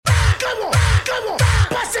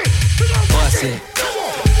Bust it.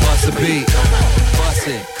 Bust a beat. Bust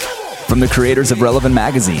it. From the creators of Relevant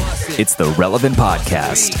Magazine, it's the Relevant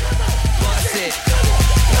Podcast. Bust it.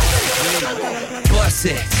 Bust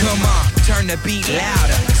it. Come on, turn the beat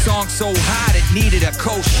louder. Song so hot it needed a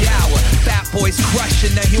cold shower. Fat boys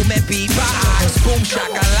crushing the human beatbox. Boom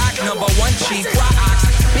shakalak, #1 chief rocks.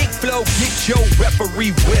 Big flow, get your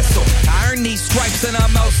referee whistle. I earn these stripes and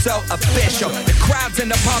I'm also official. The crowd's in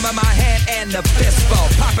the palm of my hand and the fist ball.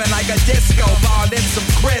 Popping like a disco ball in some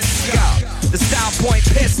Crisco. The style point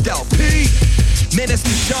pistol, P.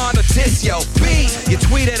 Minister Sean Otisio, B. You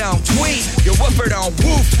tweeted on tweet, you woofered on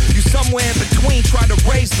woof. You somewhere in between trying to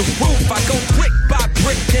raise the roof. I go brick by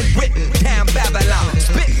brick and written down Babylon.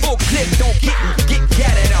 Spit full clip, don't get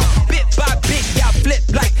it on. Bit by bit, y'all flip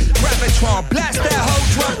like Gravitron. Blast that whole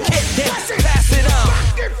drum kit, then pass it on.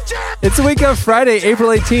 It's the week of Friday, April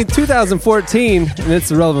 18th, 2014, and it's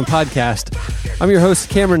the Relevant Podcast. I'm your host,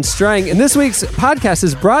 Cameron Strang, and this week's podcast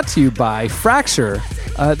is brought to you by Fracture,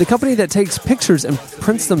 the company that takes pictures and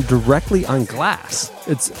prints them directly on glass.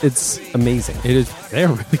 It's amazing. It is. They're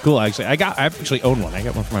really cool, actually. I actually own one. I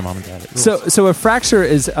got one for my mom and dad. So a Fracture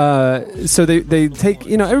is so they take,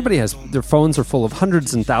 everybody has their phones are full of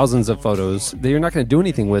hundreds and thousands of photos that you're not going to do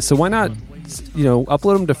anything with. So why not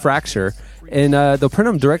upload them to Fracture? And they'll print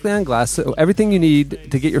them directly on glass. So everything you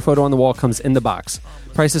need to get your photo on the wall comes in the box.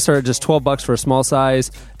 Prices start at just $12 for a small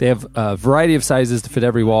size. They have a variety of sizes to fit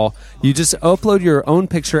every wall. You just upload your own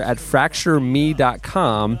picture at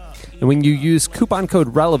fractureme.com. And when you use coupon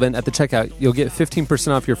code RELEVANT at the checkout, you'll get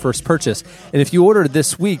 15% off your first purchase. And if you order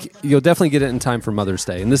this week, you'll definitely get it in time for Mother's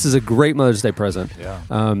Day. And this is a great Mother's Day present.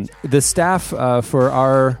 Yeah. The staff for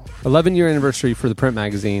our 11-year anniversary for the print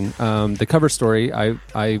magazine, the cover story,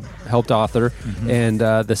 I helped author, and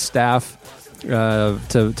the staff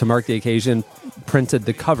to mark the occasion printed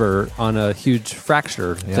the cover on a huge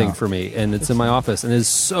Fracture thing for me, and it's in my office, and it's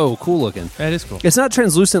so cool looking. That is cool. It's not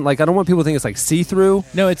translucent. Like, I don't want people to think it's like see-through.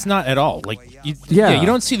 No, it's not at all. Like, you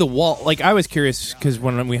don't see the wall. Like, I was curious because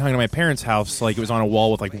when we hung it at my parents' house, like, it was on a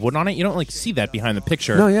wall with like wood on it. You don't like see that behind the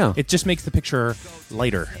picture. No, yeah. It just makes the picture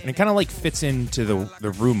lighter, and it kind of like fits into the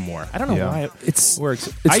room more. I don't know why it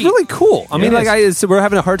works. It's really cool. I mean, we're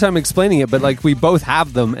having a hard time explaining it, but like we both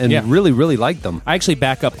have them and really, really like them. I actually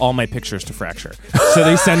back up all my pictures to Fracture, so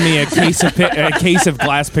they send me a case of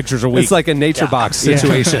glass pictures a week. It's like a nature box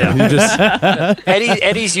situation. You just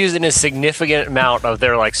Eddie's using a significant amount of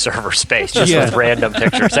their like server space just with random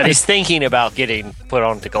pictures that he's thinking about getting put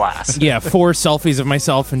onto glass. Yeah, 4 selfies of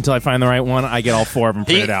myself until I find the right one. I get all 4 of them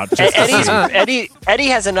printed out. Eddie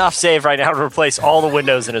has enough saved right now to replace all the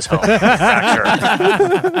windows in his home. Fracture.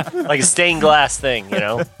 Like a stained glass thing,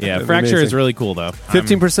 Yeah, Fracture is really cool, though.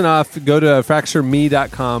 15% off. Go to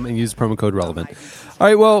fractureme.com and use promo code RELEVANT. All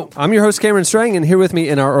right, well, I'm your host, Cameron Strang, and here with me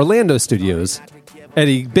in our Orlando studios,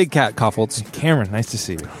 Eddie Big Cat Koffoltz. Cameron, nice to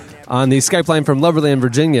see you. On the Skype line from Loverland,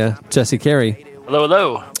 Virginia, Jesse Carey. Hello,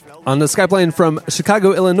 hello. On the Skype line from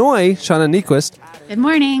Chicago, Illinois, Shauna Nyquist. Good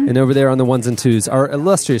morning. And over there on the ones and twos, our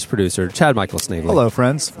illustrious producer, Chad Michael Snavely. Hello,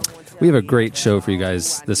 friends. We have a great show for you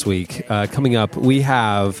guys this week. Coming up, we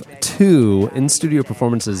have 2 in-studio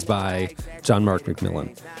performances by John Mark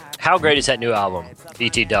McMillan. How great is that new album,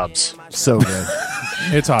 BT Dubs? So good.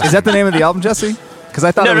 It's awesome. Is that the name of the album, Jesse? Because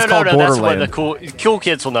I thought it was called Borderland. That's what the cool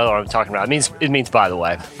kids will know what I'm talking about. It means by the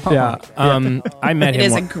way. Yeah. I met him. It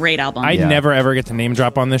is a great album. I never ever get to name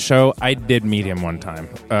drop on this show. I did meet him one time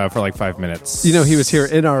for like 5 minutes. He was here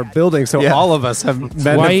in our building, so all of us have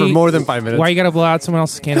met him for more than 5 minutes. Why you got to blow out someone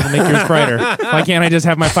else's candle to make yours brighter? Why can't I just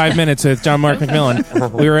have my 5 minutes with John Mark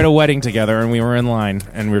McMillan? We were at a wedding together, and we were in line,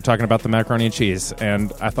 and we were talking about the macaroni and cheese.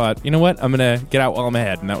 And I thought, you know what? I'm going to get out while I'm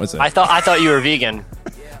ahead, and that was it. I thought you were vegan.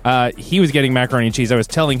 He was getting macaroni and cheese. I was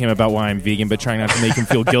telling him about why I'm vegan, but trying not to make him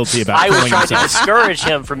feel guilty about it. I was trying to discourage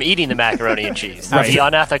him from eating the macaroni and cheese. That'd be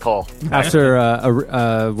unethical. After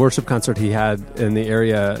a worship concert he had in the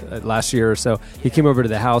area last year or so, he came over to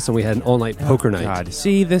the house and we had an all-night poker night. God,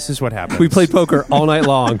 see, this is what happens. We played poker all night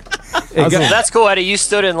long. That's cool, Eddie. You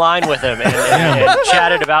stood in line with him and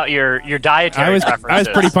chatted about your dietary preferences. I was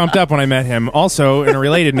pretty pumped up when I met him. Also, in a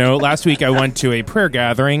related note, last week I went to a prayer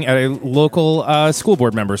gathering at a local school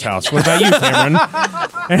board member's house. What about you, Cameron?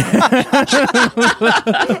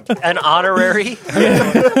 An honorary?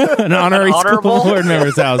 An honorary school board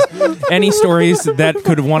member's house. Any stories that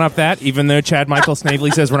could one-up that, even though Chad Michael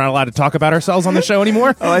Snavely says we're not allowed to talk about ourselves on the show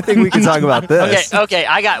anymore? Oh, I think we can talk about this. Okay.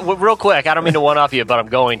 I got real quick. I don't mean to one-up you, but I'm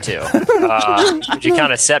going to. You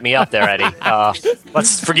kind of set me up there, Eddie.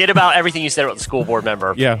 Let's forget about everything you said about the school board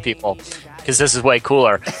member people, because this is way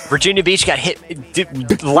cooler. Virginia Beach got hit,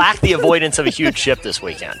 lacked the avoidance of a huge ship this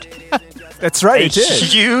weekend. That's right. A It did.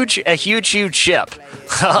 huge ship,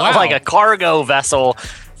 like a cargo vessel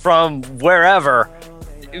from wherever,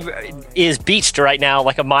 is beached right now,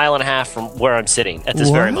 like a mile and a half from where I'm sitting at this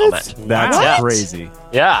very moment. That's crazy.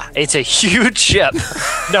 Yeah, it's a huge ship.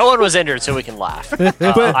 No one was injured, so we can laugh.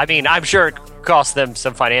 I mean, I'm sure it cost them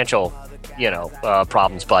some financial,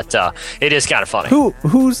 problems, but it is kind of funny.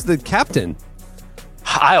 Who's the captain?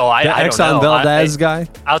 I don't know. Exxon Valdez guy?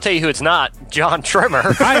 I'll tell you who it's not. John Trimmer.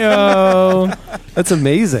 Hi-oh. That's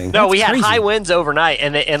amazing. No, we had high winds overnight,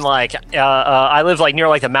 and I live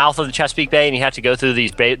near the mouth of the Chesapeake Bay, and you have to go through the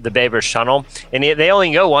Bay Bridge Tunnel, and they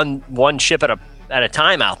only go one ship at a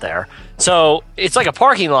time out there. So it's like a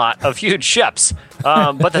parking lot of huge ships.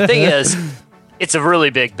 But the thing is, it's a really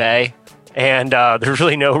big bay, and there's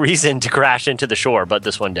really no reason to crash into the shore, but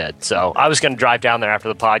this one did. So I was going to drive down there after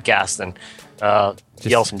the podcast and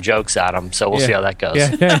yell some jokes at them. So we'll see how that goes.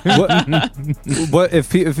 What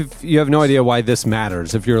if you have no idea why this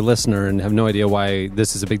matters? If you're a listener and have no idea why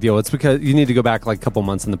this is a big deal, it's because you need to go back a couple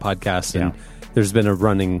months in the podcast, and there's been a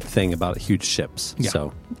running thing about huge ships. Yeah.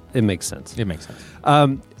 So it makes sense.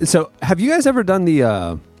 So have you guys ever done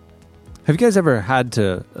have you guys ever had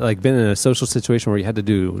to been in a social situation where you had to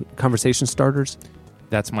do conversation starters?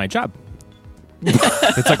 That's my job.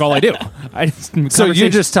 It's all I do. So you're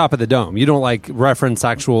just top of the dome. You don't reference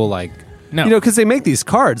actual no. Because they make these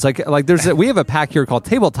cards we have a pack here called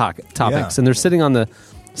Table Topics, and they're sitting on the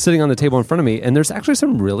table in front of me, and there's actually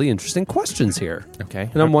some really interesting questions here. Okay,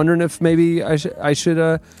 and I'm wondering if maybe I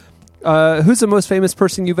should. Who's the most famous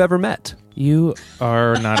person you've ever met? You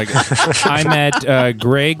are not a good... I met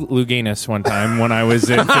Greg Louganis one time when I was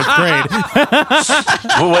in 5th grade.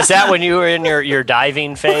 Was that when you were in your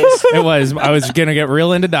diving phase? It was. I was going to get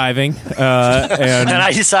real into diving. And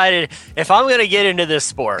I decided, if I'm going to get into this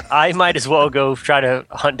sport, I might as well go try to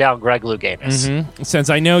hunt down Greg Louganis. Mm-hmm. Since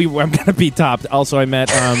I know I'm going to be topped. Also, I met...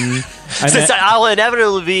 I'll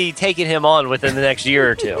inevitably be taking him on within the next year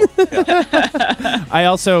or two. I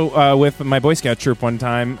also, with my Boy Scout troop one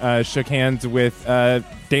time, shook hands with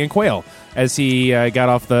Dan Quayle as he got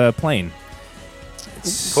off the plane.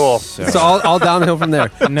 Cool. So all downhill from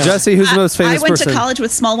there. No. Jesse, who's the most famous person? I went to college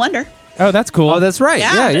with Small Wonder. Oh, that's cool. Oh, that's right.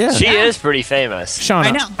 Yeah. She is pretty famous. Shauna,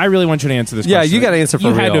 I know. I really want you to answer this question. Yeah, you got to answer for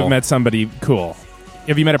real. You had to have met somebody cool.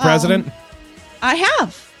 Have you met a president? I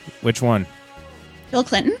have. Which one? Bill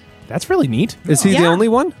Clinton. That's really neat. Is he the only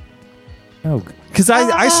one? Oh, because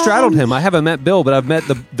I straddled him. I haven't met Bill, but I've met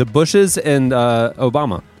the Bushes and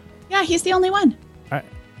Obama. Yeah, he's the only one.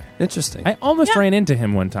 Interesting. I almost ran into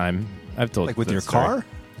him one time. I've told you with that your story. car?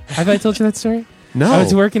 Have I told you that story? No. I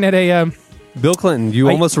was working at a... Bill Clinton, you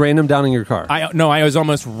almost ran him down in your car. I was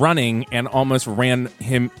almost running and almost ran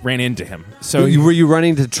into him. So were you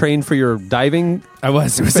running to train for your diving? I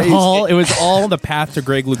was. It was all the path to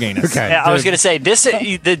Greg Louganis. Okay. Yeah, I was going to say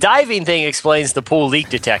the diving thing explains the pool leak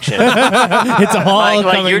detection. It's all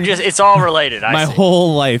it's all related. My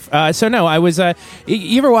whole life. So no, I was.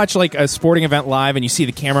 You ever watch a sporting event live and you see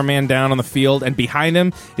the cameraman down on the field and behind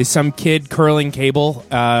him is some kid curling cable,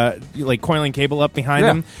 coiling cable up behind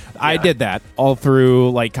him. I did that all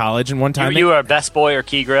through college, and one time you were a best boy or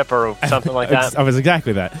key grip or something like that. I was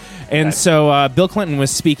exactly that. And so Bill Clinton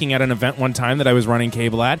was speaking at an event one time that I was running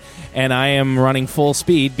cable at, and I am running full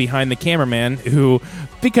speed behind the cameraman who,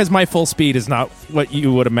 because my full speed is not what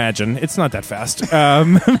you would imagine, it's not that fast.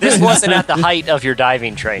 This wasn't at the height of your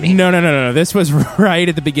diving training. No. This was right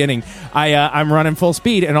at the beginning. I'm running full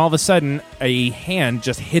speed, and all of a sudden, a hand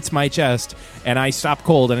just hits my chest, and I stop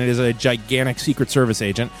cold, and it is a gigantic Secret Service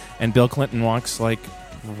agent, and Bill Clinton walks right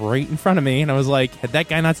in front of me, and I was like, had that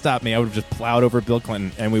guy not stopped me, I would have just plowed over Bill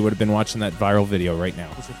Clinton, and we would have been watching that viral video right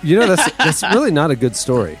now. That's really not a good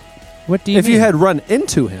story. What do you mean? If you had run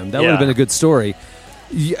into him, that would have been a good story.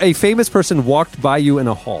 A famous person walked by you in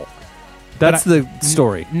a hall. That's the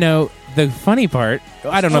story. No, the funny part,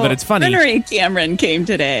 I don't know that it's funny. Henry Cameron came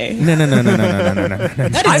today. No.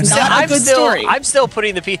 That is not a good story. I'm still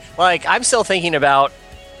putting I'm still thinking about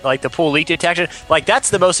the pool leak detection. That's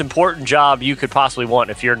the most important job you could possibly want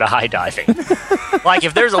if you're into high diving.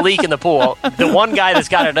 If there's a leak in the pool, the one guy that's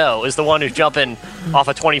got to know is the one who's jumping off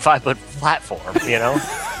a 25-foot platform,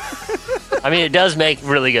 I mean, it does make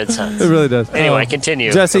really good sense. It really does. Anyway,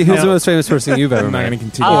 continue. Jesse, who's the most famous person you've ever met? I'm not going to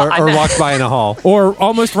continue. Or walked by in a hall. Or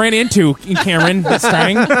almost ran into Cameron this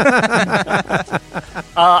time.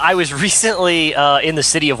 I was recently in the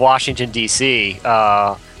city of Washington, D.C.,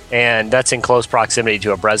 and that's in close proximity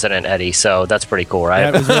to a president, Eddie, so that's pretty cool,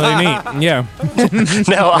 right? That was really neat. Yeah.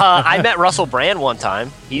 No, I met Russell Brand one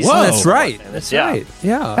time. That's right. That's right.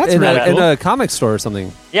 Yeah. That's in really cool. a comic store or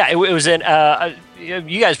something. Yeah, it was in...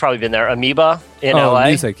 you guys probably been there. Amoeba in Oh, LA.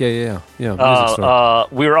 music. Yeah. Music store.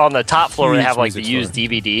 We were on the top floor. They Huge have like the music used store.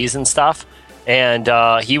 DVDs and stuff. And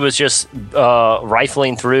he was just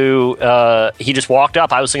rifling through. He just walked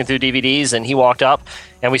up. I was looking through DVDs, and he walked up,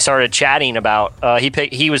 and we started chatting about.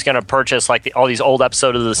 He was going to purchase like all these old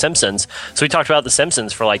episodes of The Simpsons. So we talked about The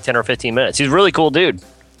Simpsons for like 10 or 15 minutes. He's a really cool dude.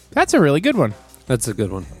 That's a really good one. That's a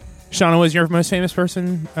good one. Shauna, was your most famous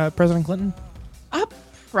person President Clinton?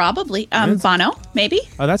 Probably. Bono, maybe.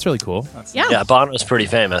 Oh, that's really cool. Yeah, Bono's pretty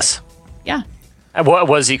famous. Yeah. What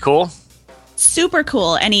was he cool? Super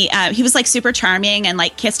cool. And he was like super charming and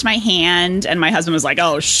like kissed my hand. And my husband was like,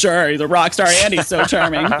 "Oh, sure, he's a rock star and he's so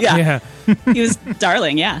charming." Yeah. He was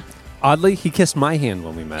darling. Yeah. Oddly, he kissed my hand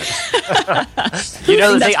when we met. You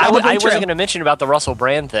know, the thing I probably wasn't true. going to mention about the Russell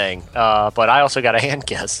Brand thing, but I also got a hand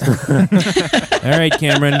kiss. All right,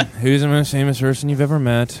 Cameron, who's the most famous person you've ever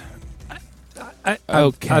met?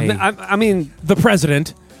 Okay. I mean, The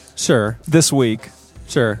president. sure. This week.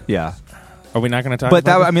 Sure. Yeah. Are we not going to talk But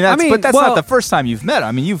about that, I mean, that's, but that's well- not the first time you've met him.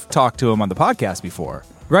 I mean, you've talked to him on the podcast before.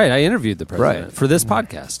 Right. I interviewed the president Right. for this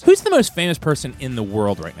podcast. Who's the most famous person in the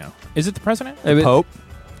world right now? Is it the president? I mean, Pope,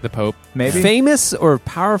 The Pope? maybe. famous or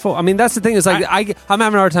powerful? I mean, that's the thing. Is like I'm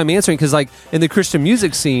having a hard time answering because, like, in the Christian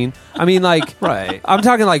music scene, I mean, like, Right. I'm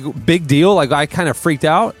talking like big deal. Like, I kind of freaked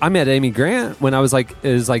out. I met Amy Grant when I was like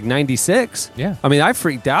 96. Yeah. I mean, I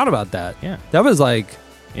freaked out about that. Yeah. That was like,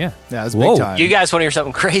 Yeah. Yeah, it's Whoa. big time. You guys want to hear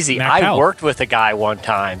something crazy? Mac I Powell. worked with a guy one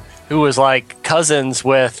time who was like cousins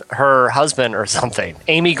with her husband or something.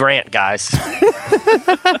 Amy Grant, guys.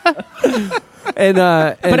 and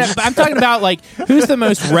But I'm talking about, like, who's the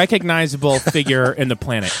most recognizable figure in the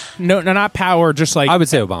planet? No, not power, just like I would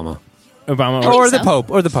say Obama. Obama. Or the so.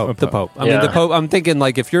 Pope. Or the Pope. The Pope. I mean, Yeah. the Pope. I'm thinking,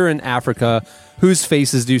 like, if you're in Africa, whose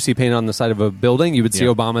faces do you see painted on the side of a building? You would see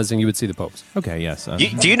Yeah. Obama's and you would see the Pope's. Okay, yes.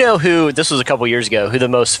 Do you know who, this was a couple years ago, who the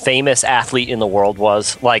most famous athlete in the world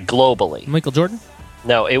was, like globally? Michael Jordan?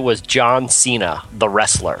 No, it was John Cena, the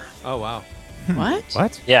wrestler. Oh, wow. What?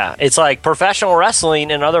 What? Yeah, it's like professional wrestling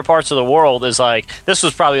in other parts of the world is like, this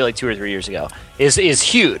was probably like 2 or 3 years ago, is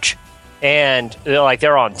huge. And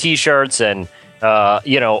they're on T-shirts and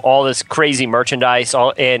all this crazy merchandise.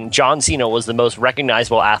 And John Cena was the most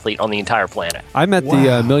recognizable athlete on the entire planet. I met the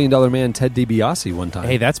 $1 Million Man Ted DiBiase one time.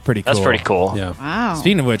 Hey, that's pretty cool. That's pretty cool. Yeah. Wow.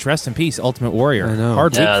 Speaking of which, rest in peace, Ultimate Warrior. I know.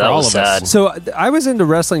 Hard week Yeah, for that all was of sad. us. So I was into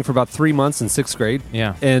wrestling for about 3 months in 6th grade.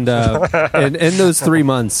 Yeah. And and in those 3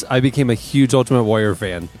 months, I became a huge Ultimate Warrior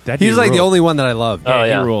fan. That He was dude like the ruled. only one that I loved. Oh,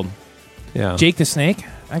 yeah. He ruled. Yeah. Jake the Snake?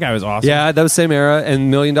 That guy was awesome. Yeah, that was same era. And $1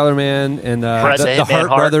 Million Man and Press the Hitman Hart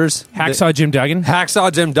Hart. Brothers. Hacksaw Jim Duggan. Hacksaw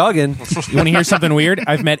Jim Duggan. You want to hear something weird?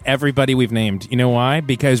 I've met everybody we've named. You know why?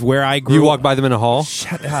 Because where I grew You walk by them in a hall.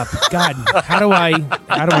 Shut up. God, how do I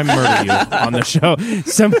murder you on the show?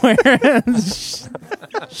 Somewhere.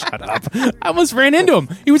 Shut up. I almost ran into him.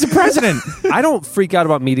 He was a president. I don't freak out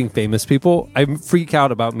about meeting famous people. I freak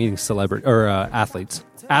out about meeting celebrity or athletes.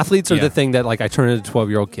 Athletes are Yeah. the thing that like I turn into a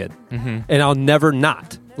 12-year-old kid, and I'll never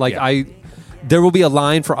not. Like Yeah. there will be a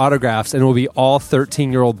line for autographs, and it will be all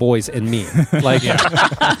 13-year-old boys and me. Like,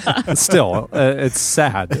 still, it's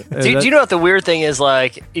sad. Do you know what the weird thing is?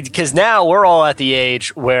 Like, because now we're all at the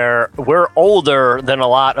age where we're older than a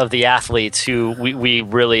lot of the athletes who we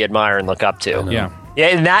really admire and look up to. Yeah. Yeah,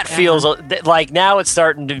 and that feels like now it's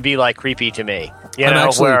starting to be like creepy to me. You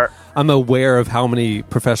know, I'm aware of how many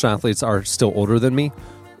professional athletes are still older than me.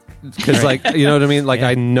 Because, like, you know what I mean? Like,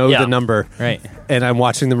 I know Yeah. the number. Right. And I'm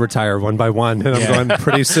watching them retire one by one. And I'm Yeah. going,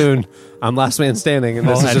 pretty soon, I'm last man standing. And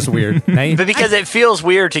this is just weird. But because it feels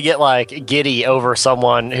weird to get like giddy over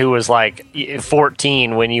someone who was like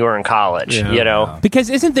 14 when you were in college, Yeah. you know?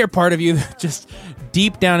 Because isn't there part of you that just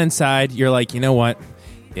deep down inside, you're like, you know what?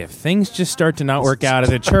 If things just start to not work out at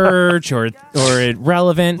the church or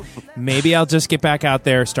irrelevant, maybe I'll just get back out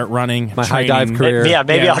there, start running. My high training. dive career. Yeah,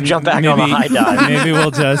 maybe I'll jump back on the high dive. Maybe we'll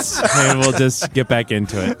just get back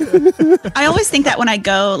into it. I always think that when I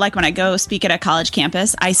go speak at a college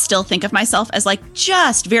campus, I still think of myself as like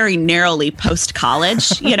just very narrowly post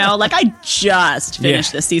college, you know, like I just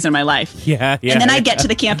finished this season of my life. Yeah. And then I get to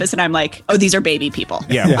the campus and I'm like, oh, these are baby people.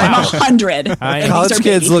 Yeah. I'm Wow. 100. and these College are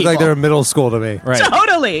kids baby look like people. they're in middle school to me. Right.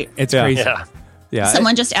 Totally. It's Yeah. crazy. Yeah. Yeah.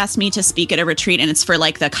 Someone just asked me to speak at a retreat, and it's for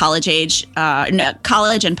like the college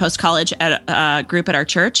and post college at a group at our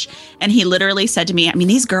church. And he literally said to me, I mean,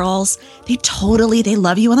 these girls, they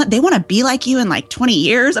love you, and they want to be like you in like 20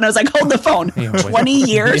 years. And I was like, hold the phone, 20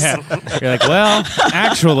 years? Yeah. You're like, well,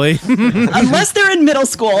 actually. Unless they're in middle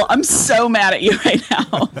school, I'm so mad at you right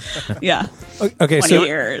now. Yeah. Okay, 20 so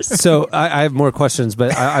years. so I have more questions,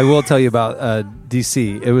 but I will tell you about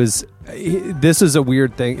DC. This is a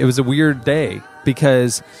weird thing. It was a weird day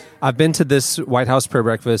because I've been to this White House prayer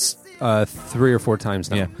breakfast 3 or 4 times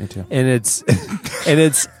now. Yeah, me too. And it's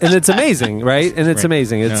it's amazing, right? And it's Right.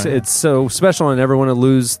 amazing. It's so special, and never want to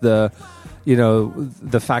lose the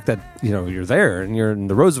fact that you're there and you're in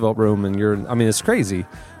the Roosevelt Room and it's crazy.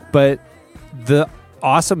 But the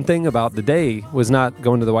awesome thing about the day was not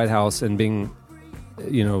going to the White House and being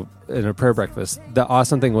in a prayer breakfast. The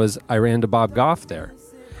awesome thing was I ran to Bob Goff there.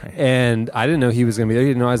 Right. And I didn't know he was going to be there. He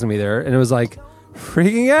didn't know I was going to be there. And it was like,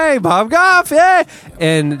 freaking yay, Bob Goff, yay!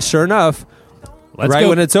 And sure enough, Let's right go.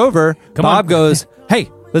 when it's over, Come Bob on. goes, hey,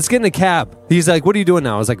 let's get in a cab. He's like, what are you doing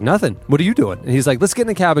now? I was like, nothing. What are you doing? And he's like, let's get in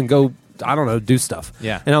a cab and go, I don't know, do stuff.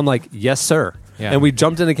 Yeah. And I'm like, yes, sir. Yeah. And we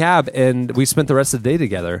jumped in a cab and we spent the rest of the day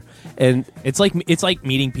together. And It's like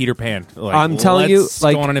meeting Peter Pan. Like, I'm telling you, let's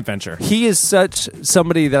like, go on an adventure. he is such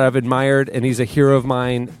somebody that I've admired, and he's a hero of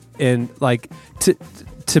mine. And like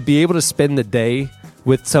to be able to spend the day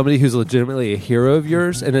with somebody who's legitimately a hero of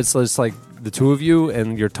yours, and it's just like the two of you,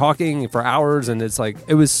 and you're talking for hours, and it's like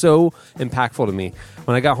it was so impactful to me.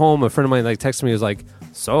 When I got home, a friend of mine like texted me, was like,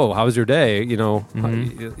 "So, how was your day?"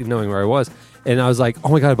 Knowing where I was, and I was like, "Oh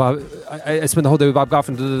my god, Bob! I spent the whole day with Bob Goff."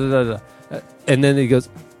 And then he goes,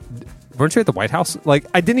 "Weren't you at the White House?" Like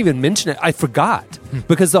I didn't even mention it. I forgot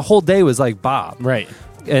because the whole day was like Bob. Right.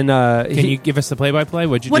 And Can you give us the play-by-play?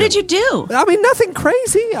 What did you do? I mean, nothing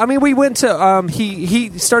crazy. I mean, we went to.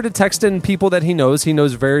 He started texting people that he knows. He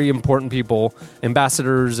knows very important people,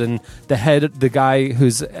 ambassadors, and the guy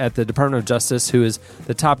who's at the Department of Justice, who is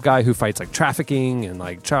the top guy who fights like trafficking and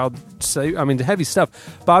like heavy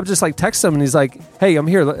stuff. Bob just like texts him and he's like, "Hey, I'm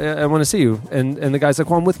here. I want to see you." And the guy's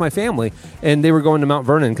like, "Well, I'm with my family," and they were going to Mount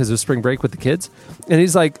Vernon because it was spring break with the kids. And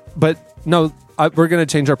he's like, "But no." We're going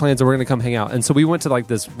to change our plans and we're going to come hang out. And so we went to like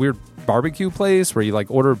this weird barbecue place where you like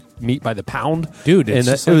order meat by the pound. Dude, it's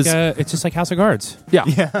and it's just like House of Cards. Yeah.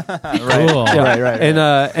 Right. Cool. Yeah. Right.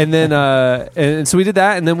 And so we did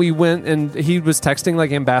that, and then we went, and he was texting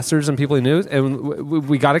like ambassadors and people he knew, and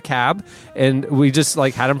we got a cab, and we just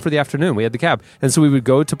like had him for the afternoon. We had the cab, and so we would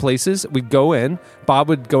go to places. We'd go in. Bob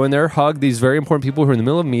would go in there, hug these very important people who are in the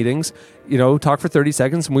middle of meetings, talk for 30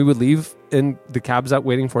 seconds, and we would leave, and the cab's out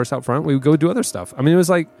waiting for us out front. We would go do other stuff. I mean, it was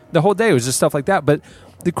like the whole day was just stuff like that. But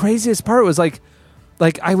the craziest part was like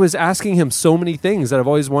I was asking him so many things that I've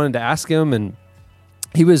always wanted to ask him, and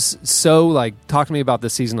he was so like talking to me about the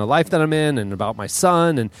season of life that I'm in and about my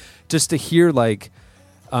son, and just to hear like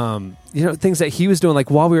things that he was doing. Like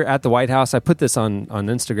while we were at the White House, I put this on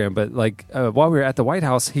Instagram, but like while we were at the White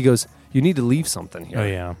House, he goes, "You need to leave something here." Oh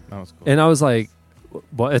yeah, that was cool. And I was like,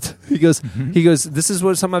 "What?" He goes, "This is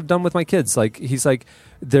something I've done with my kids." Like he's like,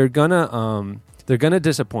 they're gonna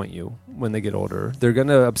disappoint you when they get older. They're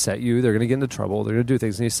gonna upset you. They're gonna get into trouble. They're gonna do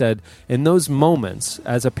things. And he said, in those moments,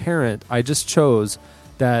 as a parent, I just chose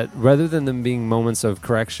that rather than them being moments of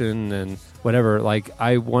correction and whatever, like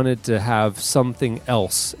I wanted to have something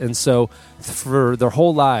else. And so for their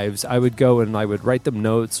whole lives, I would go and I would write them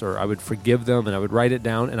notes, or I would forgive them and I would write it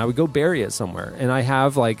down and I would go bury it somewhere. And I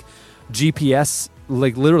have like GPS,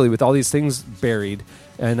 like literally with all these things buried,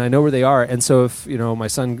 and I know where they are. And so if, my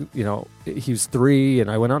son, he was 3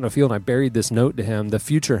 and I went out in a field and I buried this note to him, the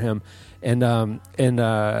future him. And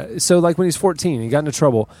so like when he's 14, he got into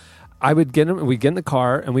trouble. We'd get in the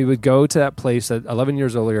car and we would go to that place that 11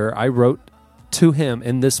 years earlier I wrote to him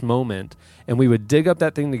in this moment, and we would dig up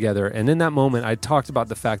that thing together. And in that moment, I talked about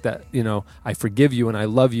the fact that, I forgive you and I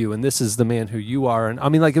love you, and this is the man who you are. And I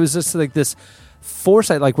mean, like, it was just like this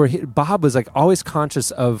foresight, like where Bob was like always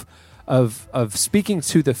conscious of speaking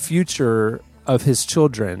to the future of his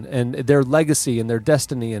children and their legacy and their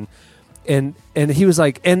destiny. And he was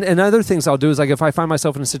like, and other things I'll do is like, if I find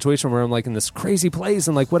myself in a situation where I'm like in this crazy place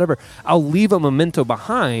and like whatever, I'll leave a memento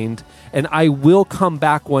behind, and I will come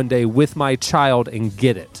back one day with my child and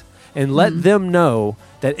get it and let them know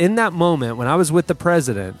that in that moment when I was with the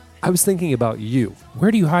president, I was thinking about you.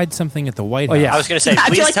 Where do you hide something at the White House? Yeah. I was going to say, I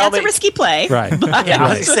please feel like tell that's me. a risky play. Right. Yeah, I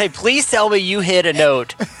was going to say, please tell me you hid a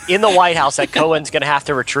note in the White House that Cohen's going to have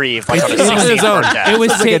to retrieve, like on a 16th birthday. It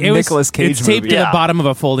was Sounds like a Nicolas Cage it's taped movie. to the Yeah. bottom of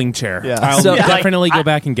a folding chair. Yeah. I'll So- definitely go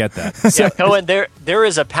back and get that. Yeah, Cohen, there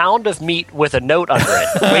is a pound of meat with a note under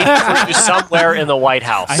it waiting for you somewhere in the White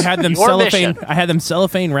House. I had them Your mission.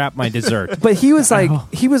 cellophane wrap my dessert. But he was like,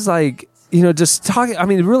 just talking. I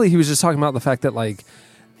mean, really, he was just talking about the fact that like,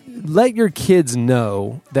 let your kids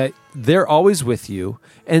know that they're always with you,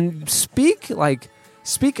 and speak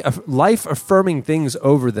life affirming things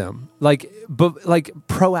over them, but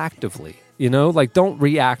proactively, like don't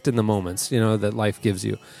react in the moments, that life gives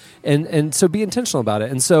you. And so be intentional about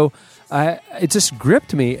it. And so it just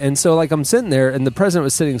gripped me. And so like I'm sitting there and the president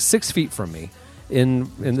was sitting 6 feet from me, in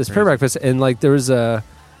this prayer breakfast, and like there was a,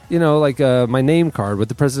 my name card with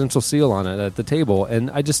the presidential seal on it at the table,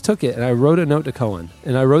 and I just took it and I wrote a note to Cohen,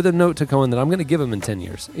 and I wrote a note to Cohen that I'm going to give him in 10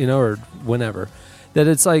 years, or whenever, that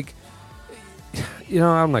it's like,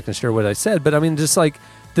 I'm not going to share what I said, but I mean, just like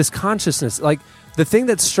this consciousness, like the thing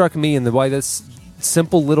that struck me and why this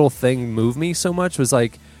simple little thing moved me so much was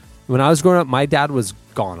like, when I was growing up, my dad was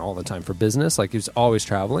gone all the time for business. Like, he was always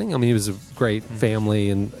traveling. I mean, he was a great family,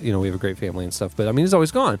 and, we have a great family and stuff. But, I mean, he's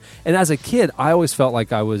always gone. And as a kid, I always felt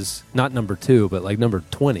like I was not number 2, but like number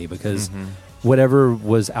 20, because whatever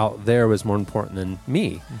was out there was more important than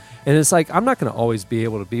me. And it's like, I'm not going to always be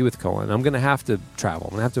able to be with Cohen. I'm going to have to travel.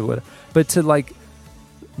 I'm going to have to whatever. But to, like,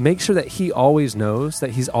 make sure that he always knows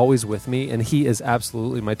that he's always with me, and he is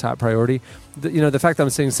absolutely my top priority. The fact that I'm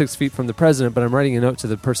sitting 6 feet from the president, but I'm writing a note to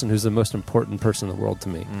the person who's the most important person in the world to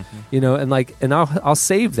me, and I'll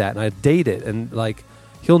save that, and I date it, and like,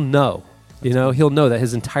 he'll know, he'll know that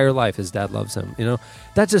his entire life his dad loves him.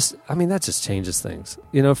 That just changes things.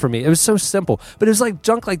 For me, it was so simple, but it was like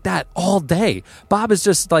junk like that all day. Bob is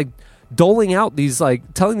just like doling out these,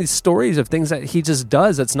 like, telling these stories of things that he just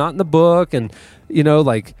does that's not in the book, and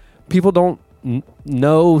like, people don't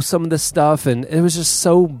know some of this stuff, and it was just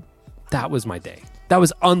so, that was my day. That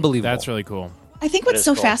was unbelievable. That's really cool. I think what's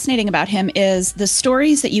so fascinating about him is the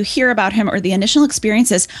stories that you hear about him, or the initial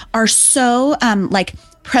experiences, are so like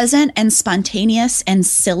present and spontaneous and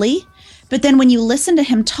silly, but then when you listen to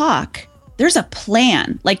him talk, there's a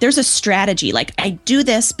plan, like there's a strategy, like, I do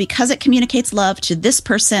this because it communicates love to this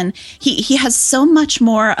person. He has so much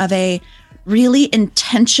more of a really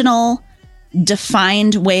intentional,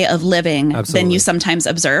 defined way of living than you sometimes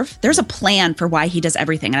observe. There's a plan for why he does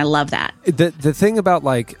everything, and I love that. The thing about,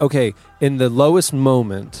 like, okay, in the lowest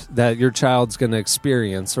moment that your child's going to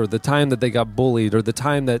experience, or the time that they got bullied, or the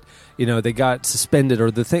time that, they got suspended, or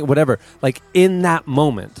the thing, whatever, like, in that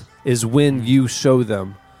moment is when you show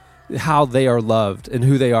them how they are loved and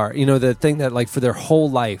who they are. The thing that, like, for their whole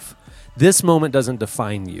life, this moment doesn't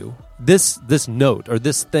define you. This note or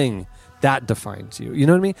this thing, that defines you. You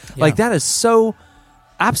know what I mean? Yeah. Like, that is so,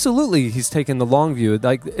 absolutely, he's taken the long view.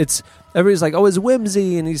 Like, it's, everybody's like, oh, it's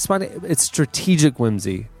whimsy, and he's finding, it's strategic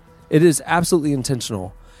whimsy. It is absolutely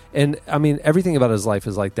intentional. And I mean, everything about his life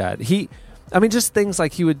is like that. Just things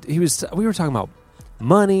like we were talking about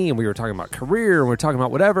money, and we were talking about career, and we were talking about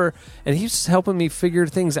whatever, and he's just helping me figure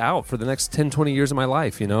things out for the next 10, 20 years of my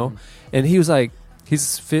life, And he was like, he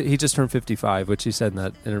just turned 55, which he said in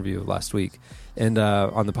that interview last week, and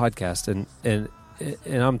on the podcast, and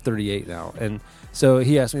I'm 38 now, and so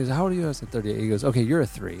he asked me, how old are you? I said 38. He goes, okay, you're a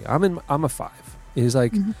 3. I'm a 5. He's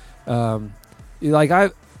like,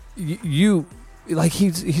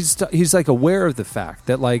 he's like aware of the fact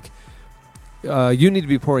that, like, you need to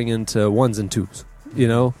be pouring into 1s and 2s.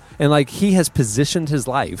 And like, he has positioned his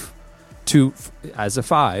life to, as a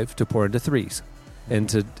 5, to pour into 3s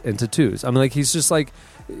and into 2s. I mean, like, he's just like,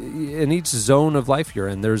 in each zone of life you're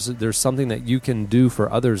in, there's something that you can do for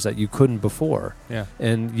others that you couldn't before. Yeah.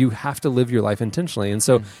 And you have to live your life intentionally. And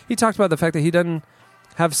so he talked about the fact that he doesn't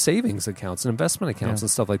have savings accounts and investment accounts and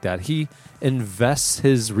stuff like that. He invests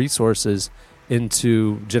his resources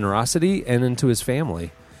into generosity and into his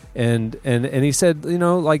family. And he said,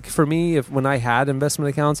 like, for me, when I had investment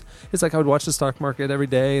accounts, it's like I would watch the stock market every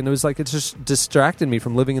day, and it was like, it just distracted me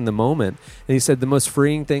from living in the moment. And he said the most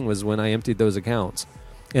freeing thing was when I emptied those accounts.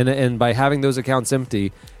 And by having those accounts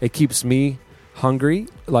empty, it keeps me hungry.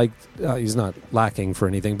 Like, he's not lacking for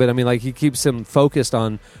anything, but I mean, like, he keeps him focused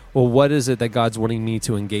on, well, what is it that God's wanting me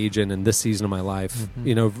to engage in this season of my life,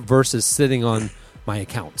 versus sitting on my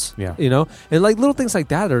accounts, and like little things like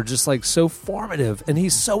that are just like so formative, and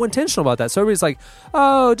he's so intentional about that. So everybody's like,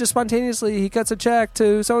 oh, just spontaneously he cuts a check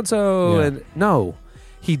to so-and-so, and no,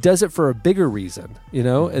 he does it for a bigger reason,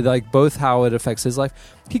 and like both how it affects his life.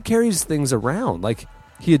 He carries things around, like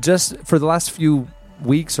he had just, for the last few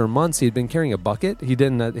weeks or months, he had been carrying a bucket. He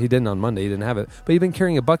didn't on Monday, he didn't have it, but he'd been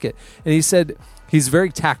carrying a bucket, and he said he's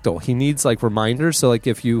very tactile. He needs like reminders. So like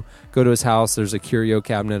if you go to his house, there's a curio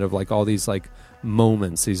cabinet of like all these like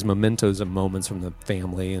moments, these mementos of moments from the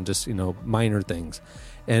family, and just minor things,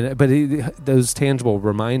 but those tangible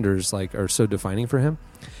reminders like are so defining for him.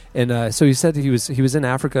 And so he said he was in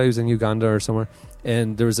Africa, he was in Uganda or somewhere,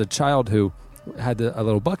 and there was a child who had a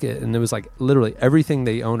little bucket, and it was like literally everything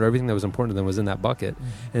they owned or everything that was important to them was in that bucket.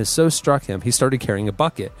 And it so struck him, he started carrying a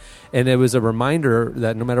bucket, and it was a reminder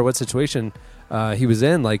that no matter what situation he was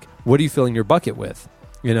in, like, what are you filling your bucket with?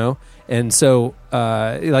 And so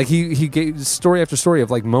like he gave story after story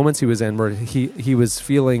of like moments he was in where he was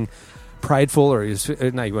feeling prideful, or he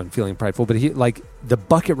wasn't feeling prideful, but he, like, the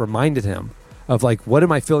bucket reminded him of like, what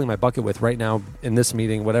am I filling my bucket with right now in this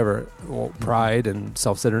meeting, whatever, well, pride and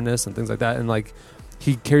self-centeredness and things like that. And like,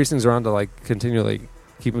 he carries things around to like continually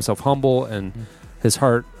keep himself humble and his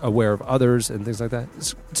heart aware of others and things like that.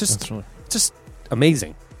 It's just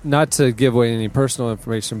amazing. Not to give away any personal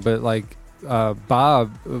information, but like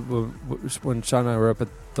Bob, when Sean and I were up at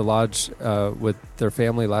the lodge with their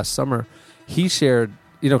family last summer, he shared,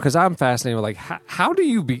 because I'm fascinated with like, how did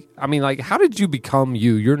you become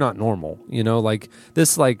you? You're not normal, like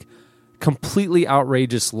this like completely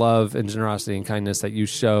outrageous love and generosity and kindness that you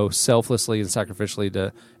show selflessly and sacrificially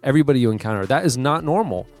to everybody you encounter. That is not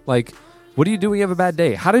normal. Like, what do you do when you have a bad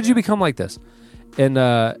day? How did you become like this? And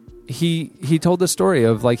he told the story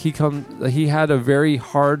of like he had a very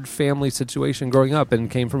hard family situation growing up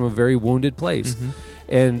and came from a very wounded place,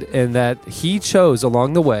 and that he chose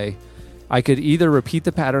along the way, I could either repeat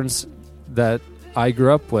the patterns that I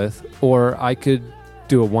grew up with, or I could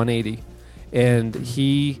do a 180. And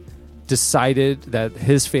he decided that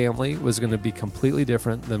his family was going to be completely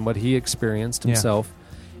different than what he experienced himself.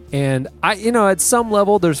 And I, at some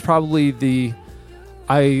level, there's probably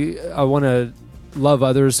I want to love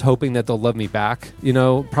others hoping that they'll love me back,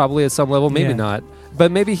 probably at some level, maybe not.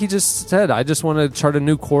 But maybe he just said, I just want to chart a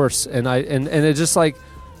new course. And it just like,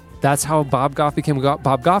 that's how Bob Goff became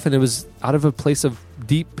Bob Goff, and it was out of a place of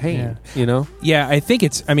deep pain, Yeah, I think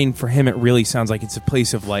for him, it really sounds like it's a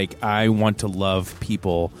place of like, I want to love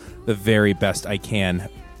people the very best I can,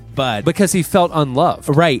 but because he felt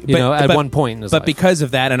unloved, right? At one point in his life. Because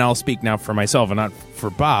of that, and I'll speak now for myself and not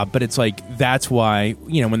for Bob, but it's like, that's why,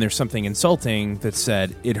 when there's something insulting that's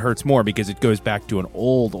said, it hurts more because it goes back to an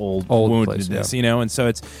old woundedness, place, and so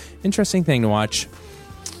it's an interesting thing to watch.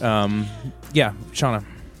 Shauna.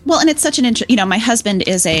 Well, and it's such an my husband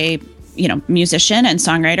is a musician and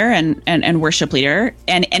songwriter and worship leader,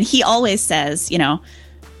 and he always says, you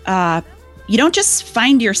don't just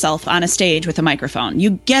find yourself on a stage with a microphone.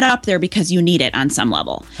 You get up there because you need it on some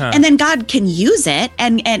level, and then God can use it,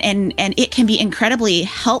 and it can be incredibly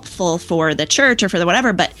helpful for the church or for the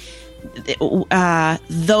whatever. But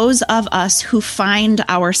those of us who find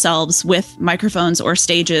ourselves with microphones or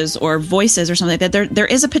stages or voices or something like that, there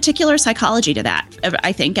is a particular psychology to that,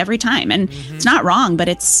 I think, every time. And it's not wrong, but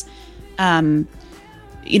it's,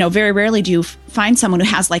 very rarely do you find someone who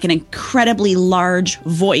has like an incredibly large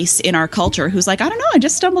voice in our culture who's like, I don't know, I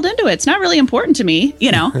just stumbled into it. It's not really important to me.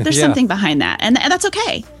 There's something behind that. And that's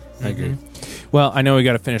okay. I agree. Well, I know we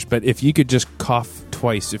got to finish, but if you could just cough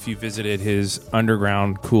twice if you visited his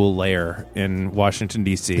underground cool lair in Washington,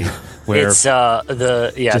 D.C., where it's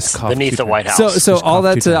beneath the White House. So all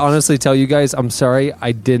that to honestly tell you guys, I'm sorry,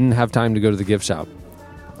 I didn't have time to go to the gift shop.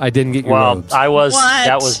 I didn't get your robes. That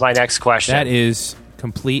was my next question. That is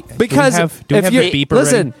complete. Because do we have the beeper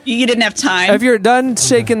listen, ready? You didn't have time. If you're done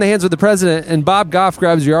shaking the hands with the president and Bob Goff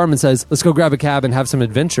grabs your arm and says, let's go grab a cab and have some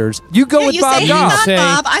adventures, you go with Bob Goff. Hang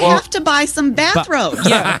on, Bob, I have to buy some bathrobes.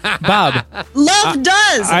 Bob. Love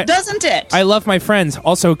doesn't it? I love my friends.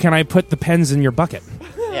 Also, can I put the pens in your bucket?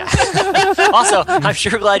 Yeah. Also, I'm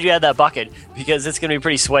sure glad you had that bucket because it's going to be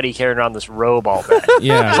pretty sweaty carrying around this robe all day.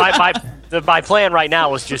 Yeah. My plan right now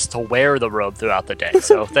was just to wear the robe throughout the day.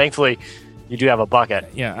 So thankfully, you do have a bucket.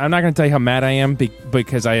 Yeah, I'm not going to tell you how mad I am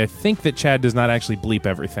because I think that Chad does not actually bleep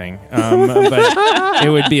everything. But it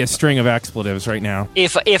would be a string of expletives right now.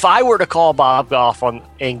 If I were to call Bob Goff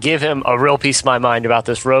and give him a real piece of my mind about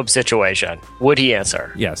this robe situation, would he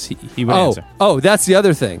answer? Yes, he would answer. Oh, that's the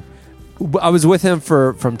other thing. I was with him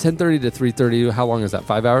from 10:30 to 3:30. How long is that?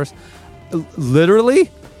 5 hours?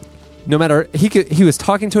 Literally, no matter he was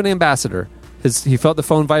talking to an ambassador. He felt the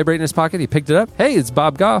phone vibrate in his pocket. He picked it up. Hey, it's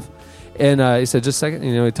Bob Goff. And he said, just a second.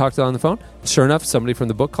 He talked on the phone. Sure enough, somebody from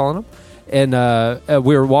the book calling him. And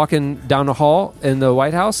we were walking down the hall in the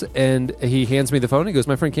White House, and he hands me the phone. He goes,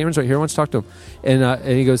 my friend Cameron's right here. I want to talk to him. And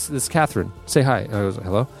he goes, this is Catherine. Say hi. And I goes,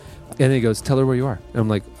 hello. And then he goes, tell her where you are. And I'm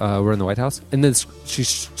like, we're in the White House. And then she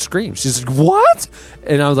screams. She's like, what?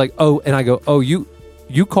 And I was like, oh. And I go, oh, you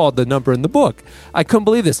called the number in the book. I couldn't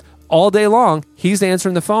believe this. All day long, he's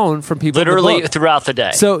answering the phone from people. Literally throughout the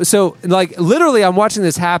day. So like literally, I'm watching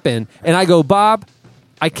this happen, and I go, Bob,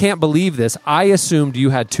 I can't believe this. I assumed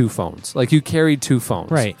you had two phones, like you carried two phones,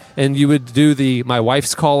 right? And you would do my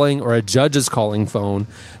wife's calling or a judge's calling phone,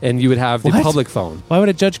 and you would have the public phone. Why would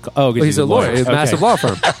a judge? He's a lawyer, a massive law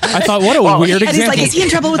firm. I thought, what a weird and example. he's like, is he in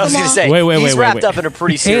trouble with the law? Say, he's wrapped up in a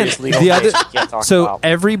pretty serious legal case. So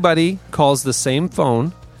everybody calls the same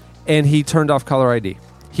phone, and he turned off caller ID.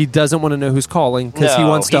 He doesn't want to know who's calling because he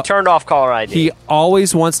wants to. He turned off caller ID. He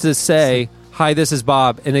always wants to say, "Hi, this is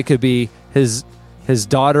Bob," and it could be his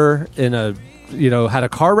daughter in a had a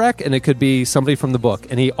car wreck, and it could be somebody from the book,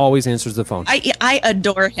 and he always answers the phone. I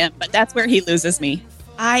adore him, but that's where he loses me.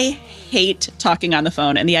 I hate talking on the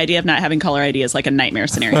phone, and the idea of not having caller ID is like a nightmare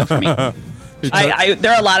scenario for me.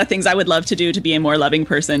 There are a lot of things I would love to do to be a more loving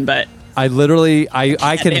person, but I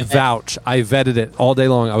can vouch. I vetted it all day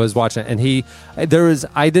long. I was watching it, and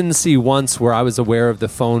I didn't see once where I was aware of the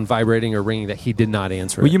phone vibrating or ringing that he did not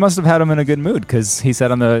answer. Well, it. you must have had him in a good mood because he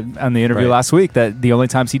said on the interview last week that the only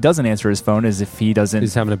times he doesn't answer his phone is if he doesn't.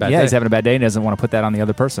 He's having a bad day. Yeah, he's having a bad day and doesn't want to put that on the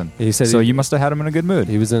other person. He said so. You must have had him in a good mood.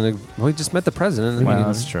 He was he just met the president. Well,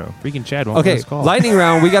 that's true. Freaking Chad won't Okay, call. lightning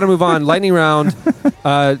round. We got to move on. Lightning round.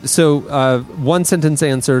 One sentence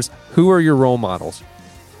answers. Who are your role models?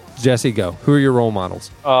 Jesse, go. Who are your role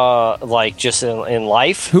models? Like just in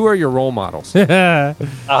life. Who are your role models? My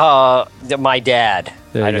dad.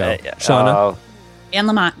 There you go. Shauna? Anne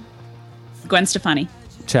Lamott, Gwen Stefani,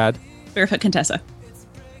 Chad? Barefoot Contessa.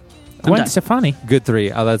 Gwen Stefani. Good 3.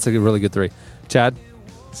 That's a really good 3. Chad?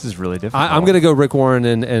 This is really difficult. I'm going to go Rick Warren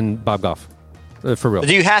and Bob Goff. For real.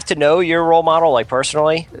 Do you have to know your role model, like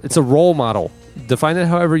personally? It's a role model. Define it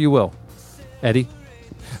however you will. Eddie?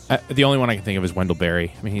 The only one I can think of is Wendell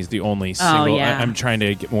Berry. I mean, he's the only single. yeah. I'm trying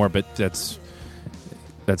to get more, but that's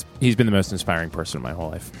he's been the most inspiring person in my whole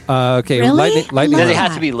life. Okay, Really? lightning Does he round.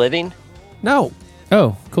 have to be living? No.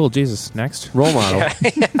 Oh, cool. Jesus. Next. Role model.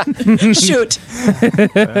 Shoot.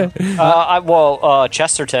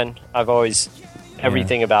 Chesterton. I've always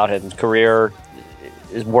everything about his career,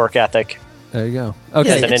 his work ethic. There you go. His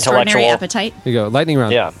Okay. an extraordinary intellectual- appetite. Here you go. Lightning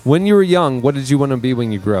round. Yeah. When you were young, what did you want to be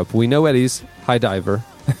when you grew up? We know Eddie's high diver.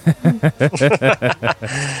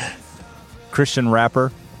 Christian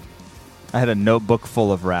rapper. I had a notebook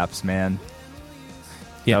full of raps, man.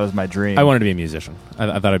 Yeah. That was my dream. I wanted to be a musician.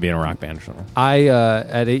 I thought I'd be in a rock band or something. I,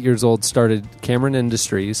 at 8 years old, started Cameron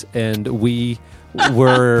Industries, and we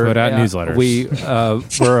were Put out newsletters.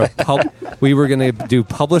 We were going to do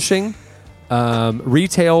publishing,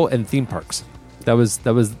 retail, and theme parks. That was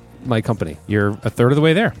my company. You're a third of the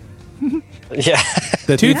way there. Yeah.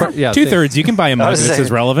 The theme park- Two-thirds. You can buy a mug was that saying-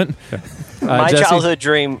 says relevant. My Jesse? childhood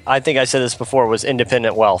dream, I think I said this before, was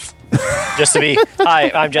independent wealth. Just to be, hi,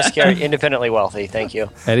 I'm Jesse Carey, independently wealthy. Thank you.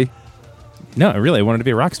 Eddie? No, really, I wanted to be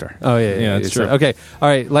a rock star. Oh, yeah, that's true. Okay. All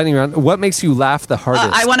right, lightning round. What makes you laugh the hardest?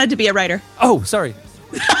 I wanted to be a writer. Oh, sorry.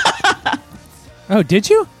 Oh, did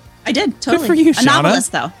you? I did, totally. for you, a Shauna.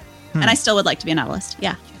 novelist, though. And I still would like to be a novelist.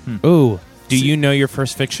 Yeah. Oh, do you know your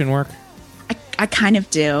first fiction work? I kind of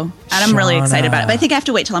do. And I'm really excited about it. But I think I have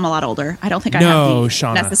to wait till I'm a lot older. I don't think I have the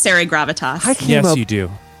Shauna. necessary gravitas. I came Yes, up, you do.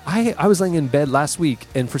 I was laying in bed last week,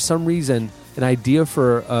 and for some reason, an idea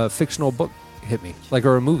for a fictional book hit me,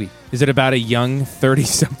 or a movie. Is it about a young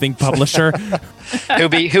 30-something publisher? Who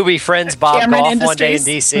befriends Bob Cameron Goff one day in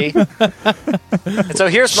Industries. D.C. And so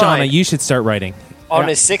here's Shauna, mine. you should start writing. On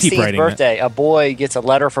his Keep 16th writing it. birthday, a boy gets a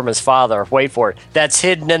letter from his father. Wait for it. That's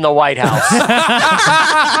hidden in the White House.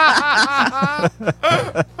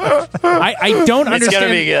 I don't It's understand.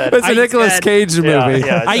 gonna be good. It's a Nicolas Cage movie.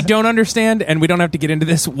 Yeah. I don't understand, and we don't have to get into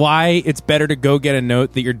this, why it's better to go get a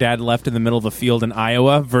note that your dad left in the middle of a field in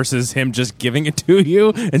Iowa versus him just giving it to you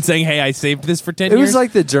and saying, hey, I saved this for 10 It years. was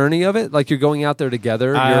like the journey of it. Like you're going out there together.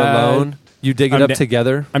 You're alone. You dig it I'm up da-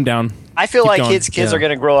 together. I'm down. I feel Keep like going. kids are going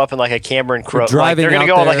to grow up in like a Cameron Crowe. driving they're going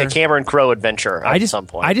to out go on like there. a Cameron Crowe adventure at some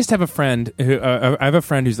point. I just have a friend who I have a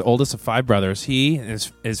friend who's the oldest of 5 brothers. He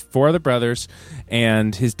is 4 other brothers,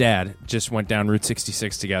 and his dad just went down Route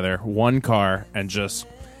 66 together, one car, and just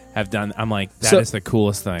have done. I'm like, that is the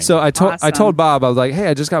coolest thing. So I told Awesome. Bob, I was like, hey,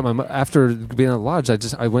 I just got my after being at the lodge, I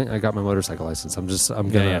got my motorcycle license. I'm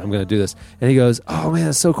gonna do this. And he goes, oh man,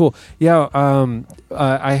 that's so cool. Yeah,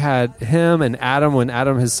 I had him and Adam when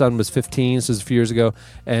his son was 15, so it was a few years ago,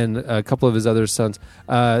 and a couple of his other sons.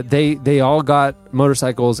 They all got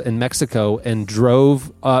motorcycles in Mexico and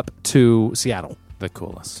drove up to Seattle. the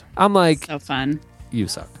coolest. I'm like, So fun. you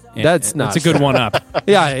suck. Yeah, That's not. It's a good one up.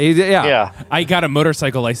 Yeah. yeah. I got a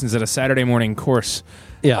motorcycle license at a Saturday morning course.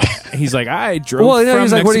 Yeah. He's like, I drove Well, from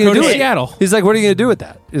he's like, what are you Mexico gonna to do? Seattle. He's like, what are you gonna do with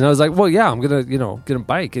that? And I was like, well, yeah, I'm gonna, get a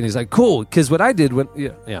bike. And he's like, cool, because what I did when,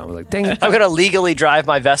 I was like, dang it. I'm going to legally drive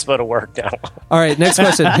my Vespa to work now. All right, next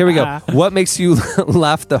question. Here we go. What makes you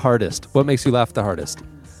laugh the hardest? What makes you laugh the hardest?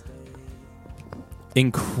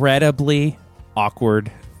 Incredibly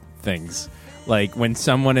awkward things. Like when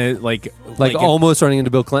someone is like almost running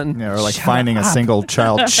into Bill Clinton. Yeah, or like finding a single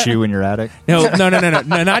child shoe in your attic. No,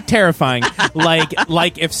 not terrifying.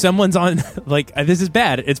 Like if someone's on, like this is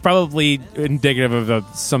bad. It's probably indicative of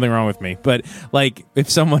something wrong with me. But like if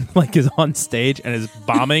someone like is on stage and is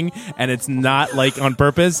bombing and it's not like on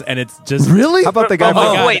purpose and it's just Really? How about the guy? Oh my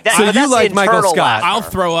God. Wait, so you that's like Michael internal Scott? laughter. I'll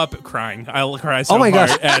throw up crying. I'll cry so Oh my hard.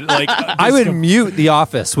 gosh. And, like, I would mute The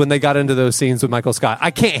Office when they got into those scenes with Michael Scott.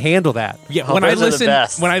 I can't handle that. Yeah, Oh, when I those are the listen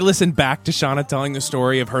best. when I listen back to Shauna telling the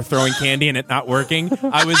story of her throwing candy and it not working,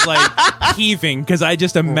 I was like heaving because I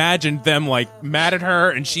just imagined them like mad at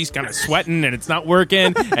her and she's kind of sweating and it's not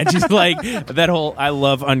working and she's like that whole. I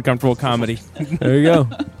love uncomfortable comedy. There you go.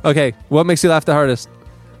 Okay, what makes you laugh the hardest?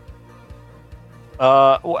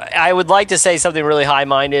 I would like to say something really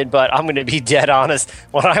high-minded, but I'm going to be dead honest.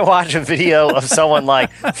 When I watch a video of someone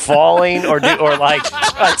like falling or like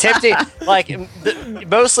attempting, like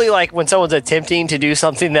mostly like when someone's attempting to do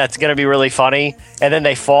something that's going to be really funny, and then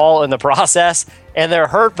they fall in the process, and they're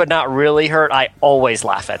hurt but not really hurt, I always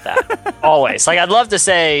laugh at that. Always. Like I'd love to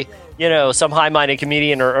say, some high-minded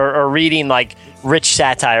comedian or reading like rich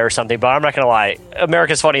satire or something, but I'm not going to lie.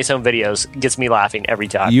 America's Funniest Home Videos gets me laughing every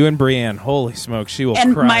time. You and Brienne, holy smoke, she will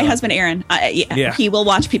And cry. my husband Aaron, Yeah. he will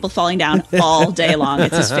watch people falling down all day long.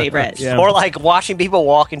 It's his favorite. Yeah. Or like watching people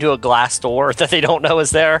walk into a glass door that they don't know is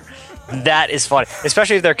there. That is funny,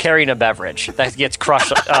 especially if they're carrying a beverage that gets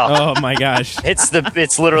crushed. Oh, Oh my gosh. it's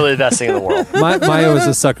literally the best thing in the world. Maya was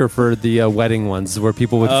a sucker for the wedding ones where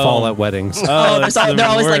people would fall at weddings. That's the They're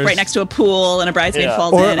always like worst. right next to a pool and a bridesmaid Yeah.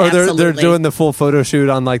 falls Or in. they're Absolutely. doing the full photo shoot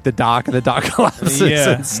on like the dock and the dock collapses Yeah.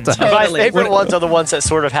 and stuff. My Totally. favorite ones are the ones that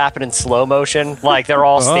sort of happen in slow motion, like they're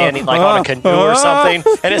all standing like on a canoe or something,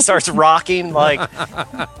 and it starts rocking. Like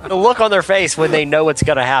the look on their face when they know it's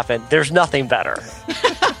going to happen. There's nothing better.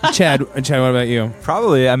 Chad, what about you?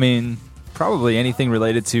 Probably anything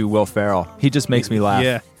related to Will Ferrell. He just makes me laugh.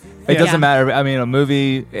 Yeah. It Yeah. doesn't matter. I mean, a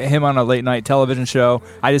movie, him on a late night television show.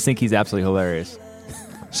 I just think he's absolutely hilarious.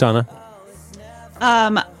 Shauna?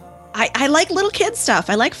 I like little kid stuff.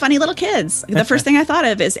 I like funny little kids. The first thing I thought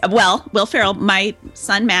of is, Will Ferrell. My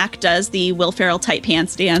son Mac does the Will Ferrell tight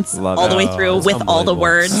pants dance Love all it. the way through That's with all the unbelievable.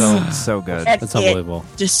 words. So good. And That's unbelievable.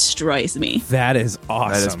 It destroys me. That is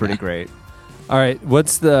awesome. That is pretty great. All right,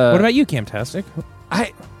 what's the... What about you, Camtastic?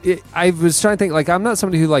 I was trying to think, like, I'm not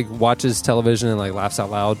somebody who, like, watches television and, like, laughs out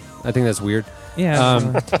loud. I think that's weird.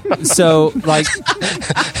 Yeah. So, like...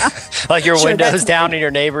 Like your Sure, windows that's- down and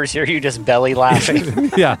your neighbors hear you just belly laughing.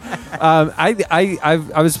 yeah.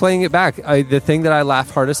 I was playing it back. The thing that I laugh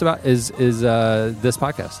hardest about is this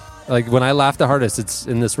podcast. Like, when I laugh the hardest, it's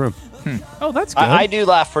in this room. Oh, that's good. I do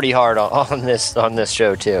laugh pretty hard on this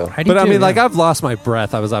show too. I do But I too, mean, like, yeah. I've lost my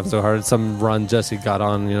breath. I was laughing so hard at some run Jesse got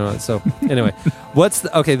on, So anyway,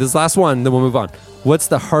 this last one, then we'll move on. What's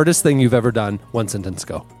the hardest thing you've ever done? One sentence,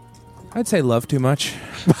 go. I'd say love too much.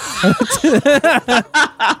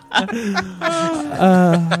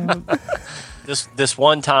 This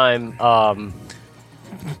one time,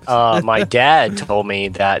 my dad told me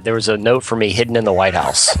that there was a note for me hidden in the White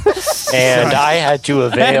House, and I had to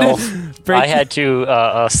avail. I had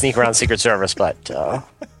to sneak around Secret Service, but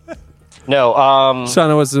no.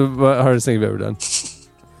 Shauna, what's the hardest thing you've ever done?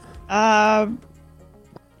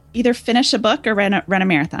 Either finish a book or run a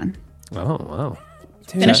marathon. Oh, wow.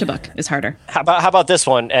 Finish a book is harder. How about this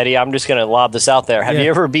one, Eddie? I'm just going to lob this out there. Have you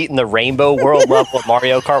ever beaten the Rainbow World level of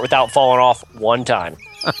Mario Kart without falling off one time?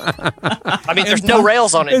 I mean, there's no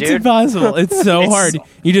rails on it, It's dude. impossible. It's so It's hard.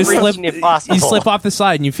 You just slip. freaking impossible. You slip off the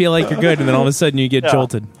slide and you feel like you're good, and then all of a sudden you get Yeah.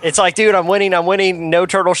 jolted. It's like, dude, I'm winning. No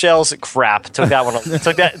turtle shells. Crap. Took that one.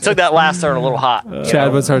 took that last turn a little hot.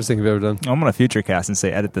 Chad, what's the hardest thing you've ever done? I'm going to future cast and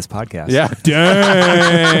say edit this podcast. Yeah.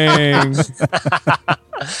 Dang.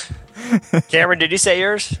 Cameron, did you say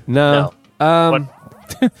yours? No. What?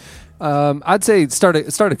 I'd say start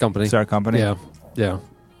a company. Start a company? Yeah.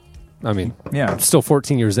 I mean, Yeah. I'm still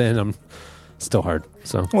 14 years in. I'm still hard.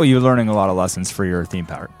 So Well, you're learning a lot of lessons for your theme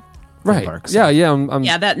park. right. park, so- Yeah. I'm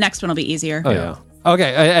Yeah, that next one will be easier. Oh yeah.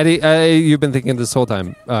 Okay, Eddie, you've been thinking this whole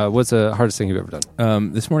time. What's the hardest thing you've ever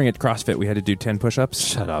done? This morning at CrossFit, we had to do 10 push-ups.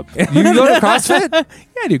 Shut up. You go to CrossFit? Yeah,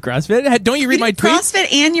 I do CrossFit. Don't you read my tweets?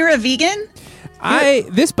 CrossFit and you're a vegan?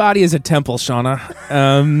 This body is a temple,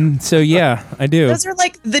 Shauna. So yeah, I do. Those are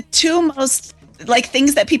like the two most like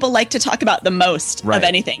things that people like to talk about the most of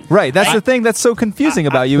anything. Right. That's the thing that's so confusing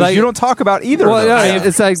about you. Is you don't talk about either of those. Yeah,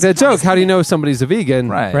 it's like the joke. How do you know somebody's a vegan?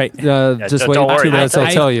 Right. Just wait don't worry. 2 minutes.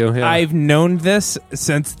 I'll tell you. Yeah. I've known this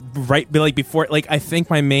since before. Like, I think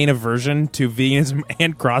my main aversion to veganism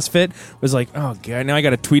and CrossFit was like, oh god, now I got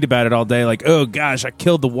to tweet about it all day. Like, oh gosh, I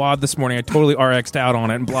killed the WOD this morning. I totally RX'd out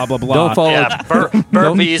on it and blah blah blah. Don't follow. Yeah,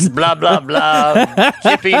 burpees, blah blah blah,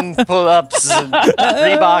 shipping pull-ups,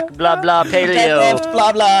 Reebok, blah blah, paleo. Deadlift,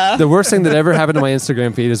 blah blah. The worst thing that ever happened to my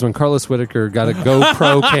Instagram feed is when Carlos Whitaker got a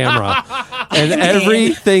GoPro camera, and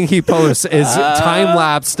everything he posts is time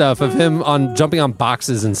lapse stuff of him on jumping on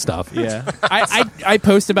boxes and stuff. Yeah, I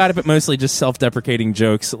post about it, but mostly just self-deprecating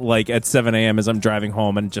jokes, like at 7 a.m. as I'm driving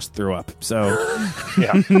home and just threw up. So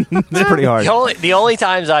Yeah. It's pretty hard. The only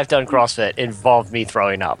times I've done CrossFit involved me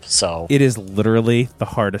throwing up. So it is literally the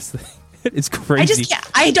hardest thing. It's crazy.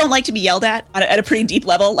 I don't like to be yelled at a pretty deep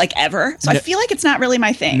level, like ever. So I feel like it's not really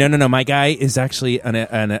my thing. No. My guy is actually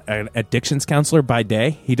an addictions counselor by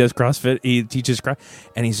day. He does CrossFit. He teaches CrossFit.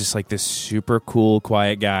 And he's just like this super cool,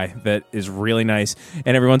 quiet guy that is really nice.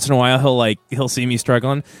 And every once in a while, he'll see me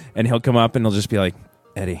struggling, and he'll come up and he'll just be like,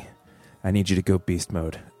 Eddie, I need you to go beast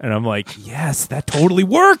mode. And I'm like, yes, that totally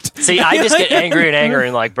worked. See, I just get angry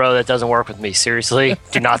and like, bro, that doesn't work with me. Seriously,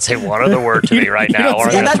 do not say one other word to me right now, or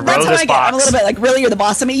I'm going to throw that's how this I get. I'm a box. little bit like, really, you're the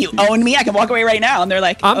boss of me? You own me? I can walk away right now. And they're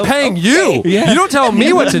like, I'm paying okay. you. You don't tell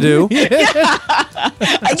me what to do.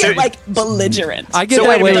 I get like belligerent. I get So that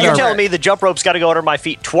wait a way minute, with you're our- telling me the jump rope's got to go under my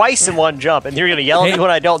feet twice in one jump, and you're going to yell at me when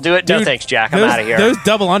I don't do it? No Dude, thanks, Jack. I'm out of here. Those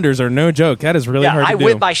double unders are no joke. That is really hard I to do.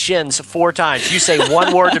 whip my shins 4 times. You say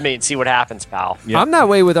one word to me and see what happens, pal. I'm that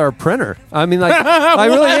way with our printer. I mean, like, I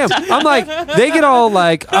really am. I'm like, they get all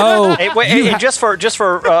like, oh, Hey, wait, hey, just for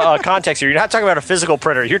context here, you're not talking about a physical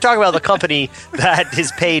printer. You're talking about the company that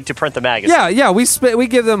is paid to print the magazine. yeah. We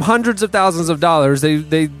give them hundreds of thousands of dollars. They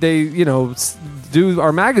do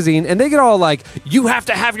our magazine, and they get all like, you have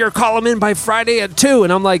to have your column in by Friday at 2,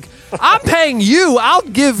 and I'm like, I'm paying you.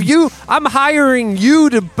 I'm hiring you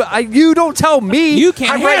to. You don't tell me. You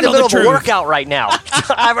can't I'm right in the handle middle the of a truth. workout right now.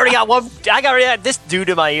 I've already got one. I already had this dude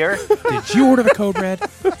in my ear. Did you order the code red?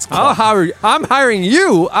 I'm hiring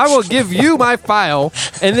you. I will give you my file,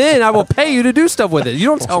 and then I will pay you to do stuff with it. You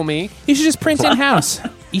don't tell me. You should just print in house.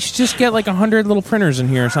 You should just get like 100 little printers in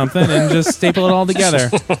here or something and just staple it all together.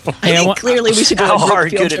 Hey, I think clearly we should do How a group hard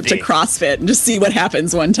field could trip it to be? CrossFit and just see what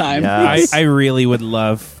happens one time. I really would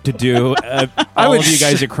love to do all of you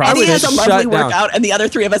guys at And CrossFit. he has a shut lovely down. workout, and the other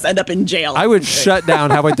 3 of us end up in jail. I would shut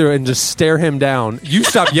down halfway through and just stare him down. You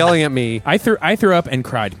stop yelling at me. I threw up and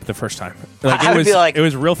cried the first time. Like, I would be like- it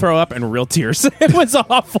was real throw up and real tears. It was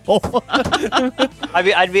awful.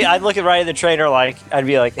 I'd look at right at the trainer like I'd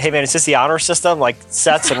be like, hey man, is this the honor system, like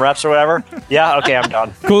sets and reps or whatever? Yeah, okay, I'm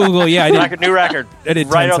done. Cool. Yeah, I did. New record. I did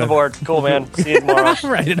Right 10 on the sets. board. Cool, man. See you tomorrow.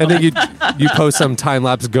 Right. And then you post some time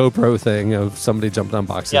lapse GoPro thing of somebody jumping on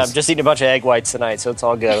boxes. Yeah, I'm just eating a bunch of egg whites tonight, so it's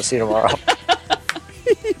all good. I'll see you tomorrow.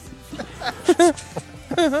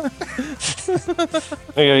 I'm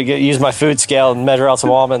gonna use my food scale and measure out some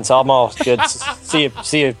almonds. I'm all good. See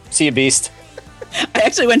you, beast. I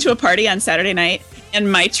actually went to a party on Saturday night,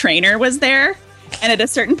 and my trainer was there. And at a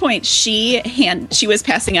certain point, she was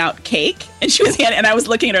passing out cake, and and I was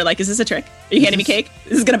looking at her like, "Is this a trick? Are you handing me cake?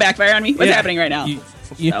 This is going to backfire on me. What's happening right now?"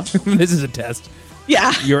 This is a test.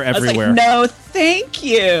 Yeah, You're I was like, everywhere. no, thank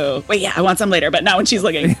you. Wait, yeah, I want some later, but not when she's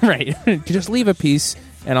looking. Right. Just leave a piece,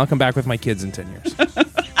 and I'll come back with my kids in 10 years.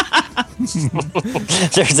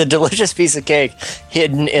 There's a delicious piece of cake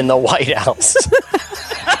hidden in the White House.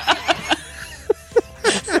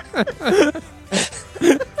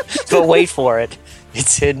 But wait for it.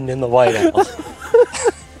 It's hidden in the White House.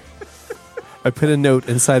 I put a note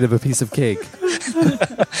inside of a piece of cake.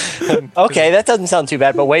 Okay, that doesn't sound too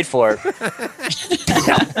bad, but wait for it.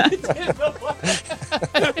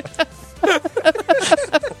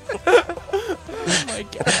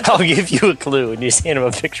 I'll give you a clue, and you just hand him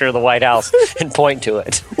a picture of the White House and point to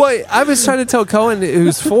it. Well, I was trying to tell Cohen,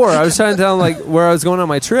 who's 4, I was trying to tell him like where I was going on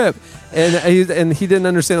my trip, and he didn't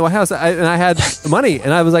understand the White House. And I had money,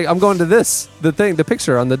 and I was like, I'm going to the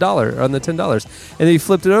picture on the $10, and he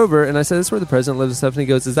flipped it over, and I said, "This is where the president lives and stuff." And he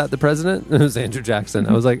goes, "Is that the president?" And it was Andrew Jackson.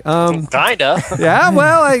 I was like, Kinda. yeah,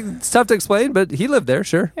 well, it's tough to explain, but he lived there,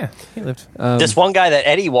 sure. Yeah, he lived. This one guy that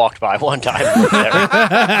Eddie walked by one time. lived there.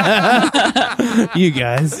 You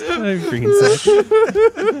guys. Green sack.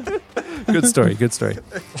 Good story.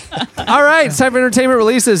 All right, it's time for entertainment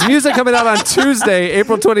releases. Music coming out on Tuesday,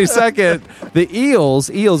 April 22nd. The Eels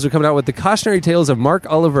are coming out with the Cautionary Tales of Mark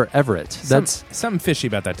Oliver Everett. That's Something fishy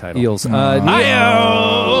about that title. Eels.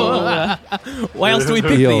 Why else do we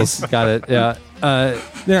pick Eels. these? Got it. Yeah. They're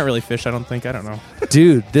not really fish, I don't think. I don't know.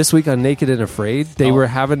 Dude, this week on Naked and Afraid, they were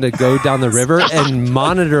having to go down the river and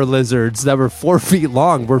monitor lizards that were 4 feet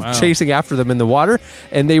long. Were chasing after them in the water,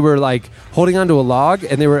 and they were like holding onto a log,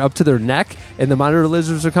 and they were up to their neck, and the monitor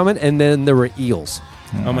lizards were coming, and then there were eels.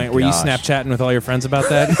 Oh my! Were you Snapchatting with all your friends about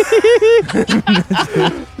that?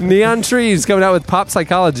 Neon Trees coming out with Pop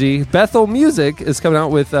Psychology. Bethel Music is coming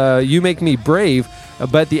out with You Make Me Brave.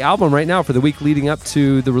 But the album right now, for the week leading up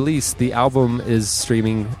to the release, the album is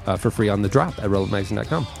streaming for free on The Drop at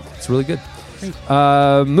relevantmagazine.com. It's really good.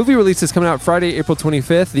 Movie releases coming out Friday, April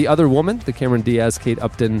 25th. The Other Woman, the Cameron Diaz, Kate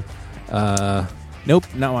Upton. Nope,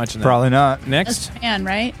 not watching that. Probably not. Next. That's Japan,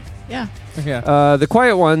 right? Yeah. Yeah. The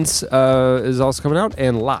Quiet Ones is also coming out,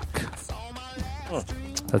 and Lock.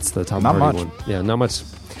 That's the Tom Not Hardy much. one. Yeah, not much.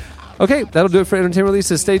 Okay, that'll do it for entertainment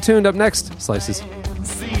releases. Stay tuned. Up next, Slices.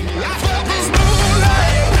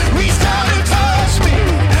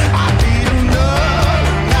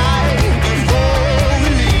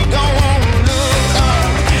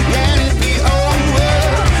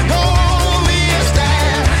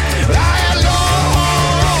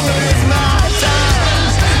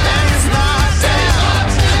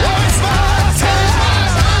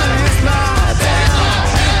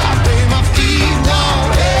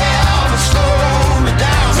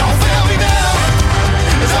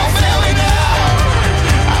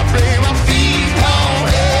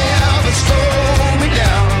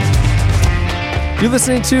 You're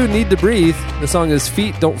listening to Need to Breathe. The song is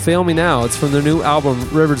Feet Don't Fail Me Now. It's from their new album,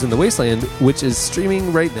 Rivers in the Wasteland, which is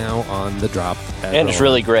streaming right now on The Drop. And it's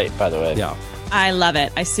really great, by the way. Yeah, I love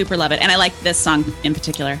it. I super love it. And I like this song in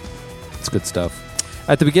particular. it's good stuff.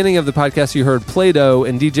 At the beginning of the podcast, you heard Play-Doh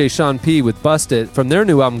and DJ Sean P. with Bust It from their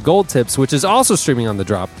new album, Gold Tips, which is also streaming on The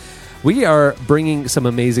Drop. We are bringing some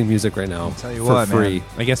amazing music right now tell you for what, free. man.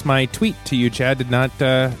 I guess my tweet to you, Chad, did not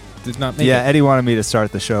make Yeah, it. Eddie wanted me to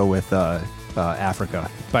start the show with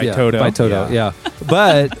Africa. By Yeah, Toto. By Toto, yeah.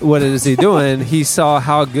 But what is he doing? He saw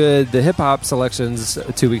how good the hip-hop selections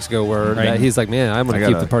 2 weeks ago were. Right. That he's like, man, I'm going I to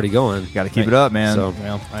keep gotta- the party going. Got to keep it up, man. So-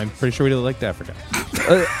 Well, I'm pretty sure we liked Africa.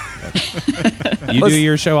 You do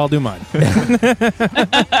your show, I'll do mine.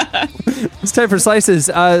 It's time for Slices.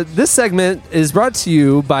 This segment is brought to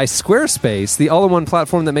you by Squarespace, the all-in-one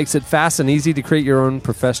platform that makes it fast and easy to create your own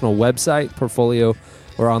professional website, portfolio,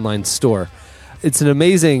 or online store. It's an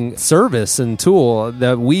amazing service and tool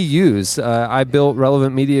that we use. I built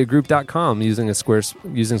relevantmediagroup.com using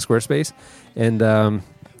Squarespace, and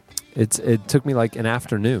it took me like an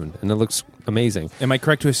afternoon, and it looks amazing. Am I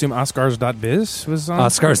correct to assume Oscars.biz was on?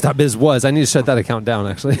 Scars.biz was. I need to shut that account down,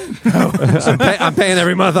 actually. I'm paying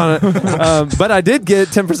every month on it. But I did get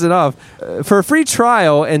 10% off. For a free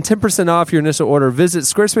trial and 10% off your initial order, visit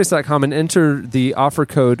squarespace.com and enter the offer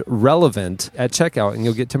code RELEVANT at checkout, and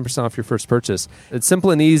you'll get 10% off your first purchase. It's simple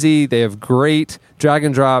and easy. They have great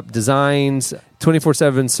drag-and-drop designs,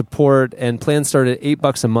 24/7 support, and plans start at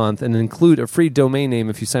 $8 a month and include a free domain name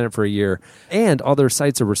if you sign up for a year. And all their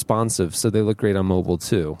sites are responsive, so they look great on mobile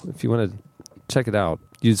too. If you want to check it out,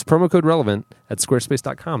 use promo code RELEVANT at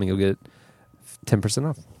squarespace.com and you'll get 10%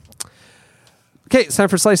 off. Okay, it's time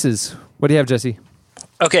for Slices. What do you have, Jesse?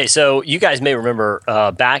 Okay, so you guys may remember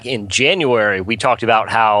back in January, we talked about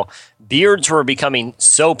how beards were becoming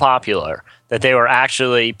so popular that they were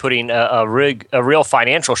actually putting a real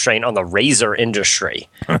financial strain on the razor industry.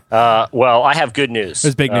 Well, I have good news.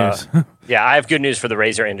 It's big news. Yeah, I have good news for the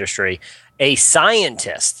razor industry. A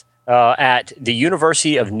scientist at the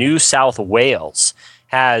University of New South Wales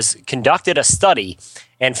has conducted a study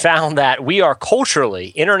and found that we are culturally,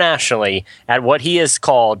 internationally, at what he has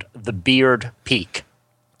called the beard peak.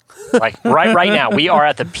 Like right now, we are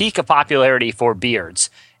at the peak of popularity for beards,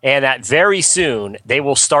 and that very soon they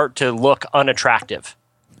will start to look unattractive.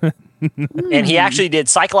 And he actually did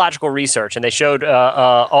psychological research, and they showed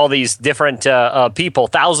all these different people,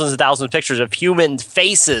 thousands and thousands of pictures of human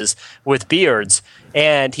faces with beards.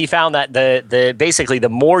 And he found that basically the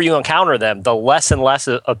more you encounter them, the less and less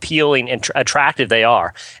appealing and attractive they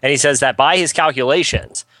are. And he says that by his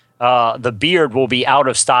calculations, the beard will be out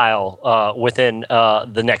of style within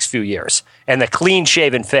the next few years, and the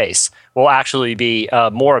clean-shaven face will actually be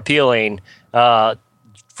more appealing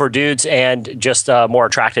for dudes and just more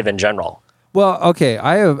attractive in general. Well, okay,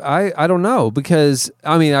 I don't know, because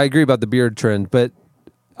I mean I agree about the beard trend, but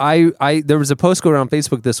there was a post go around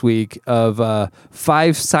Facebook this week of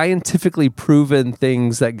 5 scientifically proven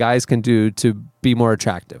things that guys can do to be more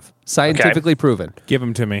attractive. Scientifically proven. Give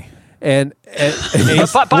them to me. And By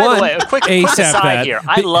the way, a quick ASAP aside that. here.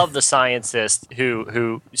 I love the scientists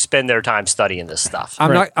who spend their time studying this stuff.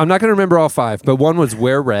 I'm not going to remember all 5, but one was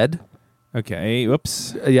wear red. Okay.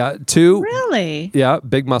 Whoops. Yeah, 2. Really? Yeah,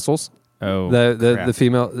 big muscles. Oh, The crap.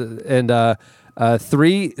 female, and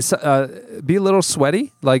 3, be a little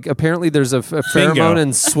sweaty. Like apparently there's a pheromone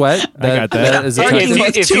in sweat that, got that. that is Okay.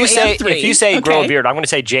 attractive. If you say- if you say grow a Okay. beard, I'm going to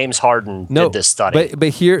say James Harden No, did this study. but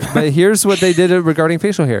here's what they did regarding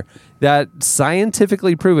facial hair. That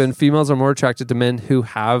scientifically proven, females are more attracted to men who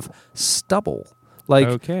have stubble,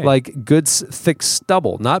 like good thick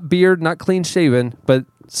stubble, not beard, not clean shaven, but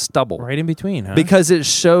stubble, Right in between, huh? because it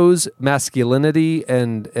shows masculinity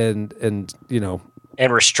and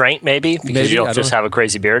and restraint, maybe, because Maybe, you I don't don't just know. have a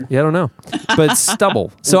crazy beard. Yeah, I don't know, but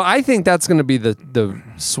stubble. So I think that's going to be the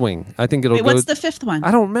swing. I think it'll Wait, go. what's the 5th one? I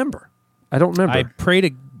don't remember. I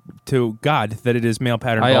pray to God that it is male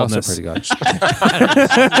pattern I also baldness. pray to God.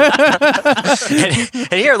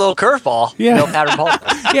 And here, a little curveball. Yeah. No pattern ball.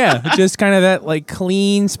 Yeah, just kind of that like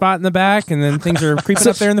clean spot in the back, and then things are creeping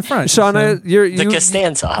up there in the front. Shauna, The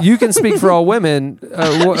Costanza. you can speak for all women.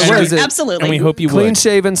 What is it? Absolutely. And we hope you Clean would.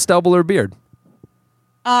 shaven, stubble, or beard?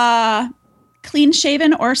 Clean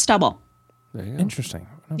shaven or stubble. Interesting.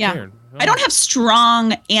 Oh, Yeah. weird. I don't have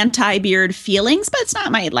strong anti-beard feelings, but it's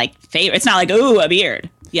not my like favorite. It's not like, ooh, a beard.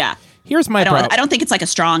 Yeah. Here's my I problem. don't think it's like a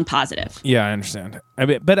strong positive. Yeah, I understand.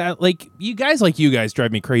 But like you guys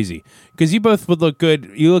drive me crazy because you both would look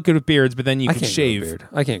good. You look good with beards, but then you I can can't shave. grow a beard.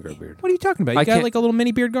 I can't grow a beard. What are you talking about? You I got can't- like a little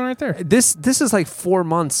mini beard going right there. This is like 4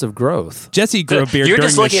 months of growth. Jesse grew a beard You're during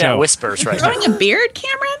just the looking show. at whispers right now. Growing a beard,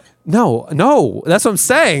 Cameron? No, that's what I'm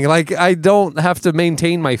saying. Like I don't have to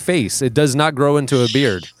maintain my face. It does not grow into a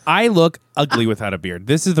beard. I look ugly without a beard.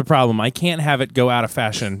 This is the problem. I can't have it go out of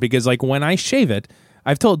fashion because like when I shave it,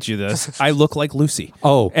 I've told you this, I look like Lucy.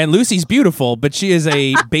 Oh. And Lucy's beautiful, but she is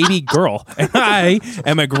a baby girl. And I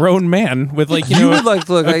am a grown man with like, You would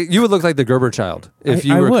look like the Gerber child if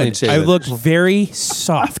you I were would. clean shaven. I look very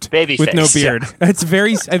soft Baby with no face, beard. yeah. It's a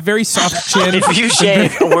very soft chin. If you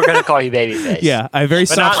shave, we're going to call you babyface. Yeah, I have very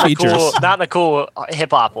But soft not in features. not in a cool hip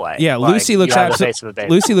hop way. Yeah, Like, Lucy looks you have the face of a baby.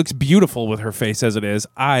 Lucy looks beautiful with her face as it is.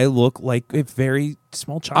 I look like a very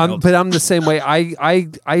small child. But I'm the same way.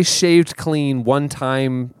 I shaved clean one time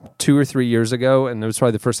 2 or 3 years ago, and it was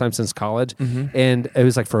probably the first time since college. And it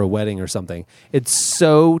was like for a wedding or something. It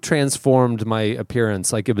so transformed my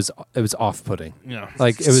appearance. Like it was off-putting. Yeah.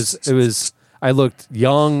 Like it was. I looked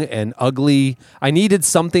young and ugly. I needed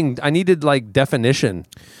something. I needed like definition.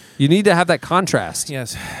 You need to have that contrast.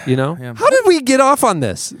 Yes. You know. Yeah. How did we get off on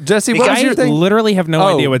this, Jesse? What was I your thing? literally have no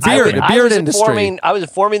Oh, idea what's beard. happening. The beard was industry. I was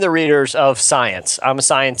informing the readers of science. I'm a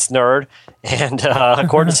science nerd, and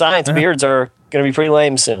according to science, beards are going to be pretty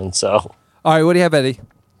lame soon. So, All right. What do you have, Eddie?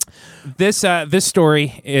 This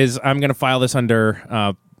story is I'm going to file this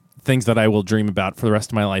under things that I will dream about for the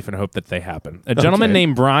rest of my life and hope that they happen. A gentleman Okay.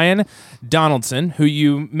 named Brian Donaldson, who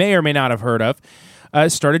you may or may not have heard of,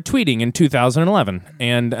 started tweeting in 2011.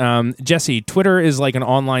 And Jesse, Twitter is like an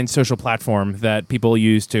online social platform that people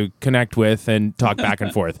use to connect with and talk back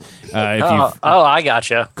and forth. I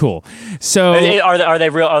gotcha. Cool. So Are they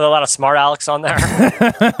real? Are there a lot of smart Alex on there?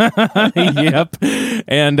 yep.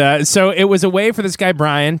 And so it was a way for this guy,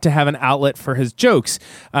 Brian, to have an outlet for his jokes.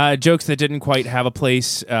 Jokes that didn't quite have a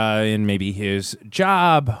place in maybe his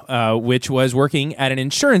job, which was working at an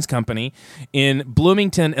insurance company in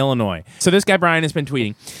Bloomington, Illinois. So this guy, Brian, has been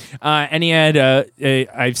tweeting. And he had,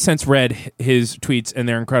 I've since read his tweets, and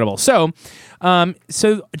they're incredible. So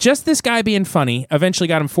just this guy being funny eventually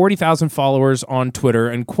got him 40,000 followers on Twitter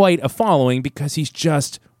and quite a following because he's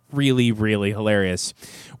just really, really hilarious.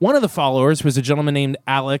 One of the followers was a gentleman named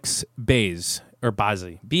Alex Baze, or Baze,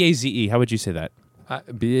 B-A-Z-E. How would you say that?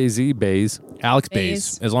 B-A-Z, Baze. Alex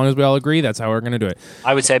Baze. As long as we all agree, that's how we're going to do it.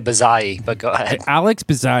 I would say Bazai, but go ahead. Alex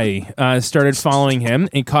Bazai started following him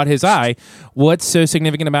and caught his eye. What's so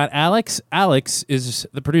significant about Alex? Alex is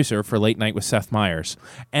the producer for Late Night with Seth Meyers.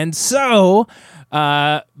 And so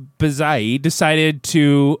Bazai decided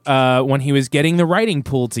to, when he was getting the writing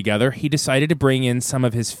pool together, he decided to bring in some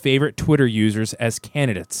of his favorite Twitter users as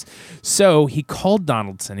candidates. So he called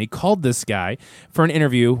Donaldson. He called this guy for an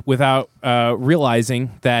interview without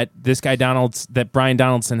realizing that that Brian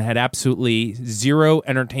Donaldson had absolutely zero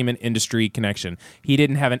entertainment industry connection. He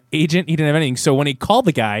didn't have an agent. He didn't have anything. So when he called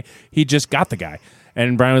the guy, he just got the guy.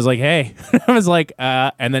 And Brian was like, hey. I was like,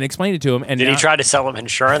 and then explained it to him. And Did he try to sell him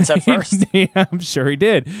insurance at first? Yeah, I'm sure he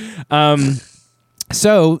did.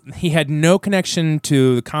 So he had no connection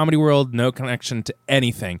to the comedy world, no connection to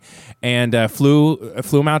anything, and flew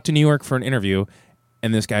him out to New York for an interview.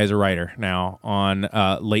 and this guy is a writer now on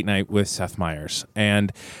Late Night with Seth Meyers.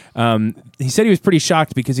 And he said he was pretty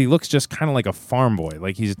shocked because he looks just kind of like a farm boy.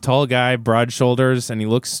 Like he's a tall guy, broad shoulders, and he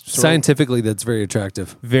looks scientifically that's very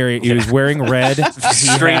attractive. He was wearing red.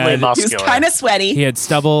 Extremely muscular. He was kind of sweaty. He had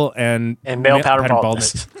stubble and male pattern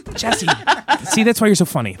baldness. Jesse, see, that's why you're so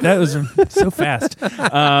funny. That was so fast.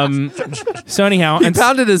 So anyhow, he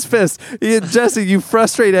pounded his fist. Jesse, you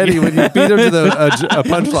frustrate Eddie when you beat him to a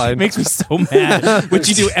punchline. It makes me so mad, which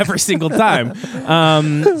you do every single time.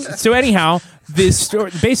 So anyhow,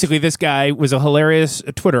 basically this guy was a hilarious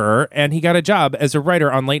Twitterer, and he got a job as a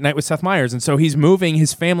writer on Late Night with Seth Meyers, and so he's moving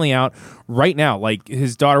his family out right now. Like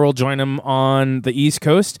his daughter will join him on the East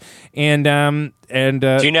Coast, and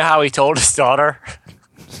do you know how he told his daughter?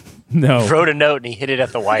 No. He wrote a note and he hid it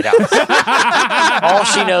at the White House. All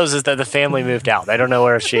she knows is that the family moved out. They don't know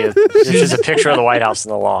where she is. There's just a picture of the White House in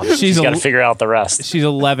the lawn. She's got to figure out the rest. She's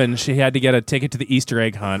 11. She had to get a ticket to the Easter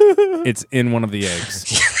egg hunt. It's in one of the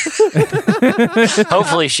eggs.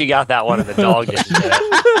 Hopefully she got that one and the dog didn't get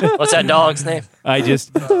it. What's that dog's name? I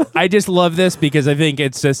just love this because I think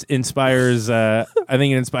it just inspires. I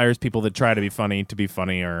think it inspires people that try to be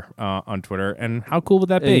funnier on Twitter. And how cool would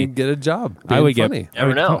that be? And you get a job. I would funny. I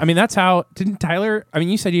don't know. I mean, that's how. Didn't Tyler? I mean,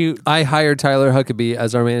 you said you. I hired Tyler Huckabee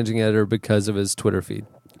as our managing editor because of his Twitter feed.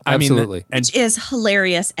 Absolutely. Which is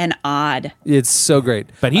hilarious and odd. It's so great.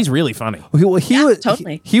 But he's really funny.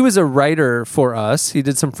 Totally. He was a writer for us. He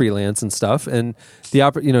did some freelance and stuff. And the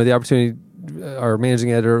opportunity, our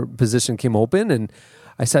managing editor position came open. And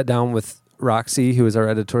I sat down with Roxy, who was our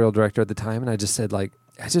editorial director at the time. And I just said, like,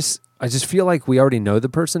 I just feel like we already know the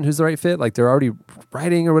person who's the right fit. Like they're already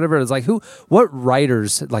writing or whatever. It's like, what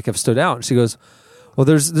writers like have stood out? And she goes, well,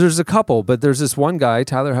 there's a couple, but there's this one guy,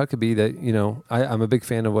 Tyler Huckabee, that, I'm a big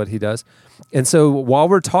fan of what he does. And so while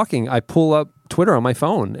we're talking, I pull up Twitter on my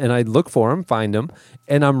phone and I look for him, find him,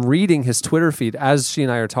 and I'm reading his Twitter feed as she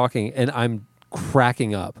and I are talking, and I'm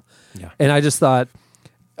cracking up. Yeah. And I just thought,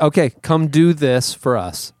 okay, come do this for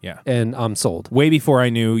us. Yeah. And I'm sold. Way before I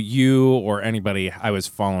knew you or anybody, I was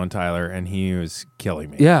following Tyler, and he was killing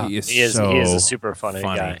me. Yeah. He is a super funny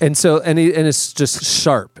guy. And so and it's just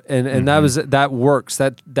sharp. And that works.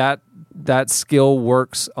 That skill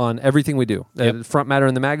works on everything we do. Yep. Front matter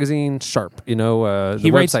in the magazine, sharp. The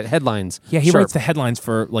website headlines. Yeah, he sharp. writes the headlines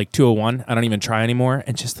for like 201. I don't even try anymore.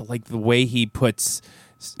 And just the way he puts.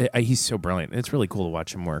 He's so brilliant. It's really cool to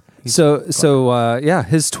watch him work. His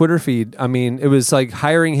Twitter feed. I mean, it was like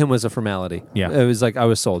hiring him was a formality. Yeah, it was like I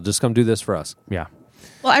was sold. Just come do this for us. Yeah.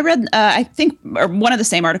 Well, I read, I think, one of the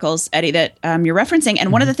same articles, Eddie, that you're referencing.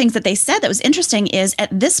 And one of the things that they said that was interesting is at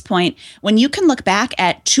this point, when you can look back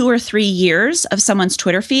at 2 or 3 years of someone's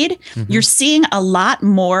Twitter feed, you're seeing a lot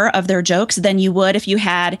more of their jokes than you would if you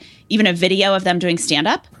had even a video of them doing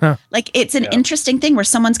stand-up. Huh. Like, it's an interesting thing where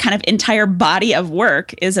someone's kind of entire body of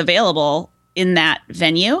work is available in that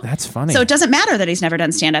venue. That's funny. So it doesn't matter that he's never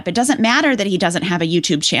done stand-up. It doesn't matter that he doesn't have a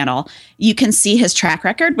YouTube channel. You can see his track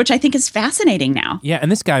record, which I think is fascinating now. Yeah,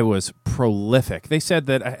 and this guy was prolific. They said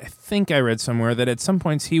that, I think I read somewhere, that at some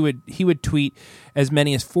points he would tweet as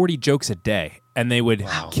many as 40 jokes a day, and they would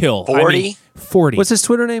kill. 40? 40. What's his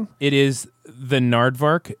Twitter name? It is the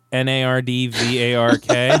Nardvark, Nardvark.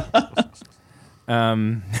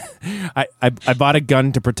 I bought a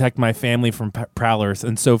gun to protect my family from prowlers,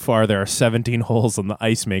 and so far there are 17 holes in the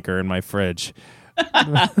ice maker in my fridge.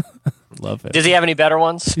 Love it. Does he have any better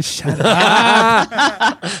ones? Shut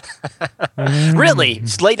up. Really?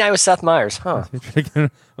 It's Late Night with Seth Meyers, huh?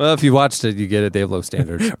 Well, if you watched it, you get it. They have low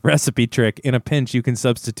standards. Recipe trick. In a pinch, you can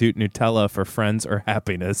substitute Nutella for friends or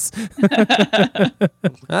happiness.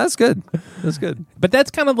 That's good. That's good. But that's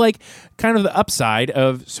kind of the upside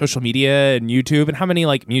of social media and YouTube, and how many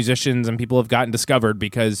like musicians and people have gotten discovered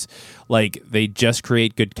because like they just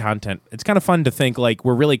create good content. It's kind of fun to think like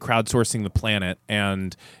we're really crowdsourcing the planet,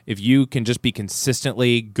 and if you can just be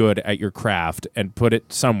consistently good at your craft and put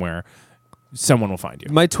it somewhere, someone will find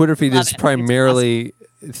you. My Twitter feed is primarily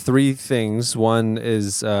 3 things. One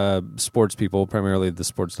is sports people, primarily the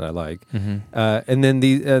sports that I like, and then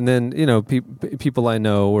people I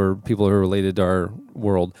know or people who are related to our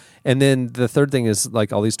world. And then the third thing is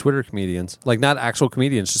like all these Twitter comedians, like not actual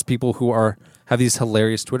comedians, just people who have these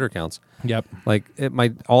hilarious Twitter accounts. Yep, like it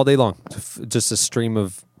might all day long, just a stream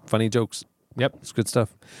of funny jokes. Yep, it's good stuff.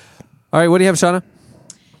 All right, what do you have, Shauna?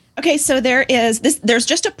 Okay, so there's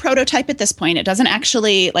just a prototype at this point. It doesn't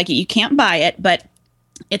actually, like, you can't buy it, but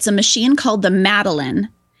it's a machine called the McMillan.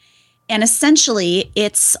 And essentially,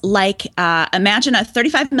 it's like, imagine a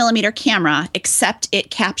 35 millimeter camera, except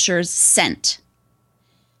it captures scent.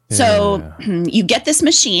 So you get this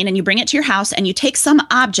machine and you bring it to your house and you take some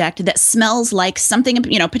object that smells like something,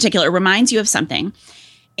 particular, reminds you of something.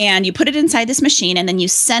 And you put it inside this machine and then you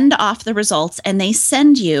send off the results and they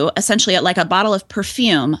send you essentially like a bottle of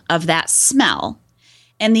perfume of that smell.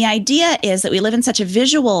 And the idea is that we live in such a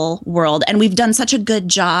visual world and we've done such a good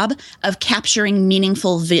job of capturing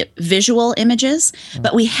meaningful visual images,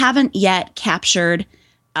 but we haven't yet captured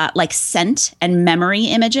like scent and memory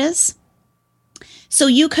images. So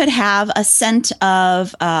you could have a scent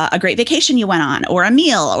of a great vacation you went on, or a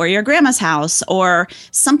meal, or your grandma's house, or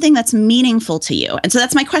something that's meaningful to you. And so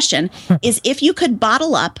that's my question, is if you could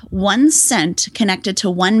bottle up one scent connected to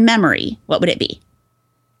one memory, what would it be?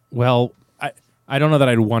 Well, I don't know that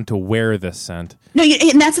I'd want to wear this scent. No,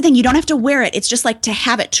 and that's the thing. You don't have to wear it. It's just like to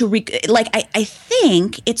have it I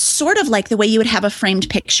think it's sort of like the way you would have a framed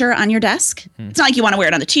picture on your desk. It's not like you want to wear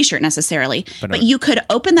it on the t-shirt necessarily, but you could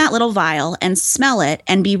open that little vial and smell it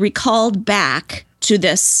and be recalled back to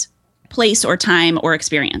this place or time or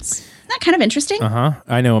experience. Isn't that kind of interesting?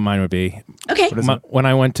 I know what mine would be. Okay. When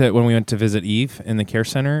we went to visit Eve in the care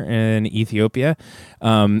center in Ethiopia,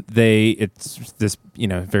 it's this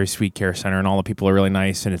very sweet care center, and all the people are really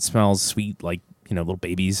nice, and it smells sweet like little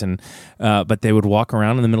babies, and but they would walk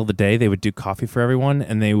around in the middle of the day. They would do coffee for everyone,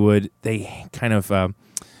 and they kind of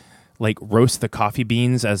like roast the coffee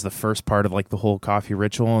beans as the first part of like the whole coffee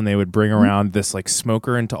ritual, and they would bring around this like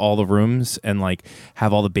smoker into all the rooms and like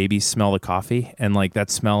have all the babies smell the coffee, and like that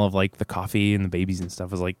smell of like the coffee and the babies and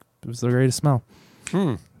stuff was the greatest smell.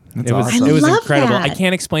 It was incredible. That. I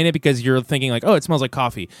can't explain it because you're thinking like, oh, it smells like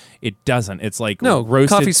coffee. It doesn't. It's like roasted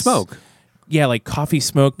coffee smoke. Yeah, like coffee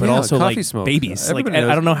smoke, but also like smoke. babies. Everybody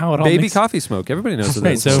I don't know how it all baby makes coffee smoke. Everybody knows what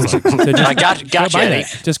that is. So just, I got go buy Eddie.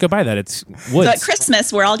 that. Just go buy that. It's woods. So at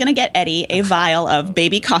Christmas, we're all going to get Eddie a vial of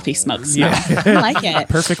baby coffee smoke smell. Yeah. I like it.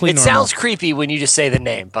 Perfectly It normal. sounds creepy when you just say the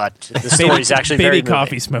name, but the story is actually very baby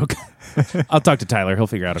coffee smoke. I'll talk to Tyler. He'll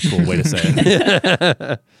figure out a cool way to say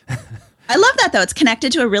it. I love that though. It's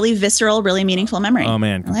connected to a really visceral, really meaningful memory. Oh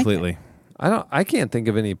man, I like completely. it. I can't think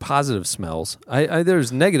of any positive smells.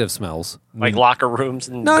 There's negative smells. Like locker rooms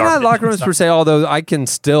and No, not garbage locker rooms and per stuff. se, although I can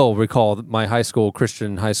still recall my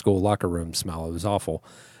Christian high school locker room smell. It was awful.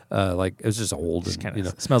 Like it was just old.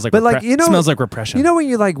 And, Smells like but like smells like repression. You know when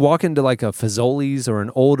you like walk into like a Fazoli's or an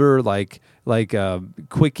older like a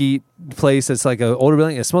quick eat place that's like an older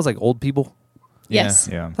building, it smells like old people. Yes.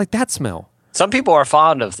 Yeah. Like that smell. Some people are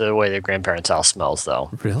fond of the way their grandparents' house smells, though.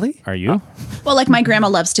 Really? Are you? Well, like my grandma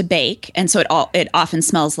loves to bake, and so it often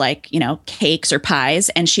smells like cakes or pies.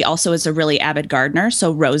 And she also is a really avid gardener,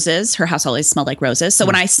 so roses. Her house always smelled like roses. So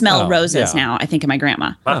when I smell roses now, I think of my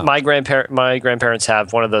grandma. My grandparents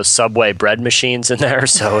have one of those Subway bread machines in there,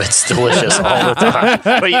 so it's delicious all the time.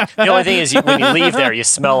 But the only thing is, when you leave there, you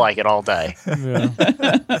smell like it all day. Yeah.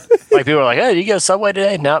 Like people are like, "Hey, did you go to Subway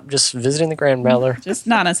today?" Nope, just visiting the grandmother. Just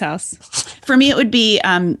Nana's house. For me, it would be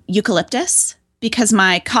eucalyptus because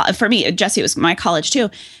for me, Jesse, it was my college too.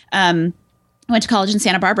 I went to college in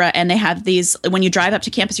Santa Barbara, and they have these. When you drive up to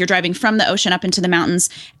campus, you're driving from the ocean up into the mountains,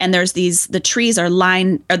 and there's the streets are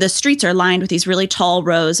lined with these really tall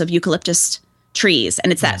rows of eucalyptus trees,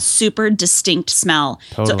 and it's that super distinct smell.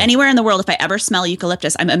 Totally. So anywhere in the world, if I ever smell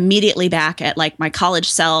eucalyptus, I'm immediately back at like my college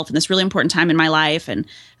self and this really important time in my life, and I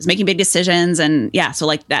was making big decisions, and so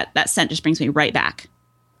like that scent just brings me right back.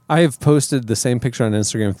 I have posted the same picture on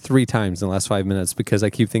Instagram 3 times in the last 5 minutes because I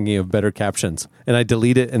keep thinking of better captions. And I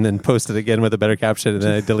delete it and then post it again with a better caption, and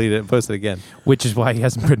then I delete it and post it again. Which is why he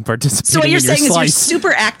hasn't been participating. So what you're in your saying is you're slice.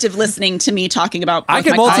 super active listening to me talking about I both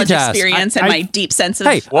can my college multitask. experience and my deep sense of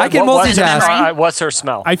Hey, I can multitask. What's her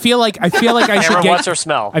smell? I feel like I should Cameron, get. what's her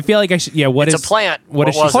smell? I feel like I should. Yeah, It's a plant. What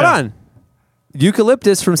is she? was Hold it? on.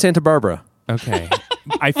 Eucalyptus from Santa Barbara. Okay.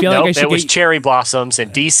 I feel Nope, like I should it was get. cherry blossoms in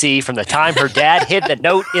D.C. from the time her dad hid the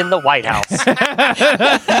note in the White House.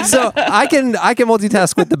 So I can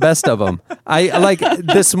multitask with the best of them. I like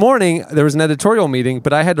this morning there was an editorial meeting,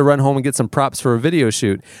 but I had to run home and get some props for a video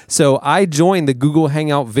shoot. So I joined the Google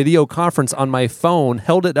Hangout video conference on my phone,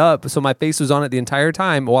 held it up so my face was on it the entire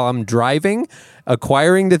time while I'm driving,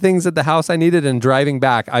 acquiring the things at the house I needed, and driving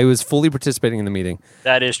back. I was fully participating in the meeting.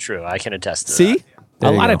 That is true. I can attest to See? that. A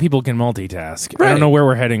lot of people can multitask. I Right. don't know where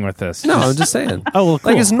we're heading with this. No, I'm just saying. Oh, well,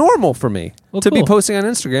 cool. Like it's normal for me to be cool. posting on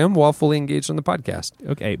Instagram while fully engaged on the podcast.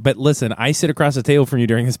 Okay, but listen, I sit across the table from you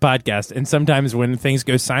during this podcast, and sometimes when things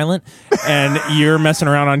go silent and you're messing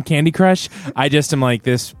around on Candy Crush, I just am like,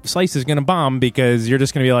 this slice is going to bomb because you're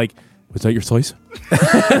just going to be like, was that your slice?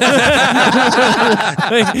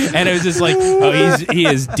 And it was just like, oh, he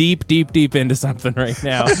is deep into something right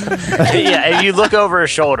now. Yeah, and you look over his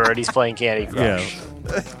shoulder and he's playing Candy Crush. Yeah.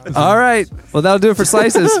 All right. Well, that'll do it for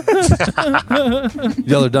Slices.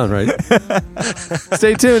 Y'all are done, right?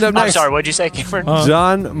 Stay tuned. Up next. I'm sorry, what'd you say, Cameron?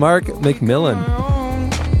 John Mark McMillan.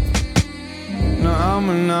 Now I'm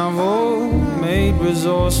a novel made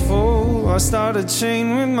resourceful. I start a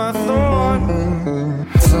chain with my thought.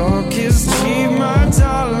 Talk is cheap, my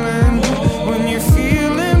darling. When you're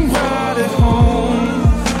feeling right at home,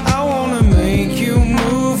 I wanna make you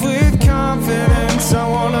move with confidence. I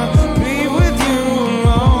wanna be with you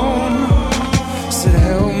alone. So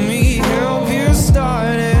help me help you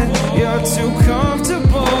start it. You're too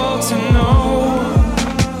comfortable to know.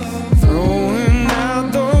 Throwing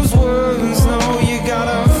out those words, no, you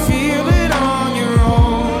gotta feel it on your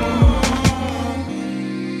own.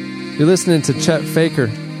 You're listening to Chet Faker.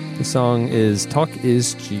 The song is Talk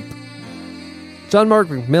is Cheap. John Mark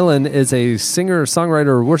McMillan is a singer,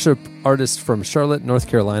 songwriter, worship artist from Charlotte, North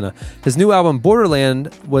Carolina. His new album,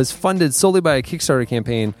 Borderland, was funded solely by a Kickstarter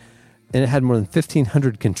campaign, and it had more than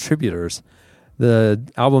 1,500 contributors. The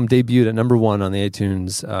album debuted at number 1 on the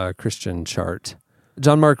iTunes Christian chart.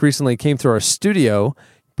 John Mark recently came through our studio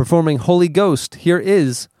performing Holy Ghost. Here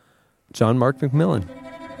is John Mark McMillan.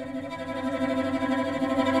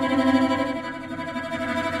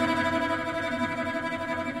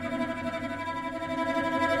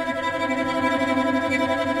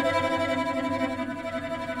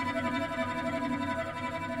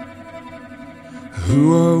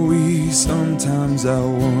 Who are we? Sometimes I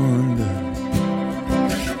wonder.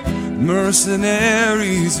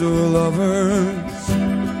 Mercenaries or lovers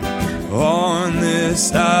on this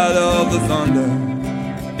side of the thunder.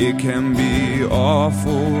 It can be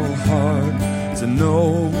awful hard to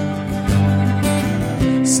know.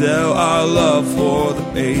 Sell our love for the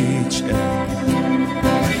paycheck.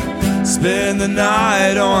 Spend the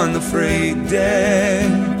night on the freight deck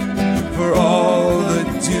for all the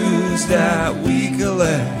dues that we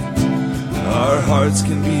collect. Our hearts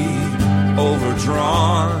can be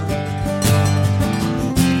overdrawn.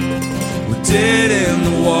 We're dead in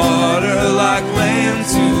the water, like lamb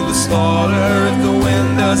to the slaughter. If the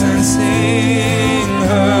wind doesn't sing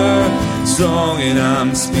her song, and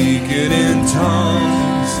I'm speaking in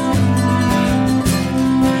tongues,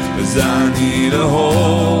 'cause I need a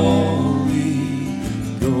Holy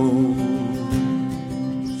Ghost.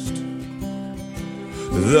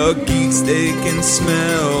 The geeks, they can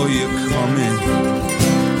smell you coming,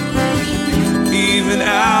 even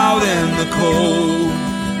out in the cold.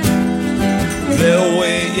 They'll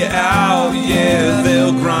wait you out, yeah,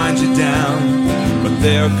 they'll grind you down, but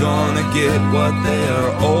they're gonna get what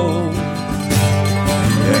they're owed.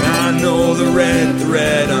 And I know the red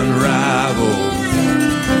thread unravels.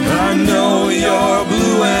 I know you're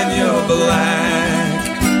blue and you're black,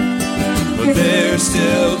 but there's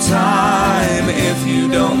still time if you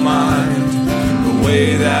don't mind the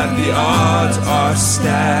way that the odds are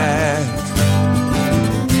stacked.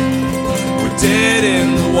 We're dead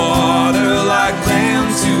in the water, like lamb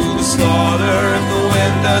to the slaughter. If the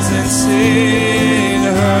wind doesn't sing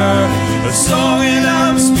her a song, and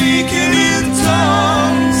I'm speaking in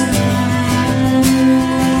tongues,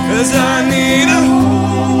 'cause I need a Holy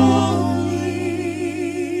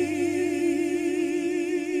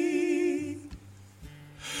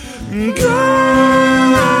Ghost.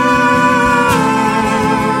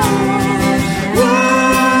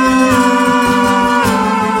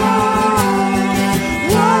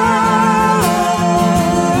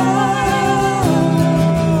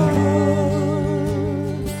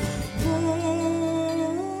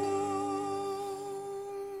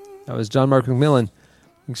 That was John Mark McMillan.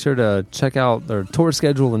 Make sure to check out their tour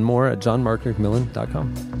schedule and more at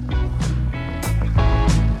johnmarkmcmillan.com.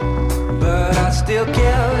 But I still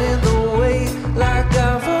carry the weight like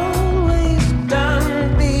I've always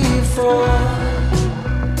done before.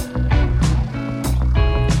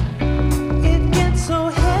 It gets so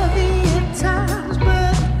heavy at times,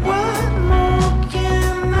 but what more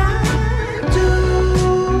can I do?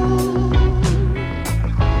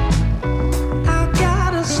 I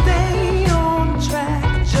gotta stay on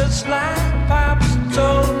track, just like Pops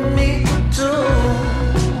told me to.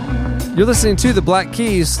 You're listening to The Black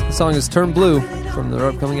Keys. The song is Turn Blue from their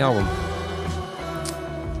upcoming album.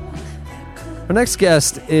 Our next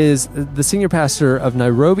guest is the senior pastor of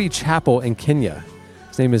Nairobi Chapel in Kenya.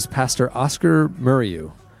 His name is Pastor Oscar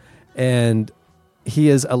Muriu, and he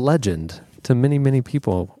is a legend to many, many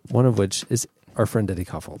people, one of which is our friend Eddie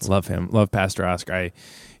Kaufholz. Love him. Love Pastor Oscar.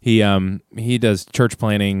 He does church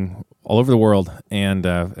planting all over the world, and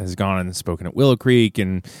has gone and spoken at Willow Creek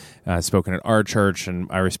and spoken at our church, and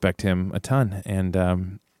I respect him a ton. And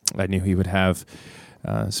I knew he would have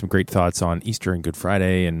some great thoughts on Easter and Good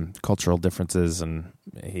Friday and cultural differences, and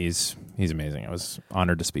he's amazing. I was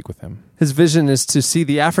honored to speak with him. His vision is to see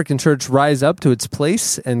the African church rise up to its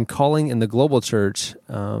place and calling in the global church.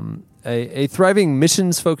 A thriving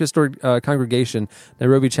missions-focused congregation,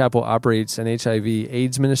 Nairobi Chapel operates an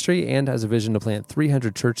HIV/AIDS ministry and has a vision to plant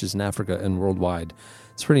 300 churches in Africa and worldwide.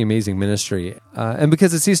 It's a pretty amazing ministry. And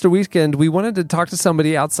because it's Easter weekend, we wanted to talk to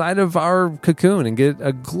somebody outside of our cocoon and get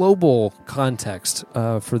a global context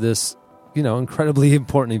for this, incredibly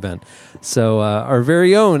important event. So our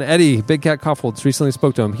very own Eddie Big Cat Kaufholz recently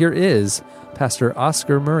spoke to him. Here is Pastor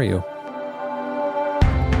Oscar Murillo.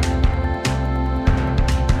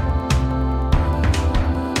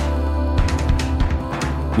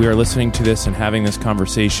 We are listening to this and having this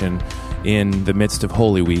conversation in the midst of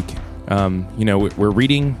Holy Week. We're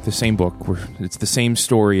reading the same book. It's the same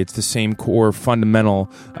story. It's the same core fundamental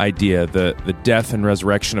idea, the death and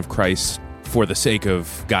resurrection of Christ for the sake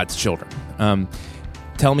of God's children.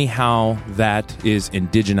 Tell me how that is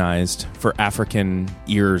indigenized for African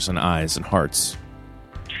ears and eyes and hearts.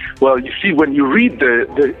 Well, you see, when you read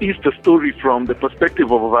the Easter story from the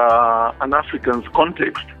perspective of an African's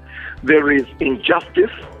context, there is injustice,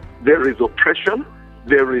 there is oppression,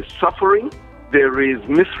 there is suffering, there is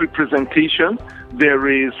misrepresentation, there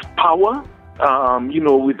is power,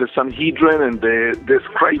 with the Sanhedrin and the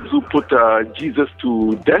scribes who put Jesus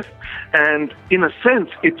to death. And in a sense,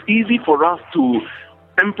 it's easy for us to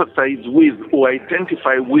empathize with or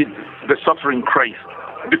identify with the suffering Christ,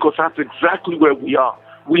 because that's exactly where we are.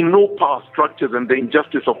 We know power structures and the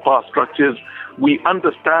injustice of power structures. We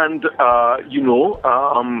understand,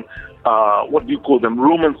 what do you call them,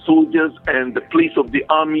 Roman soldiers and the place of the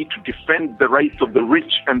army to defend the rights of the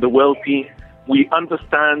rich and the wealthy. We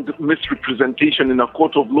understand misrepresentation in a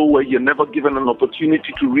court of law where you're never given an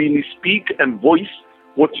opportunity to really speak and voice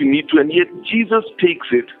what you need to. And yet Jesus takes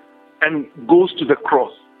it and goes to the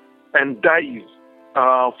cross and dies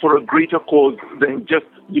for a greater cause than just,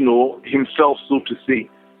 himself, so to say.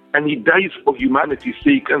 And he dies for humanity's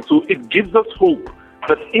sake. And so it gives us hope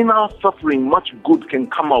that in our suffering, much good can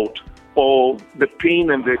come out of the pain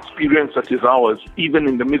and the experience that is ours, even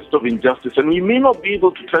in the midst of injustice. And we may not be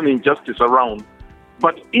able to turn injustice around,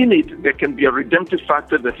 but in it, there can be a redemptive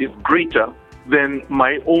factor that is greater than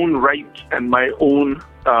my own right and my own,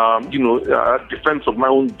 defense of my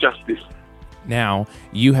own justice. Now,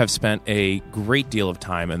 you have spent a great deal of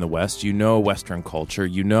time in the West. You know Western culture.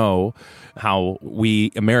 You know how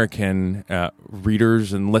we American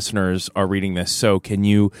readers and listeners are reading this. So can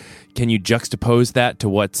you juxtapose that to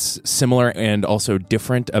what's similar and also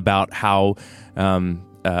different about how an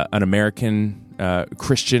American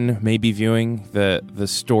Christian may be viewing the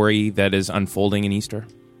story that is unfolding in Easter?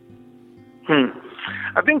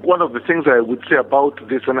 I think one of the things I would say about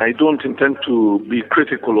this, and I don't intend to be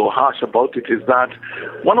critical or harsh about it, is that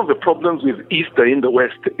one of the problems with Easter in the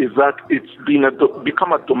West is that it's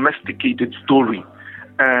become a domesticated story.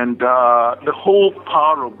 And the whole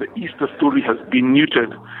power of the Easter story has been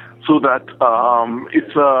neutered, so that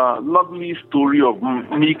it's a lovely story of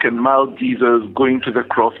meek and mild Jesus going to the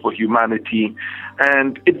cross for humanity.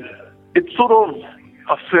 And it's sort of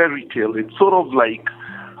a fairy tale. It's sort of like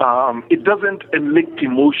it doesn't elicit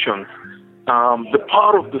emotion. The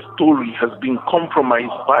power of the story has been compromised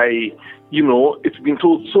by, it's been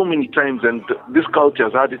told so many times, and this culture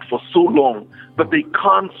has had it for so long that they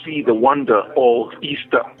can't see the wonder of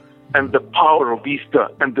Easter and the power of Easter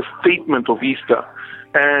and the statement of Easter.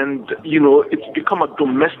 And, it's become a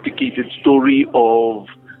domesticated story of,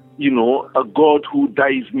 a God who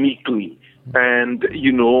dies meekly. And,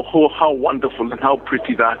 how wonderful and how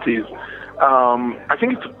pretty that is. I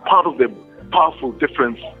think it's part of the powerful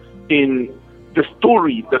difference in the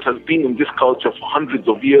story that has been in this culture for hundreds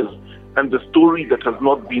of years and the story that has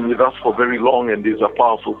not been with us for very long and is a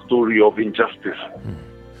powerful story of injustice.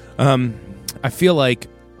 I feel like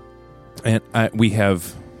we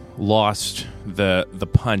have lost the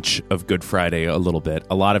punch of Good Friday a little bit.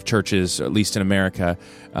 A lot of churches, at least in America,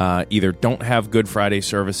 either don't have Good Friday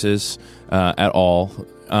services at all,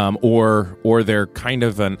 or they're kind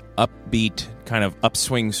of an upbeat, kind of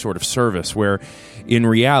upswing sort of service where in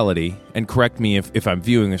reality, and correct me if I'm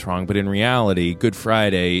viewing this wrong, but in reality, Good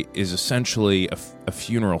Friday is essentially a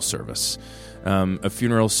funeral service. A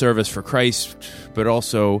funeral service for Christ, but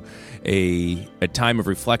also a time of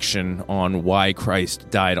reflection on why Christ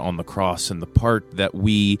died on the cross and the part that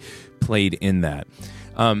we played in that.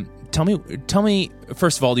 Tell me,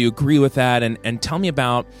 first of all, do you agree with that? And tell me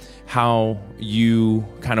about how you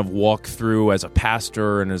kind of walk through as a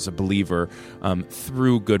pastor and as a believer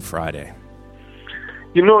through Good Friday.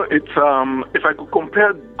 You know, it's if I could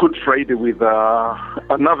compare Good Friday with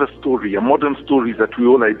another story, a modern story that we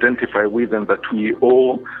all identify with and that we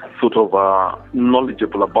all sort of are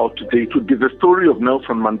knowledgeable about today, it would be the story of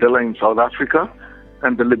Nelson Mandela in South Africa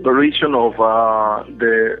and the liberation of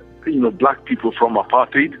the black people from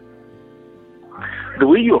apartheid. The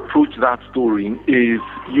way you approach that story is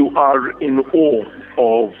you are in awe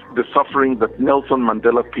of the suffering that Nelson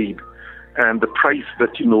Mandela paid and the price that,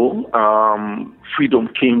 freedom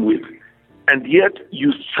came with. And yet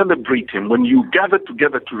you celebrate him. When you gather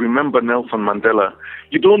together to remember Nelson Mandela,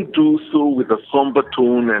 you don't do so with a somber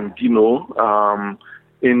tone and,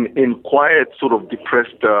 in quiet, sort of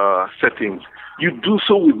depressed settings. You do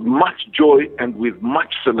so with much joy and with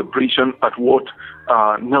much celebration at what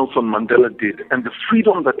Nelson Mandela did and the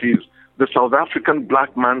freedom that is the South African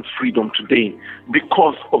black man's freedom today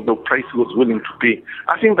because of the price he was willing to pay.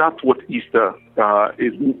 I think that's what Easter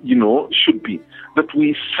should be, that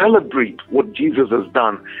we celebrate what Jesus has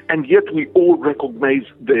done, and yet we all recognize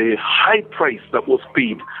the high price that was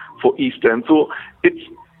paid for Easter. And so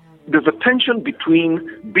there's a tension between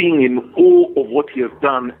being in awe of what he has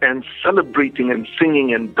done and celebrating and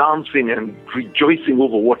singing and dancing and rejoicing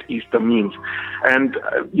over what Easter means. And,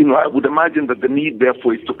 I would imagine that the need,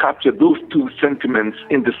 therefore, is to capture those two sentiments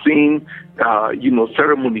in the same,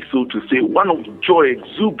 ceremony, so to say, one of joy,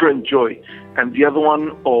 exuberant joy, and the other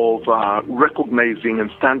one of recognizing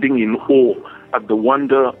and standing in awe at the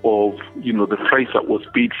wonder of, the price that was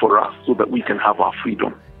paid for us so that we can have our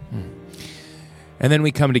freedom. And then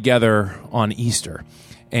we come together on Easter.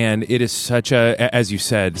 And it is such a, as you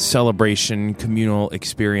said, celebration, communal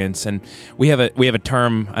experience. And we have a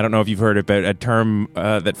term, I don't know if you've heard it, but a term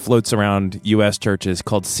that floats around U.S. churches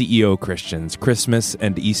called CEO Christians, Christmas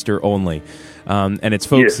and Easter only. And it's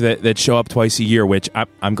folks that show up twice a year, which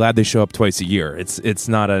I'm glad they show up twice a year. It's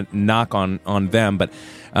not a knock on them, but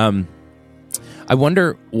I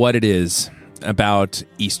wonder what it is about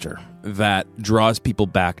Easter that draws people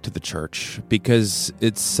back to the church, because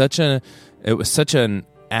it was such an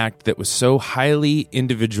act that was so highly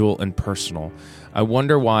individual and personal. I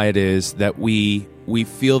wonder why it is that we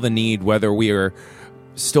feel the need, whether we are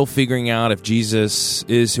still figuring out if Jesus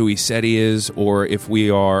is who he said he is, or if we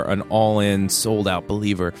are an all-in, sold-out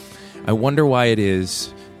believer. I wonder why it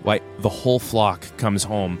is, why the whole flock comes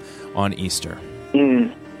home on Easter.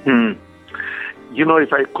 Mm-hmm.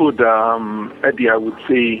 If I could, Eddie, I would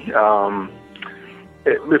say,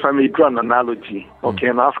 if I may draw an analogy,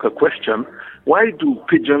 and ask a question, why do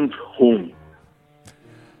pigeons home?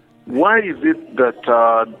 Why is it that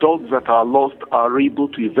dogs that are lost are able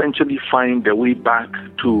to eventually find their way back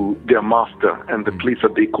to their master and the place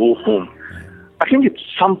that they call home? I think it's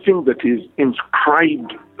something that is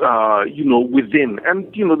inscribed, within.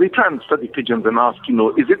 And, they try and study pigeons and ask,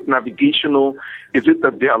 is it navigational? Is it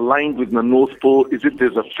that they are aligned with the North Pole? Is it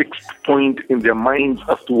there's a fixed point in their minds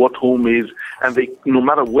as to what home is? And they, no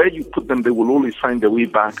matter where you put them, they will always find their way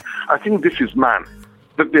back. I think this is man,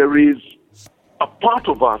 that there is a part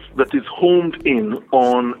of us that is homed in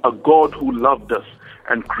on a God who loved us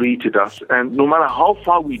and created us. And no matter how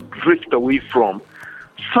far we drift away from,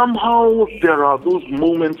 somehow there are those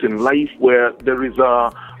moments in life where there is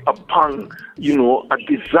a pang, a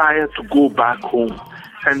desire to go back home.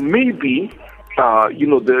 And maybe,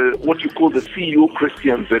 what you call the CEO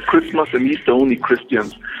Christians, the Christmas and Easter only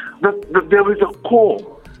Christians, that there is a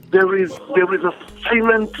call. There is a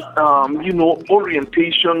silent,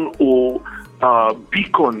 orientation or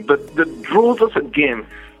beacon that draws us again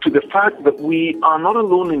to the fact that we are not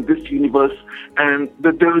alone in this universe and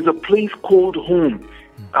that there is a place called home.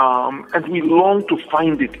 And we long to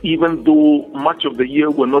find it, even though much of the year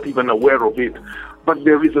we're not even aware of it. But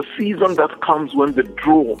there is a season that comes when the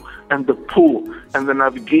draw and the pull and the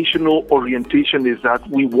navigational orientation is that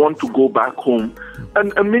we want to go back home.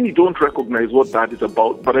 And many don't recognize what that is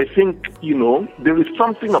about. But I think, there is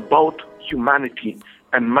something about humanity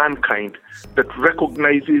and mankind that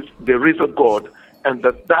recognizes there is a God and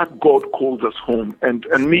that God calls us home. And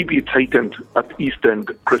maybe it's heightened at Easter and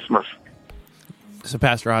Christmas. So,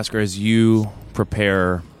 Pastor Oscar, as you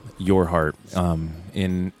prepare your heart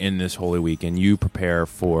in this Holy Week, and you prepare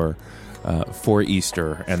for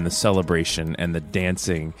Easter and the celebration and the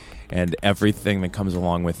dancing and everything that comes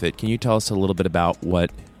along with it, can you tell us a little bit about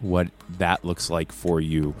what that looks like for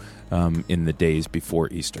you in the days before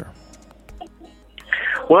Easter?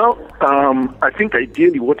 Well, I think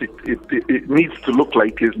ideally what it needs to look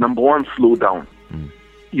like is, number one, slow down.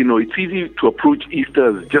 It's easy to approach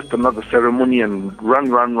Easter as just another ceremony and run,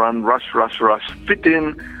 rush, fit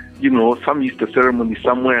in, some Easter ceremony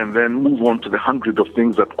somewhere and then move on to the 100 of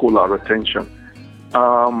things that call our attention.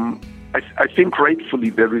 I think rightfully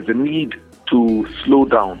there is a need to slow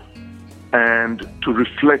down and to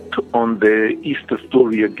reflect on the Easter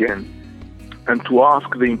story again, and to ask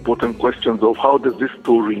the important questions of how does this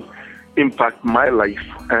story impact my life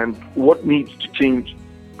and what needs to change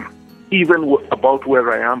even about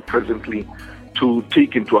where I am presently to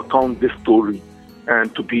take into account this story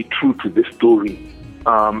and to be true to this story.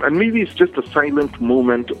 And maybe it's just a silent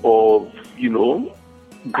moment of,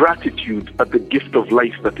 gratitude at the gift of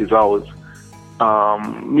life that is ours.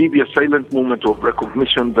 Maybe a silent moment of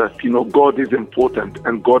recognition that, God is important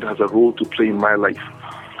and God has a role to play in my life.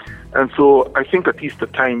 And so I think at Easter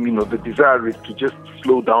time, the desire is to just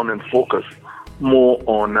slow down and focus more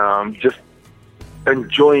on just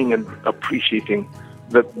enjoying and appreciating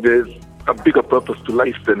that there's a bigger purpose to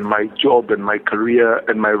life than my job and my career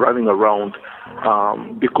and my running around,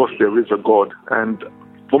 because there is a God. And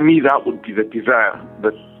for me, that would be the desire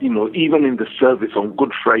that, even in the service on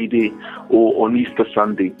Good Friday or on Easter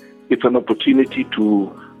Sunday, it's an opportunity to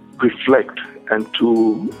reflect and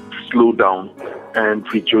to slow down and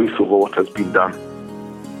rejoice over what has been done.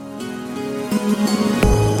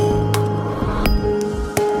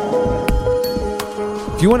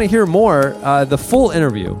 If you want to hear more, the full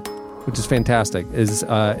interview, which is fantastic, is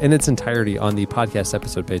in its entirety on the podcast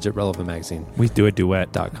episode page at relevantmagazine.com. We do a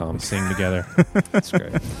duet.com. We sing together. That's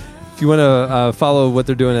great. If you want to follow what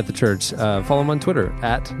they're doing at the church, follow them on Twitter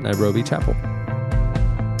at Nairobi Chapel.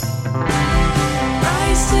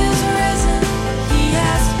 Christ is risen, he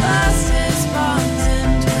has blessed his bonds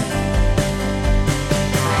in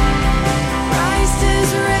Christ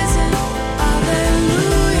is risen,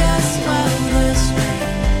 hallelujah, swell the strength.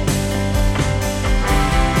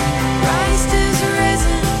 Christ is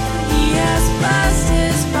risen, he has blessed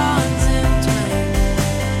his bonds in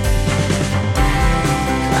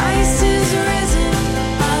Christ is risen,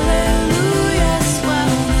 hallelujah,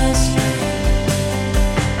 swell the strength.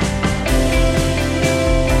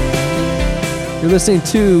 You're listening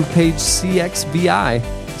to page CXVI.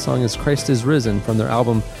 The song is Christ is Risen from their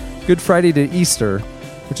album Good Friday to Easter,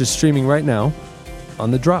 which is streaming right now on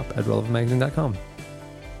The Drop at relevantmagazine.com.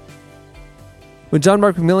 When John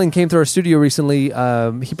Mark McMillan came to our studio recently,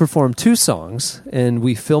 he performed 2 songs, and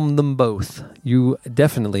we filmed them both. You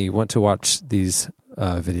definitely want to watch these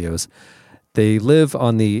videos. They live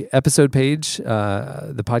on the episode page,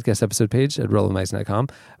 the podcast episode page at relevantmagazine.com,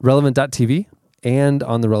 relevant.tv, and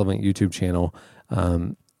on the Relevant YouTube channel.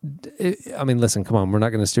 Listen, come on, we're not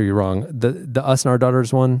going to steer you wrong. The Us and Our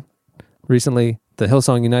Daughters one recently, the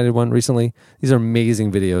Hillsong United one recently, these are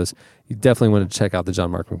amazing videos. You definitely want to check out the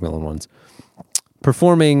John Mark McMillan ones.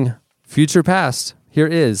 Performing Future Past, here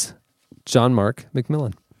is John Mark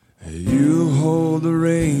McMillan. You hold the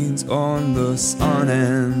reins on the sun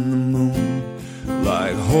and the moon,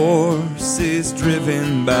 like horses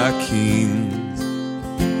driven by kings.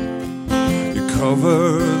 You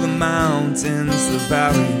cover the mountains, the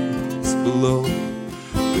valleys below,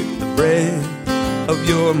 with the breath of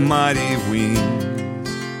your mighty wings.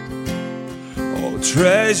 All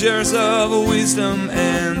treasures of wisdom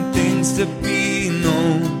and things to be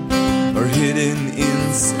known are hidden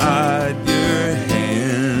inside your hand.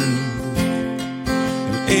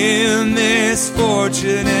 In this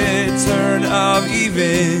fortunate turn of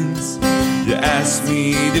events, you asked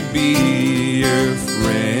me to be your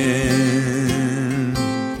friend.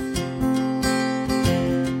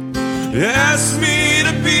 You asked me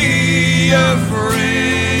to be your friend.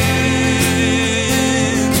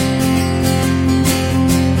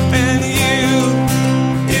 And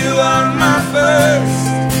you are my first,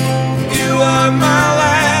 you are my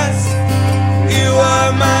last, you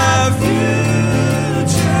are my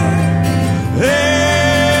future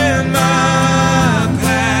and my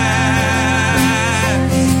past.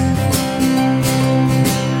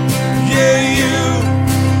 Yeah,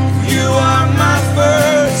 you are my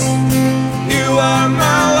first, you are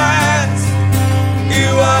my last, you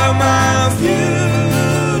are my future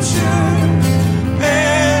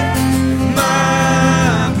and my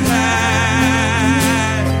past.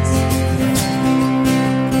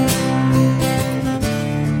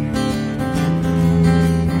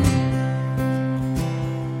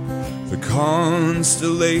 The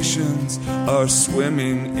constellations are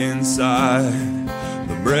swimming inside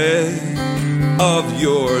the breath of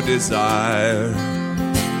your desire.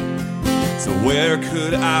 So where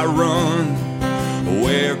could I run?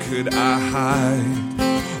 Where could I hide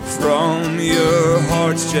from your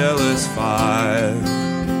heart's jealous fire?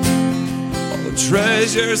 All the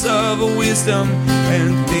treasures of wisdom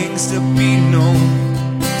and things to be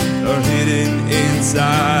known are hidden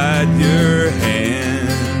inside your hand.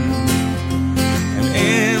 And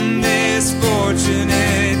in this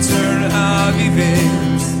fortunate turn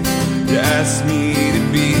leaving. You asked me to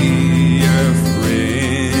be your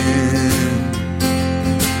friend.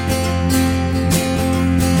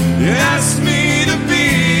 You asked me to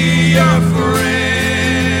be your friend.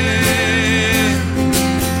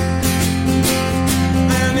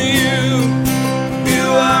 And you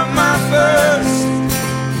are my first,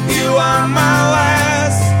 you are my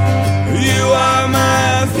last, you are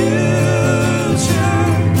my future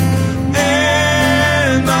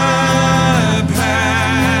and my past.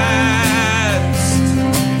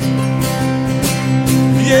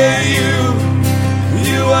 Yeah,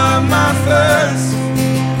 you are my first,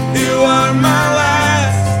 you are my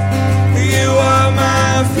last, you are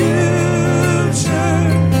my future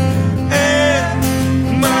and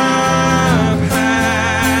my past.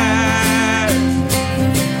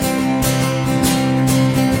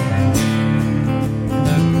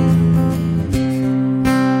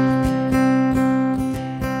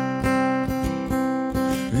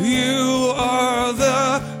 You are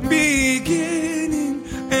the beginning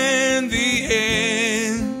and the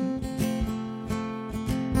end.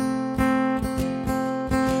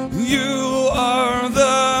 You are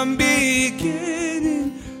the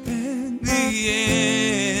beginning and the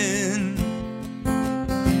end.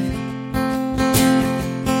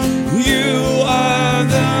 You are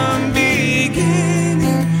the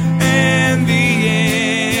beginning and the end.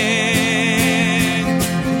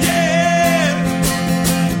 Yeah.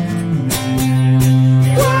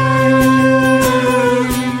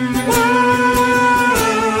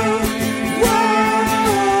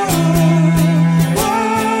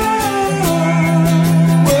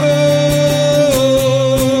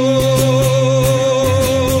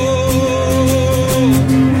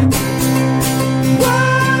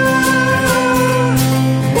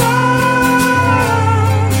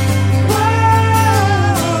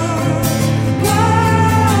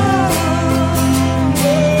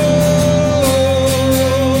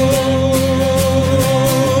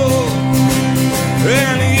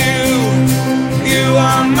 And you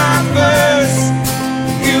are my first,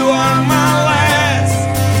 you are my last,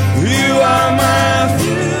 you are my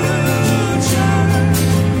future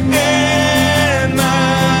and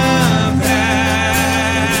my past.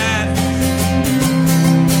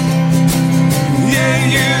 Yeah,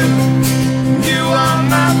 you are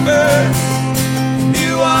my first,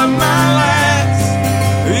 you are my last,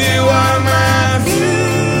 you are my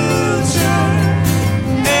future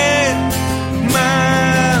and my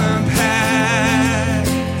past.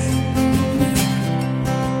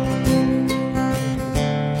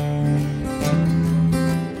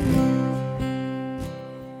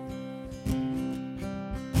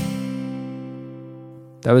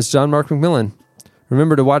 That was John Mark McMillan.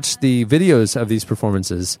 Remember to watch the videos of these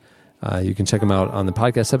performances. You can check them out on the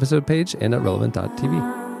podcast episode page and at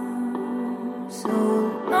relevant.tv. So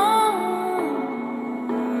long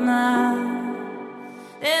now,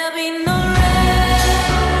 there'll be no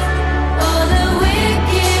rest for the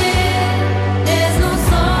wicked. There's no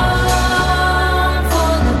song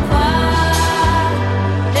for the quiet.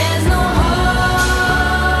 There's no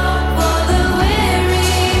hope for the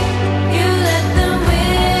weary. You let them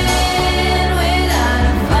win without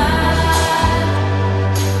a fight.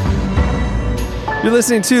 You're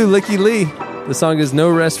listening to Licky Lee. The song is No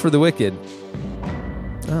Rest for the Wicked.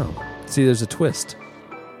 Oh, see, there's a twist.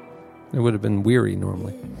 It would have been Weary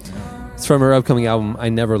normally. It's from her upcoming album, I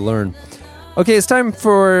Never Learn. Okay, it's time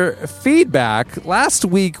for feedback. Last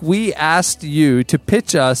week, we asked you to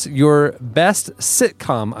pitch us your best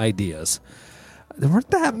sitcom ideas. There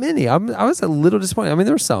weren't that many. I was a little disappointed. I mean,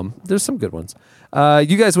 there's some good ones.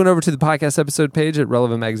 You guys went over to the podcast episode page at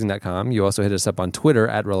relevantmagazine.com. You also hit us up on Twitter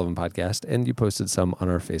at Relevant Podcast, and you posted some on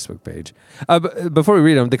our Facebook page. Before we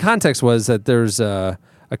read them, the context was that there's a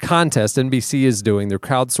contest NBC is doing. They're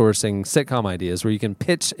crowdsourcing sitcom ideas where you can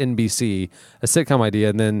pitch NBC a sitcom idea,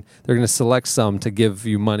 and then they're going to select some to give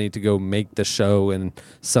you money to go make the show, and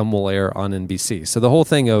some will air on NBC. So the whole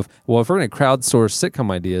thing of, well, if we're going to crowdsource sitcom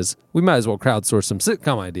ideas, we might as well crowdsource some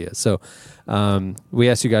sitcom ideas. So we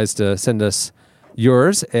asked you guys to send us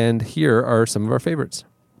yours, and here are some of our favorites.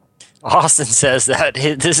 Austin says that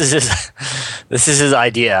this is his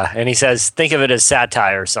idea, and he says, think of it as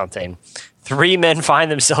satire or something. 3 men find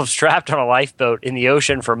themselves trapped on a lifeboat in the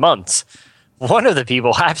ocean for months. One of the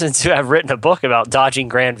people happens to have written a book about dodging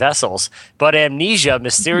grand vessels, but amnesia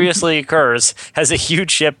mysteriously occurs as a huge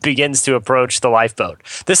ship begins to approach the lifeboat.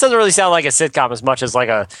 This doesn't really sound like a sitcom as much as like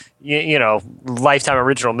a Lifetime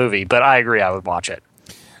original movie, but I agree, I would watch it.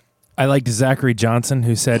 I liked Zachary Johnson,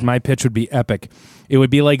 who said, my pitch would be epic. It would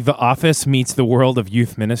be like The Office meets the world of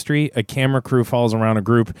youth ministry. A camera crew follows around a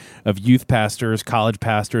group of youth pastors, college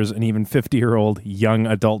pastors, and even 50-year-old young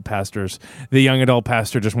adult pastors. The young adult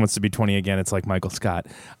pastor just wants to be 20 again. It's like Michael Scott.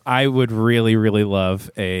 I would really, really love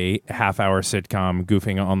a half-hour sitcom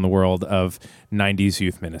goofing on the world of 90s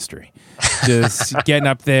youth ministry. Just getting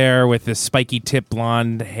up there with this spiky tip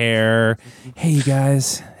blonde hair. Hey, you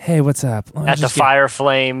guys. Hey, what's up? At the fire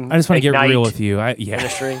flame. I just want to get Ignite real with you.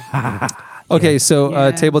 Ministry. Okay,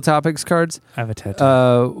 so table topics cards. I have a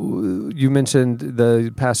tattoo. You mentioned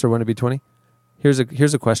the pastor wanted to be 20. Here's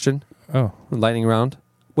a question. Oh. Lightning round.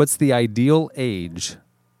 What's the ideal age?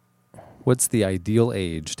 What's the ideal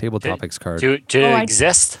age? Table topics card. To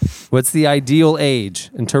exist? What's the ideal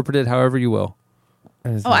age? Interpret it however you will.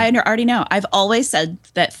 I already know. I've always said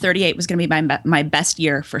that 38 was going to be my best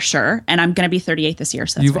year for sure, and I'm going to be 38 this year.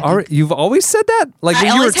 So that's you've always said that? Like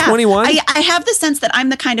when you were 21? I have the sense that I'm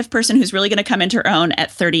the kind of person who's really going to come into her own at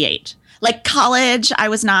 38. Like college, I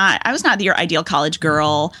was not your ideal college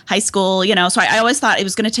girl. High school, so I always thought it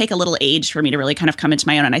was going to take a little age for me to really kind of come into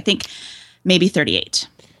my own, and I think maybe 38.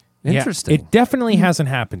 Interesting. It definitely hasn't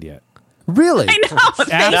happened yet. Really? I know.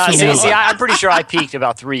 Absolutely. See, I'm pretty sure I peaked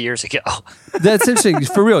about 3 years ago. That's interesting.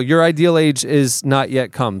 For real, your ideal age is not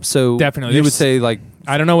yet come. So Definitely. you would say like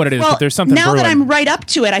I don't know what it is, but there's something now brewing. that I'm right up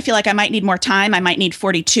to it, I feel like I might need more time. I might need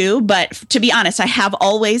 42, but to be honest, I have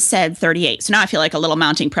always said 38. So now I feel like a little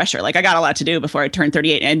mounting pressure. Like I got a lot to do before I turn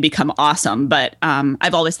 38 and become awesome. But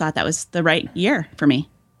I've always thought that was the right year for me.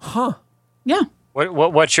 Huh. Yeah.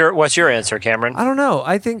 What's your answer, Cameron? I don't know.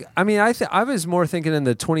 I was more thinking in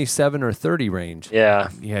the 27 or 30 range. Yeah,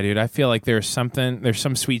 dude. I feel like there's some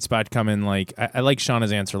sweet spot coming. Like I like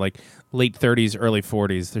Shauna's answer, like late 30s, early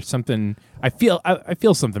 40s. There's something I feel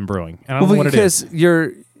something brewing. And I don't know what it is.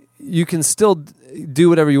 Because you can still do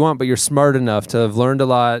whatever you want, but you're smart enough to have learned a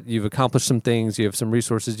lot. You've accomplished some things. You have some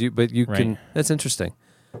resources. But you can. That's interesting,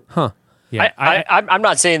 huh? Yeah, I'm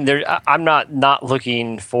not saying I'm not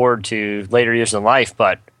looking forward to later years in life,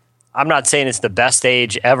 but I'm not saying it's the best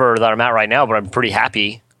age ever that I'm at right now. But I'm pretty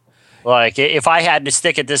happy. Like if I had to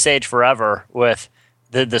stick at this age forever with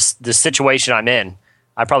the situation I'm in,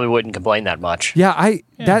 I probably wouldn't complain that much. Yeah,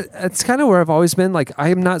 that's kind of where I've always been. Like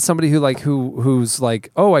I am not somebody who's like,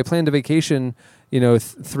 oh, I planned a vacation,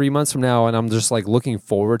 3 months from now, and I'm just like looking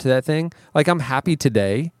forward to that thing. Like I'm happy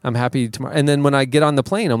today, I'm happy tomorrow, and then when I get on the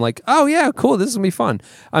plane, I'm like, oh yeah, cool, this is gonna be fun.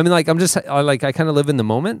 I mean, like I kind of live in the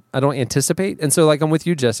moment. I don't anticipate, and so like I'm with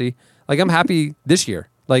you, Jesse. Like I'm happy this year.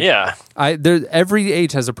 Like yeah, every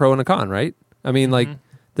age has a pro and a con, right? I mean, like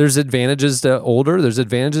there's advantages to older, there's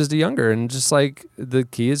advantages to younger, and just like the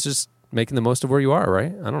key is just making the most of where you are,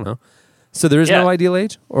 right? I don't know. So there is no ideal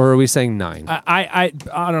age, or are we saying 9? I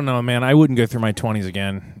don't know, man. I wouldn't go through my 20s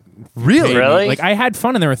again. Really? Really? Like I had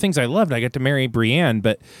fun and there were things I loved. I got to marry Brienne,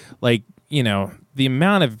 but like the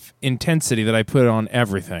amount of intensity that I put on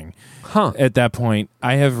everything. At that point,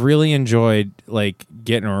 I have really enjoyed like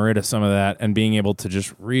getting rid of some of that and being able to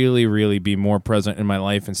just really, really be more present in my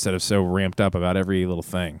life instead of so ramped up about every little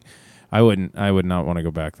thing. I would not want to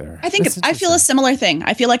go back there. I think I feel a similar thing.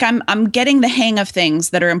 I feel like I'm getting the hang of things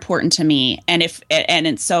that are important to me,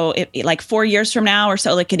 and so like 4 years from now or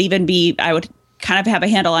so, it could even be I would kind of have a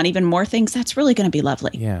handle on even more things. That's really going to be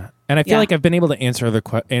lovely. Yeah, and I feel like I've been able to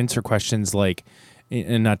answer questions like,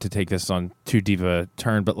 and not to take this on too deep a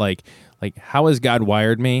turn, but like how has God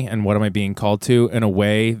wired me and what am I being called to in a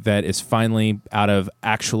way that is finally out of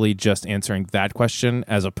actually just answering that question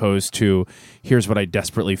as opposed to here's what I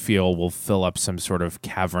desperately feel will fill up some sort of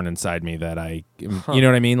cavern inside me that you know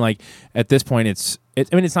what I mean? Like at this point it's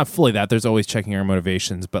not fully that. There's always checking our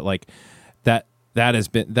motivations, but like that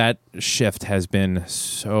shift has been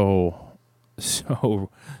such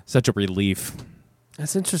a relief.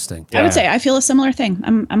 That's interesting. I would say I feel a similar thing.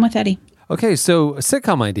 I'm with Eddie. Okay, so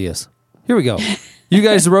sitcom ideas. Here we go. You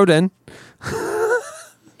guys wrote in.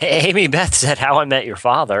 Amy Beth said How I Met Your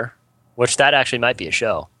Father, which that actually might be a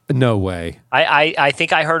show. No way. I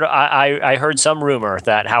think I heard some rumor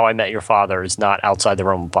that How I Met Your Father is not outside the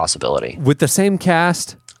realm of possibility. With the same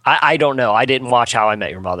cast? I don't know. I didn't watch How I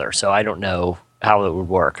Met Your Mother, so I don't know how it would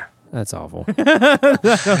work. That's awful.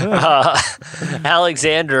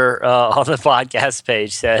 Alexander on the podcast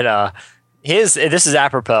page said this is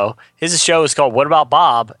apropos. His show is called What About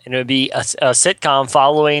Bob? And it would be a sitcom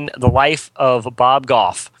following the life of Bob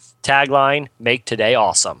Goff. Tagline, make today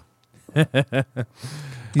awesome. I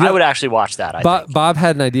would actually watch that, I think. Bob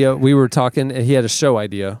had an idea. We were talking, and he had a show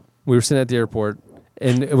idea. We were sitting at the airport,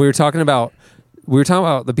 and we were talking about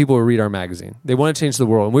the people who read our magazine. They want to change the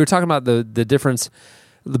world. And we were talking about the difference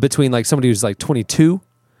between like somebody who's like 22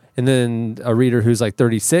 and then a reader who's like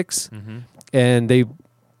 36. Mm-hmm. and they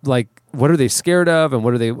like, what are they scared of, and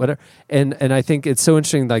what are they whatever. And I think it's so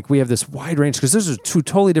interesting. Like we have this wide range because those are two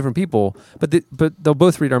totally different people, but they'll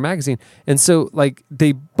both read our magazine, and so like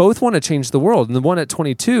they both want to change the world. And the one at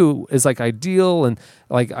 22 is like ideal and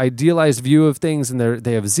like idealized view of things, and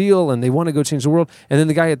they have zeal and they want to go change the world. And then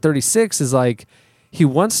the guy at 36 is like, he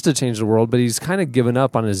wants to change the world, but he's kind of given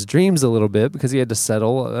up on his dreams a little bit because he had to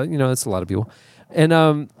settle. It's a lot of people, and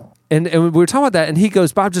we were talking about that,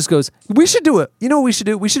 and Bob just goes, we should do it. You know what we should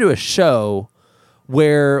do? We should do a show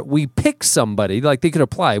where we pick somebody, like they could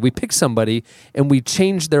apply. We pick somebody and we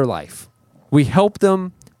change their life. We help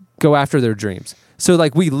them go after their dreams. So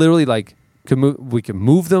like we literally like we could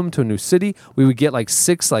move them to a new city. We would get like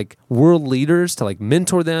 6 like world leaders to like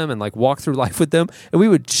mentor them and like walk through life with them, and we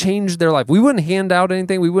would change their life. We wouldn't hand out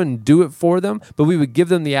anything. We wouldn't do it for them, but we would give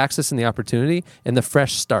them the access and the opportunity and the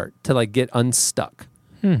fresh start to like get unstuck.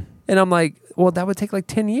 And I'm like, well, that would take like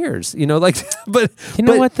 10 years, like, but you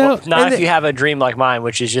know what though? Not if you have a dream like mine,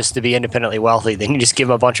 which is just to be independently wealthy, then you just give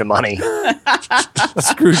them a bunch of money.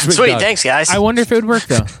 Scrooge Sweet, McDuck. thanks guys. I wonder if it would work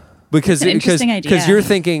though. Because you're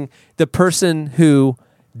thinking the person who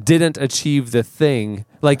didn't achieve the thing,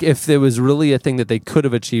 like if there was really a thing that they could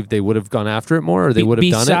have achieved, they would have gone after it more, or they would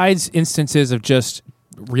have done it. Besides instances of just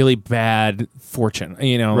really bad fortune,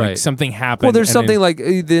 like something happened. Well, there's something like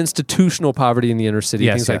the institutional poverty in the inner city,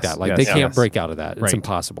 things like that. Like they can't break out of that. It's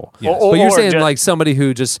impossible. Yes. But you're saying like somebody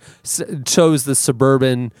who just chose the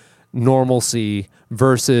suburban normalcy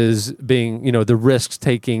versus being, the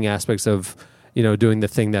risk-taking aspects of, doing the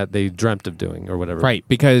thing that they dreamt of doing or whatever. Right,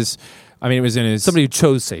 because, it was in his... Somebody who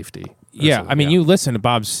chose safety. Yeah, you listen to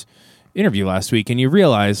Bob's interview last week and you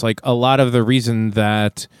realize, like, a lot of the reason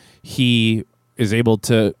that he is able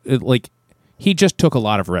to, he just took a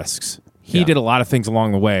lot of risks. He did a lot of things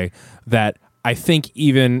along the way that I think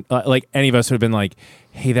even, like, any of us would have been like,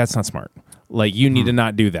 hey, that's not smart. Like, you need to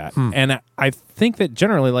not do that. And I think that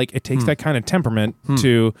generally, like, it takes that kind of temperament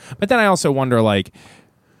to, but then I also wonder, like,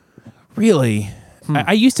 really,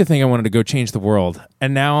 I used to think I wanted to go change the world,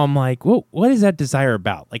 and now I'm like, well, what is that desire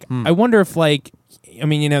about? Like, I wonder if, like,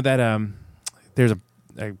 that there's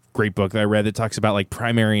a great book that I read that talks about like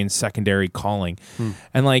primary and secondary calling,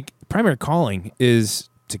 and like primary calling is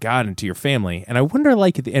to God and to your family. And I wonder,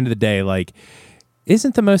 like, at the end of the day, like,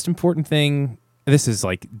 isn't the most important thing? This is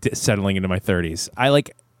like settling into my 30s.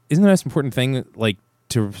 Isn't the most important thing like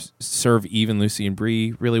to serve Eve and Lucy and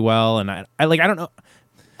Bree really well? And I don't know.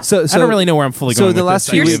 So I don't really know where I'm fully going. So the last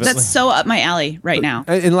few weeks, that's so up my alley right now.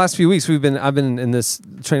 In the last few weeks, I've been in this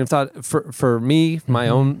train of thought for me, my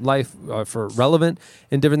own life, for relevant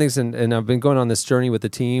and different things, and I've been going on this journey with the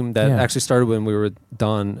team that actually started when we were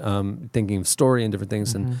done thinking of story and different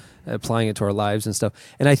things and applying it to our lives and stuff.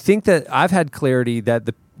 And I think that I've had clarity that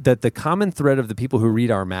the common thread of the people who read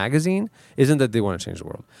our magazine isn't that they want to change the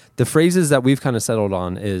world. The phrases that we've kind of settled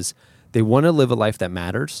on is they want to live a life that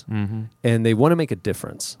matters, and they want to make a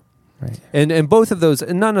difference. Right. And both of those,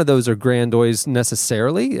 and none of those are grandiose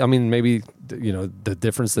necessarily. I mean, maybe the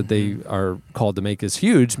difference that they are called to make is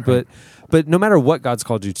huge, but no matter what God's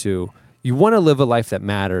called you to, you want to live a life that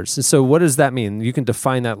matters. And so what does that mean? You can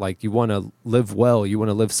define that like you want to live well, you want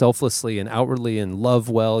to live selflessly and outwardly and love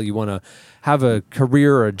well, you want to have a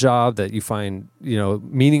career or a job that you find,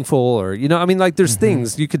 meaningful, or, there's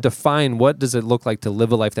things you could define. What does it look like to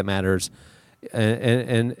live a life that matters?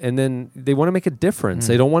 And then they want to make a difference.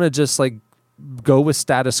 They don't want to just like go with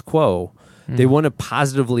status quo. They want to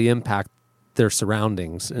positively impact their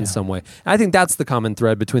surroundings in some way. And I think that's the common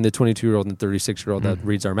thread between the 22-year-old and 36-year-old that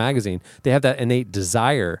reads our magazine. They have that innate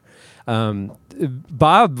desire.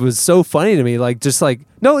 Bob was so funny to me,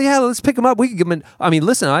 let's pick him up. We could give him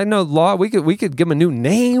listen, I know law. We could give him a new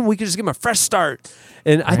name. We could just give him a fresh start.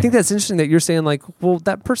 And I think that's interesting that you're saying like, well,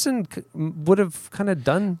 that person would have kind of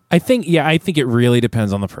done. I think it really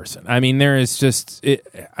depends on the person. I mean, there is just,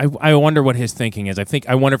 I wonder what his thinking is.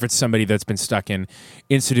 I wonder if it's somebody that's been stuck in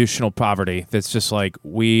institutional poverty. That's just like,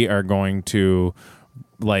 we are going to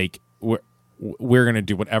we're going to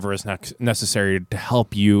do whatever is necessary to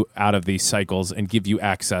help you out of these cycles and give you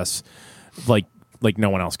access like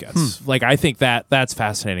no one else gets. Like, I think that's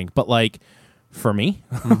fascinating. But like, for me,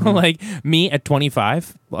 like me at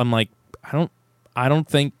 25, I'm like, I don't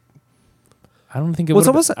think it would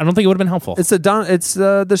have been helpful. It's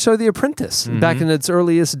the show The Apprentice. Back in its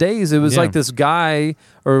earliest days, it was like this guy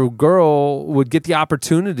or girl would get the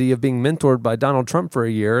opportunity of being mentored by Donald Trump for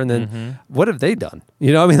a year, and then what have they done?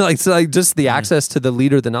 Just the access to the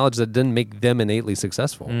leader, the knowledge that didn't make them innately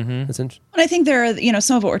successful. It's interesting. And I think there are,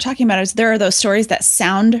 some of what we're talking about is there are those stories that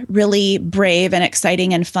sound really brave and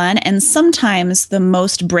exciting and fun, and sometimes the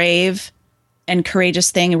most brave and courageous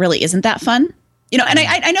thing really isn't that fun. You know, and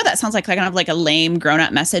I know that sounds like kind of like a lame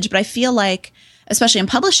grown-up message, but I feel like, especially in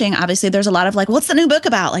publishing, obviously there's a lot of like, what's the new book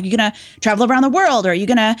about? Like, you're going to travel around the world, or are you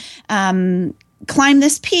going to climb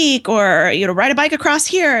this peak, or, you know, ride a bike across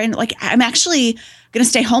here? And like, I'm actually going to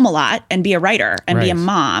stay home a lot and be a writer and be a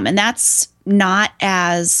mom. And that's not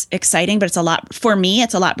as exciting, but for me,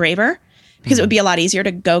 it's a lot braver, because it would be a lot easier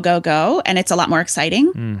to go. And it's a lot more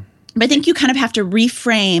exciting. But I think you kind of have to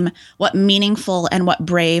reframe what meaningful and what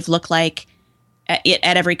brave look like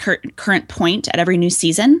at every current point, at every new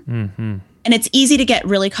season. Mm-hmm. And it's easy to get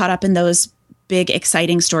really caught up in those big,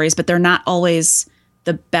 exciting stories, but they're not always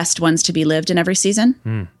the best ones to be lived in every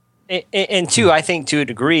season. And two, I think to a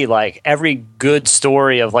degree, like every good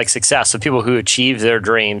story of like success of people who achieve their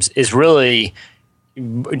dreams is really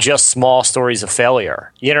just small stories of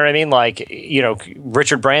failure. You know what I mean? Like, you know,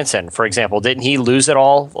 Richard Branson, for example, didn't he lose it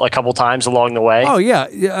all a couple times along the way? Oh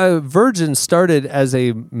yeah. Virgin started as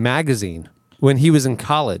a magazine when he was in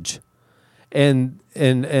college, and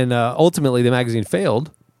ultimately the magazine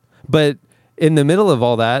failed. But in the middle of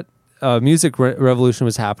all that, music revolution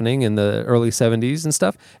was happening in the early 70s and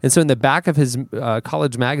stuff. And so in the back of his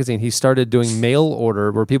college magazine, he started doing mail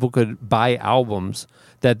order where people could buy albums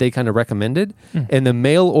that they kind of recommended. And the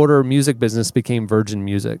mail order music business became Virgin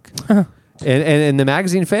Music. And the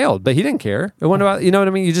magazine failed, but he didn't care. It went about, you know what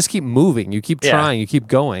I mean? You just keep moving, you keep trying, you keep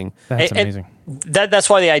going. That's amazing. That's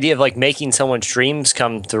why the idea of like making someone's dreams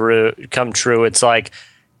come true, it's like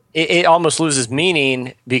it almost loses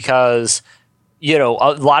meaning, because you know,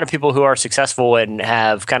 a lot of people who are successful and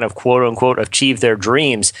have kind of quote unquote achieved their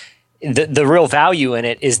dreams, the real value in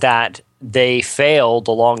it is that they failed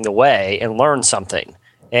along the way and learned something.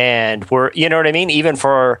 And you know what I mean? Even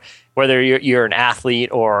for whether you're an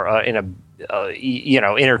athlete or in a you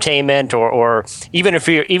know, entertainment, or even if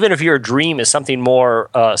your dream is something more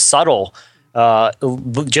subtle,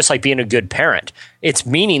 just like being a good parent, it's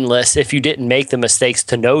meaningless if you didn't make the mistakes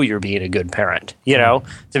to know you're being a good parent. You know,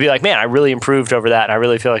 to be like, man, I really improved over that, and I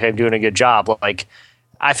really feel like I'm doing a good job. Like,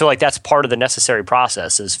 I feel like that's part of the necessary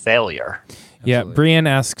process is failure. Yeah, Brienne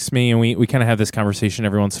asks me, and we kind of have this conversation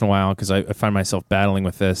every once in a while, because I find myself battling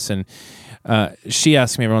with this, and she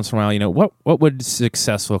asks me every once in a while, you know, what would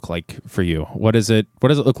success look like for you? What does it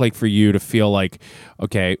look like for you to feel like,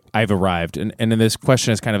 okay, I've arrived? And then this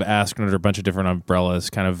question is kind of asked under a bunch of different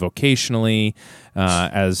umbrellas, kind of vocationally,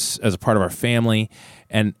 as a part of our family,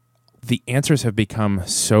 and the answers have become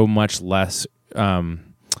so much less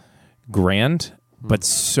grand, but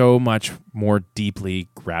so much more deeply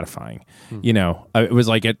gratifying. You know, it was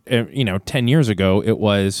like 10 years ago, it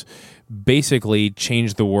was basically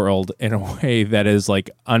change the world in a way that is like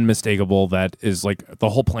unmistakable, that is like the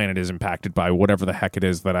whole planet is impacted by whatever the heck it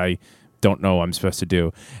is that I don't know I'm supposed to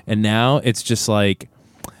do. And now it's just like,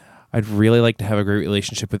 I'd really like to have a great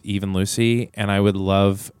relationship with Eve and Lucy, and I would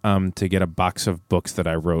love to get a box of books that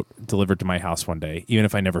I wrote delivered to my house one day, even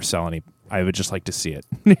if I never sell any. I would just like to see it.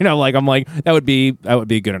 You know, like I'm like that would be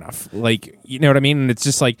good enough. Like, you know what I mean? And it's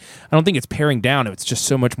just like, I don't think it's paring down. It's just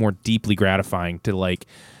so much more deeply gratifying to like.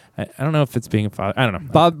 I don't know if it's being a father. I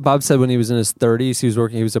don't know. Bob said when he was in his 30s,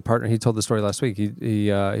 he was a partner. He told the story last week.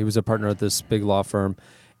 He was a partner at this big law firm.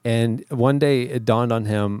 And one day it dawned on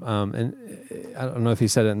him, and I don't know if he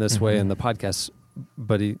said it in this way in the podcast,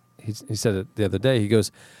 but he said it the other day. He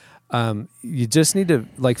goes, you just need to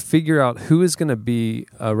like figure out who is going to be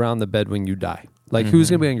around the bed when you die. Like who's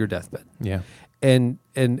going to be on your deathbed. Yeah. And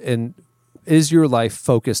is your life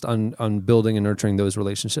focused on building and nurturing those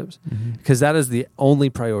relationships? Because that is the only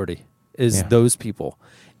priority, is those people.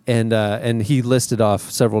 And he listed off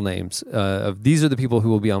several names of these are the people who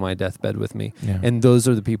will be on my deathbed with me. And those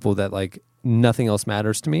are the people that like nothing else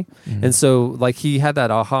matters to me. And so like he had that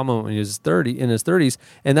aha moment when he was in his 30s.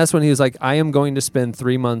 And that's when he was like, I am going to spend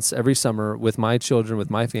 3 months every summer with my children, with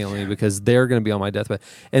my family, because they're going to be on my deathbed.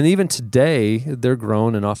 And even today they're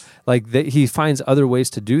grown and off. Like he finds other ways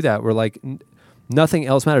to do that where like nothing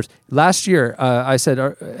else matters. Last year, I said,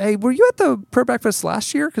 hey, were you at the prayer breakfast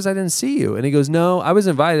last year? Because I didn't see you. And he goes, no, I was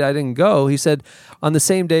invited. I didn't go. He said, on the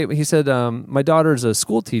same day, he said, my daughter's a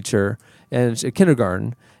school teacher and she's a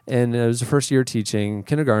kindergarten. And it was the first year teaching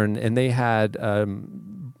kindergarten. And they had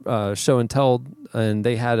show and tell. And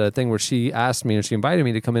they had a thing where she asked me and she invited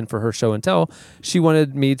me to come in for her show and tell. She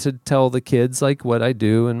wanted me to tell the kids like what I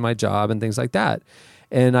do and my job and things like that.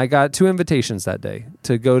 And I got 2 invitations that day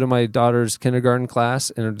to go to my daughter's kindergarten class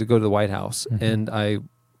and to go to the White House. And I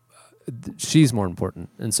she's more important.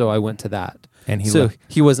 And so I went to that. And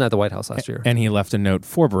he wasn't at the White House last year. And he left a note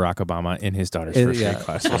for Barack Obama in his daughter's first grade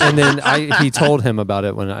class. And then he told him about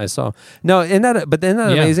it when I saw him. No, isn't that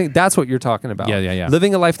amazing? That's what you're talking about. Yeah.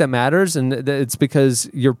 Living a life that matters, and it's because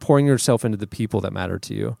you're pouring yourself into the people that matter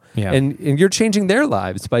to you. Yeah. And you're changing their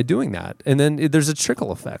lives by doing that. And then there's a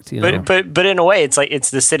trickle effect. You know? But in a way, it's like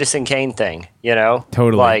it's the Citizen Kane thing, you know?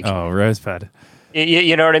 Totally. Like, Rosebud.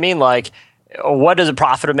 You know what I mean? Like, what does it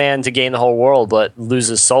profit a man to gain the whole world but lose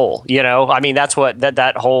his soul? You know, I mean, that's what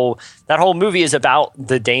that whole movie is about,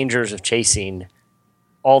 the dangers of chasing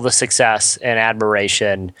all the success and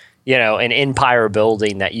admiration, you know, and empire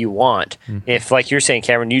building that you want. Mm-hmm. If, like you're saying,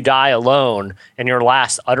 Cameron, you die alone and your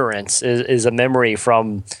last utterance is a memory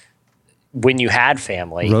from when you had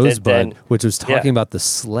family. Rosebud, which was talking about the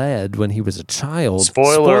sled when he was a child.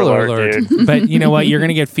 Spoiler alert, dude. But you know what? You're going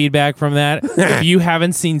to get feedback from that. If you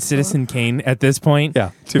haven't seen Citizen Kane at this point,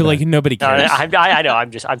 you're like, nobody cares. I know.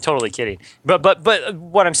 I'm totally kidding. But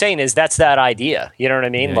what I'm saying is that's that idea. You know what I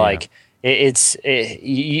mean?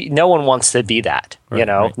 No one wants to be that. Right, you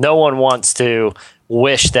know, no one wants to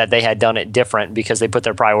wish that they had done it different because they put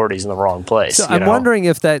their priorities in the wrong place. So I'm wondering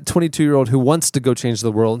if that 22-year-old who wants to go change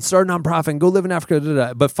the world and start a nonprofit and go live in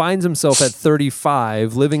Africa, but finds himself at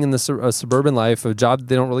 35 living in a suburban life, a job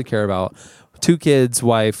they don't really care about, 2 kids,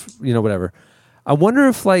 wife, you know, whatever. I wonder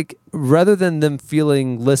if, like, rather than them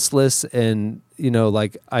feeling listless and, you know,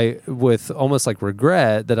 like with almost like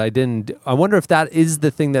regret that I wonder if that is the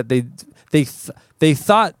thing that they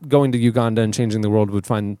thought going to Uganda and changing the world would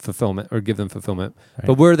find fulfillment or give them fulfillment. Right.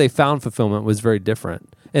 But where they found fulfillment was very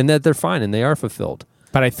different, and that they're fine and they are fulfilled.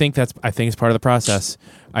 But I think it's part of the process.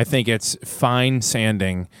 I think it's fine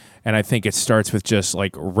sanding, and I think it starts with just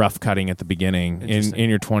like rough cutting at the beginning in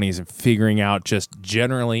your 20s and figuring out just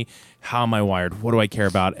generally how am I wired? What do I care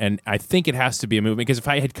about? And I think it has to be a movement, because if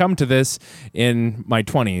I had come to this in my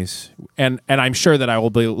 20s, and I'm sure that I will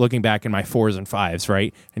be looking back in my 4s and 5s,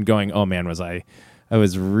 right, and going, oh man, I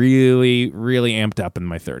was really, really amped up in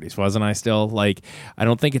my 30s, wasn't I still? Like, I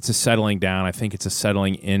don't think it's a settling down. I think it's a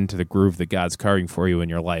settling into the groove that God's carving for you in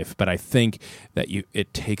your life. But I think that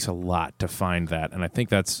it takes a lot to find that. And I think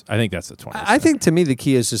that's the 20s. I think, to me, the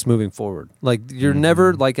key is just moving forward. Like, you're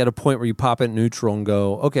never like at a point where you pop it neutral and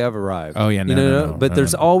go, okay, I've arrived. Oh, yeah, no. But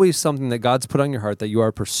there's always something that God's put on your heart that you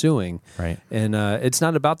are pursuing. Right. And it's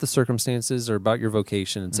not about the circumstances or about your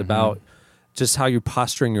vocation. It's about just how you're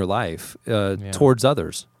posturing your life towards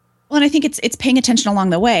others. Well, and I think it's paying attention along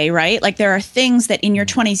the way, right? Like, there are things that in your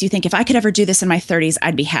 20s you think, if I could ever do this in my 30s,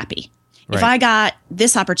 I'd be happy. Right. If I got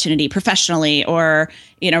this opportunity professionally or,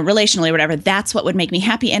 you know, relationally or whatever, that's what would make me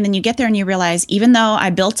happy. And then you get there and you realize, even though I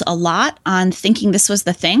built a lot on thinking this was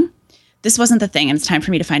the thing, this wasn't the thing, and it's time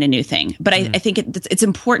for me to find a new thing. But I think it's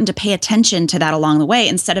important to pay attention to that along the way,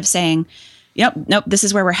 instead of saying, nope, this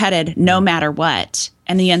is where we're headed no matter what.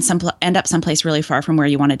 And then you end up someplace really far from where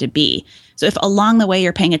you wanted to be. So if along the way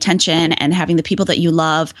you're paying attention and having the people that you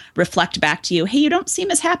love reflect back to you, hey, you don't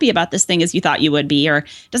seem as happy about this thing as you thought you would be, or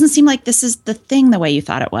it doesn't seem like this is the thing the way you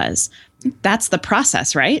thought it was. That's the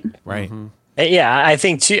process, right? Right. Mm-hmm. Yeah, I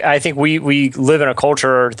think we live in a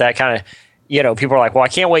culture that kind of, you know, people are like, well, I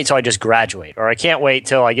can't wait till I just graduate, or I can't wait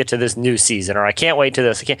till I get to this new season, or I can't wait to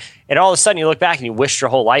this. And all of a sudden you look back and you wish your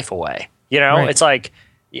whole life away. You know, It's like,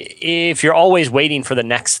 if you're always waiting for the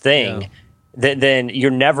next thing, then you're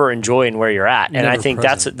never enjoying where you're at. And I think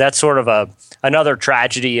that's sort of another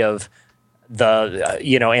tragedy of the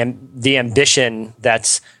the ambition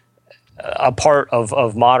that's a part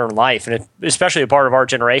of modern life, and especially a part of our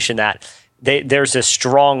generation, that there's a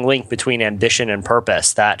strong link between ambition and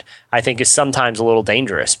purpose that I think is sometimes a little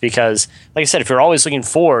dangerous, because, like I said, if you're always looking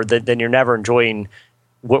forward, then you're never enjoying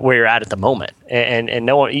where you're at the moment, and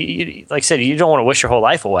no one, like I said, you don't want to wish your whole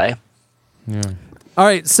life away. Yeah. All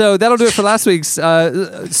right, so that'll do it for last week's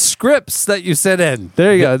scripts that you sent in.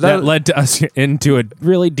 There you go. That led to us into a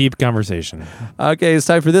really deep conversation. Okay, it's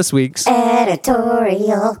time for this week's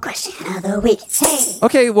editorial question of the week. Hey.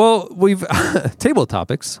 Okay, well, we've Table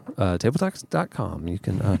Topics, tabletalks.com. You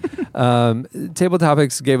can Table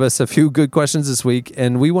Topics gave us a few good questions this week,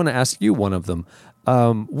 and we want to ask you one of them.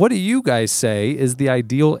 What do you guys say is the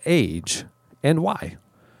ideal age, and why?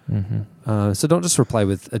 Mm-hmm. So don't just reply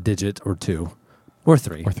with a digit or 2 or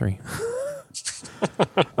 3. Or 3.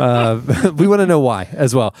 We want to know why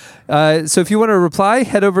as well. So if you want to reply,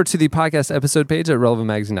 head over to the podcast episode page at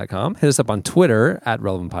relevantmagazine.com. Hit us up on Twitter at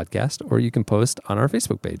Relevant Podcast, or you can post on our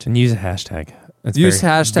Facebook page. And use a hashtag. That's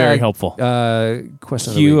hashtag. Very helpful.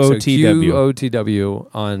 Question QOTW. of the week. So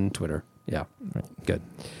QOTW on Twitter. Yeah. Right. Good.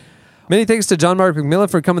 Many thanks to John Mark McMillan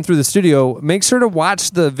for coming through the studio. Make sure to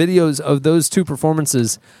watch the videos of those two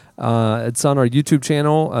performances. It's on our YouTube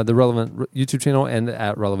channel, the Relevant YouTube channel, and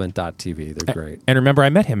at relevant.tv. They're great. And remember, I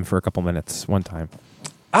met him for a couple minutes one time.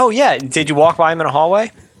 Oh, yeah. Did you walk by him in a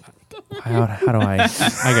hallway? How do I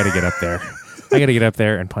got to get up there. I got to get up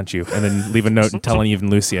there and punch you and then leave a note and telling even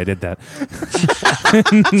Lucy I did that.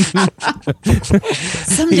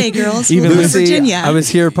 Someday, girls, Even we'll go to Lucy, Virginia. I was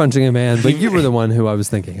here punching a man, but you were the one who I was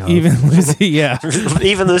thinking of. Even Lucy, yeah.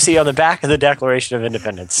 Even Lucy on the back of the Declaration of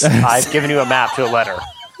Independence. I've given you a map to a letter.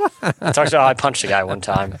 I talked about how I punched a guy one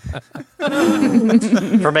time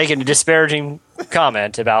for making a disparaging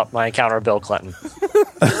comment about my encounter with Bill Clinton.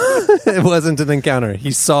 It wasn't an encounter.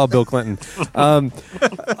 He saw Bill Clinton.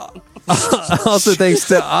 Also, thanks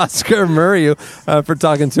to Oscar Murray for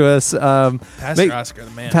talking to us. Pastor Oscar,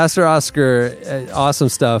 the man. Pastor Oscar, awesome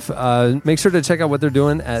stuff. Make sure to check out what they're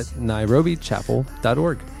doing at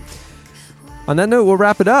nairobichapel.org. On that note, we'll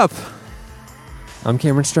wrap it up. I'm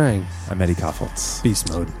Cameron Strang. I'm Eddie Koffoltz. Beast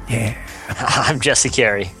mode. Yeah. I'm Jesse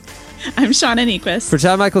Carey. I'm Shauna Nequist. For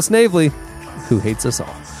Chad Michael Snavely, who hates us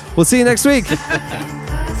all. We'll see you next week.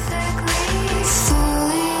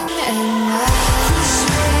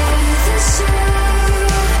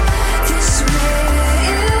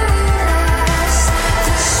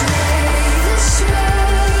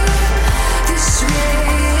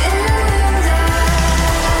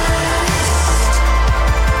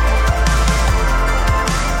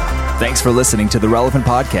 Thanks for listening to The Relevant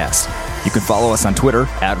Podcast. You can follow us on Twitter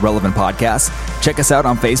at Relevant Podcast, check us out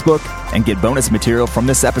on Facebook, and get bonus material from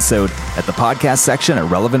this episode at the podcast section at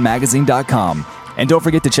relevantmagazine.com. And don't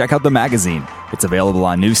forget to check out the magazine. It's available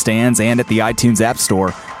on newsstands and at the iTunes App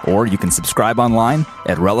Store, or you can subscribe online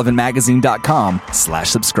at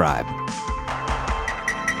relevantmagazine.com/subscribe.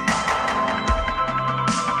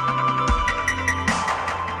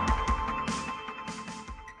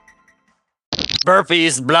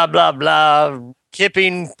 Burpees, blah, blah, blah.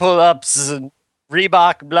 Kipping pull-ups,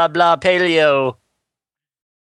 Reebok, blah, blah, paleo.